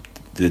just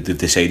they've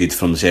decided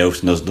for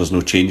themselves, and there's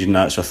no changing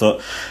that. So I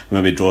thought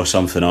maybe draw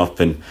something up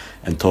and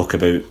talk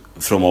about,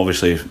 from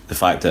obviously the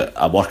fact that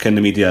I work in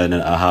the media and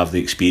I have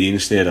the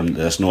experience there, and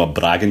there's no a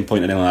bragging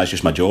point or anything, that's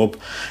just my job,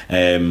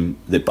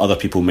 that other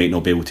people might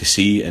not be able to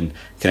see, and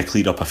kind of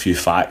clear up a few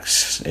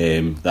facts.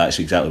 That's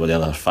exactly what the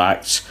other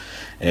facts.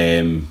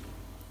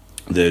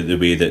 The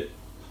way that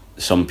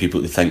some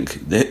people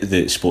think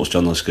that sports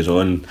journalist goes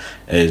on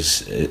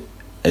is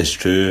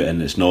true,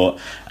 and it's not,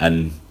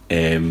 and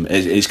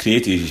it's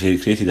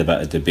created a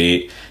bit of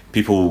debate.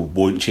 People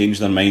won't change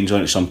their minds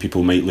on it. Some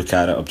people might look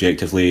at it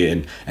objectively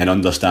and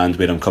understand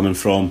where I'm coming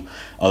from.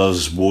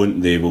 Others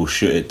won't. They will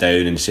shoot it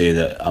down and say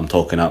that I'm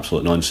talking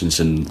absolute nonsense,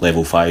 and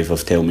level 5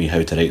 of telling me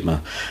how to write my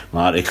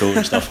article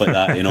and stuff like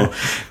that, you know.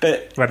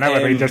 But we're now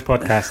a Rangers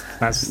podcast.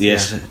 That's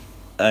yes.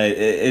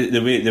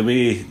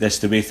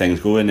 The way things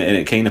go, and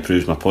it kind of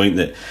proves my point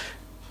that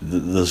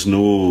there's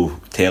no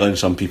telling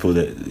some people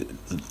that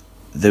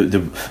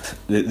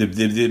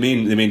the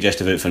main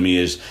gist of it for me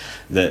is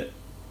that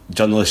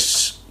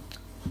journalists,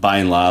 by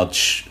and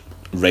large,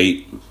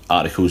 write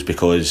articles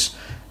because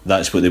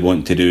that's what they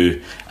want to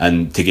do,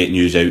 and to get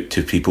news out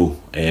to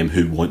people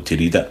who want to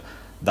read it.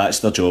 That's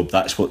their job.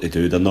 That's what they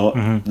do. They're not.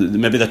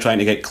 Maybe they're trying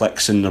to get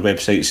clicks in their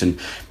websites and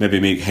maybe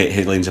make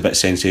headlines a bit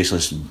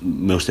sensationalist.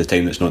 Most of the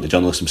time, it's not the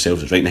journalists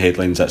themselves that's writing the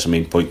headlines. That's the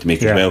main point to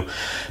make as well.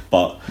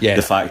 But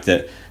the fact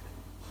that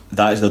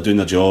is they're doing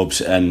their jobs,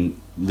 and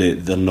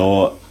they're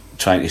not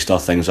trying to stir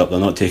things up. They're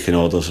not taking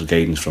orders or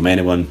guidance from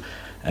anyone,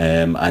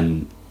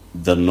 and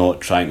they're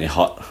not trying to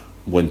hurt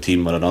one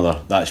team or another.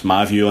 That's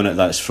my view on it.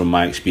 That's from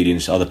my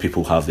experience. Other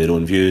people have their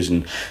own views,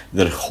 and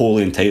they're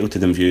wholly entitled to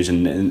them views,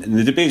 and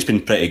the debate's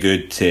been pretty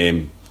good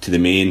to the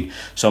main.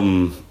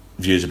 Some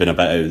views have been a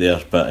bit out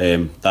there, but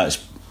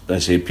that's, I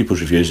say,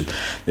 people's reviews.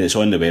 It's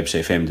on the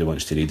website if anybody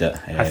wants to read it.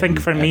 I think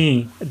for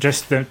me,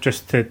 just to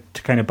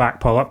kind of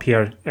back Paul up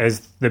here, is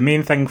the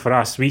main thing for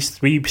us. We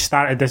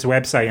started this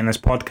website and this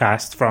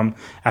podcast from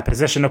a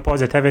position of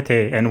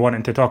positivity and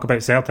wanting to talk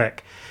about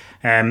Celtic.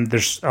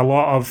 There's a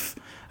lot of,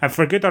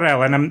 for good or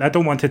ill, and I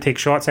don't want to take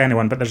shots at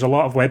anyone, but there's a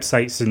lot of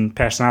websites and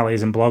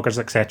personalities and bloggers,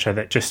 etc.,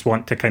 that just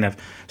want to kind of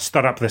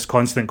stir up this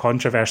constant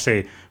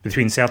controversy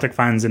between Celtic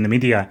fans and the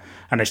media,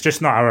 and it's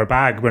just not our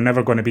bag. We're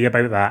never going to be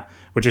about that.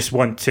 We just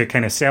want to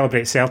kind of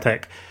celebrate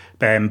Celtic,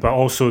 but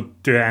also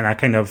do it in a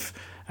kind of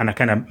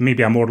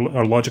maybe a more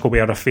logical way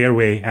or a fair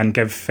way, and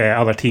give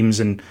other teams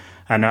and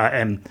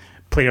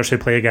players who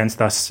play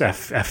against us a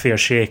fair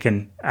shake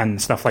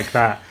and stuff like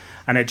that.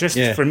 And it just,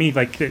 for me,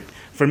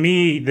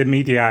 the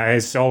media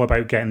is all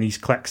about getting these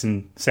clicks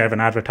and serving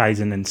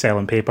advertising and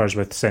selling papers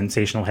with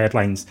sensational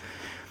headlines.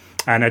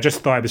 And I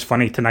just thought it was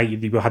funny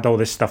tonight. We had all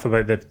this stuff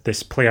about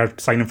this player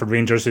signing for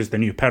Rangers who's the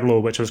new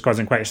Pirlo, which was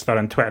causing quite a stir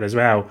on Twitter as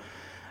well.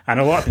 And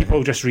a lot of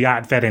people just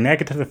react very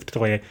negatively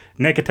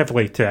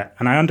to it.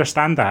 And I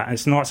understand that.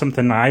 It's not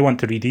something that I want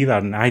to read either.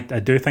 And I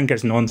do think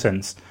it's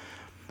nonsense.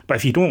 But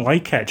if you don't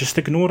like it, just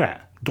ignore it.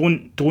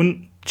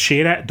 Don't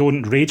share it.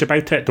 Don't rage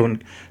about it.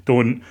 Don't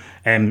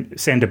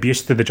send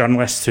abuse to the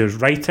journalists who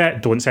write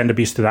it. Don't send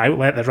abuse to the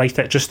outlet that write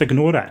it. Just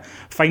ignore it.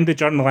 Find the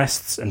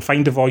journalists and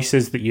find the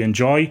voices that you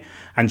enjoy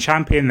and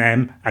champion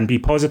them and be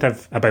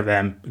positive about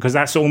them, because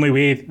that's the only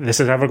way this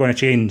is ever going to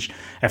change.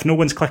 If no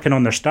one's clicking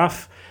on their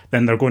stuff,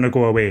 then they're going to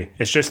go away.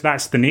 It's just,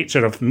 that's the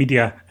nature of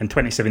media in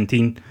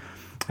 2017.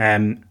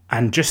 And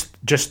just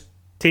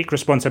take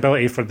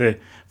responsibility for the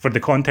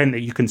content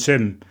that you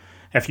consume.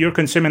 If you're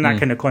consuming that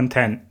kind of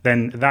content,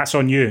 then that's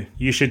on you.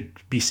 You should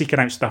be seeking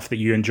out stuff that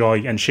you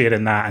enjoy and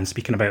sharing that and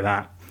speaking about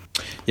that.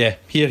 Yeah,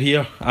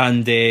 here,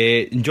 and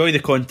enjoy the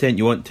content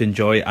you want to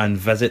enjoy, and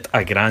visit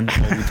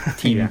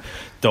agrandoldteam.com.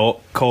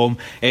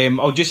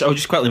 I'll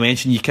just quickly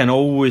mention, you can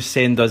always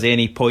send us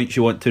any points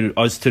you want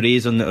us to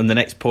raise on the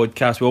next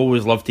podcast. We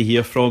always love to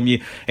hear from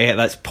you.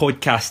 That's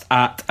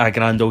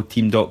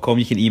podcast@agrandoldteam.com.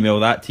 You can email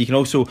that. You can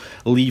also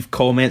leave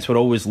comments. We're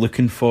always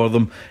looking for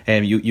them.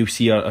 You'll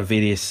see our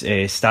various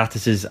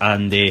statuses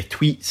and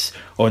tweets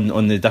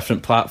on the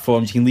different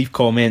platforms. You can leave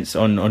comments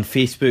on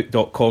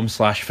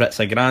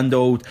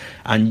facebook.com/FritzAgrandold,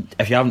 and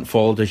if you haven't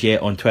followed us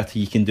yet on Twitter,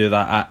 you can do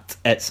that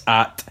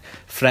at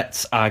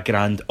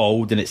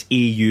FritzAgrandold, and it's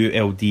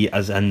AULD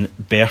as in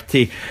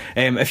Bertie.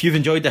 If you've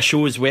enjoyed the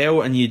show as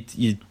well, and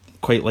you'd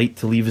quite like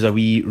to leave us a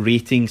wee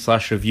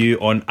rating/review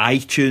on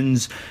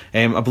iTunes,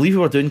 I believe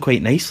we were doing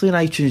quite nicely on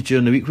iTunes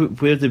during the week.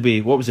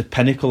 What was the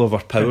pinnacle of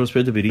our powers?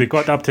 Where did we reach? We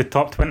got up to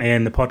top 20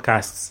 in the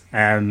podcasts,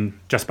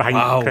 just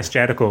behind Chris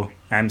Jericho.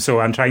 So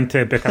I'm trying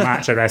to book a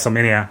match at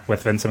WrestleMania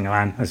with Vince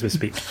McMahon as we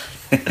speak.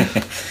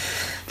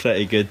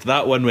 Pretty good.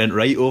 That one went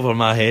right over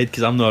my head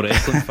because I'm not a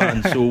wrestling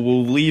fan, so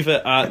we'll leave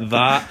it at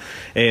that.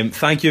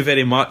 Thank you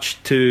very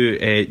much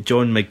to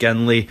John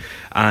McGinley,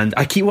 and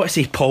I keep wanting to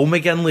say Paul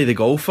McGinley, the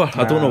golfer.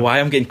 I don't know why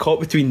I'm getting caught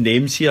between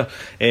names here.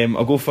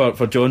 I'll go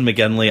for John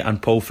McGinley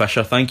and Paul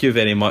Fisher. Thank you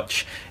very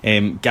much,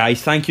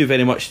 guys. Thank you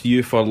very much to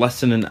you for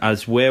listening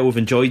as well. We've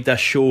enjoyed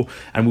this show,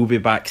 and we'll be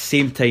back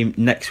same time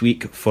next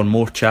week for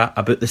more chat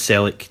about the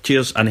Celtic.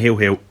 Cheers and hail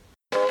hail.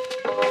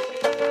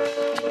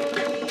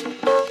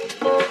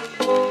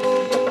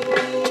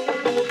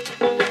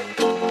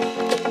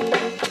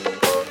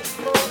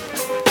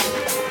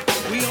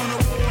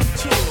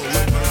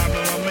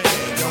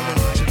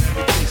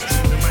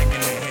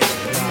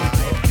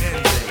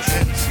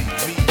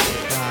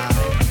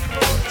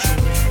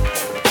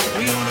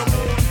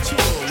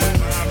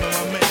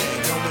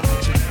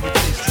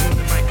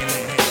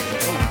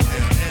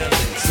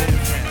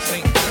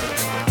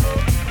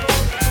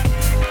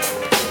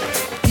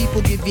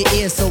 your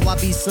ears, so I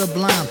be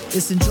sublime.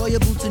 It's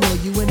enjoyable to know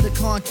you in the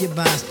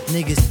concubines.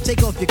 Niggas,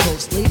 take off your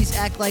coats. Ladies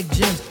act like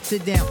gems.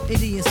 Sit down,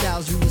 Indian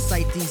styles, you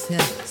recite these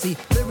hymns. See,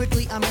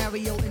 lyrically, I'm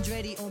Mario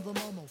Andretti on the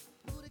Momo.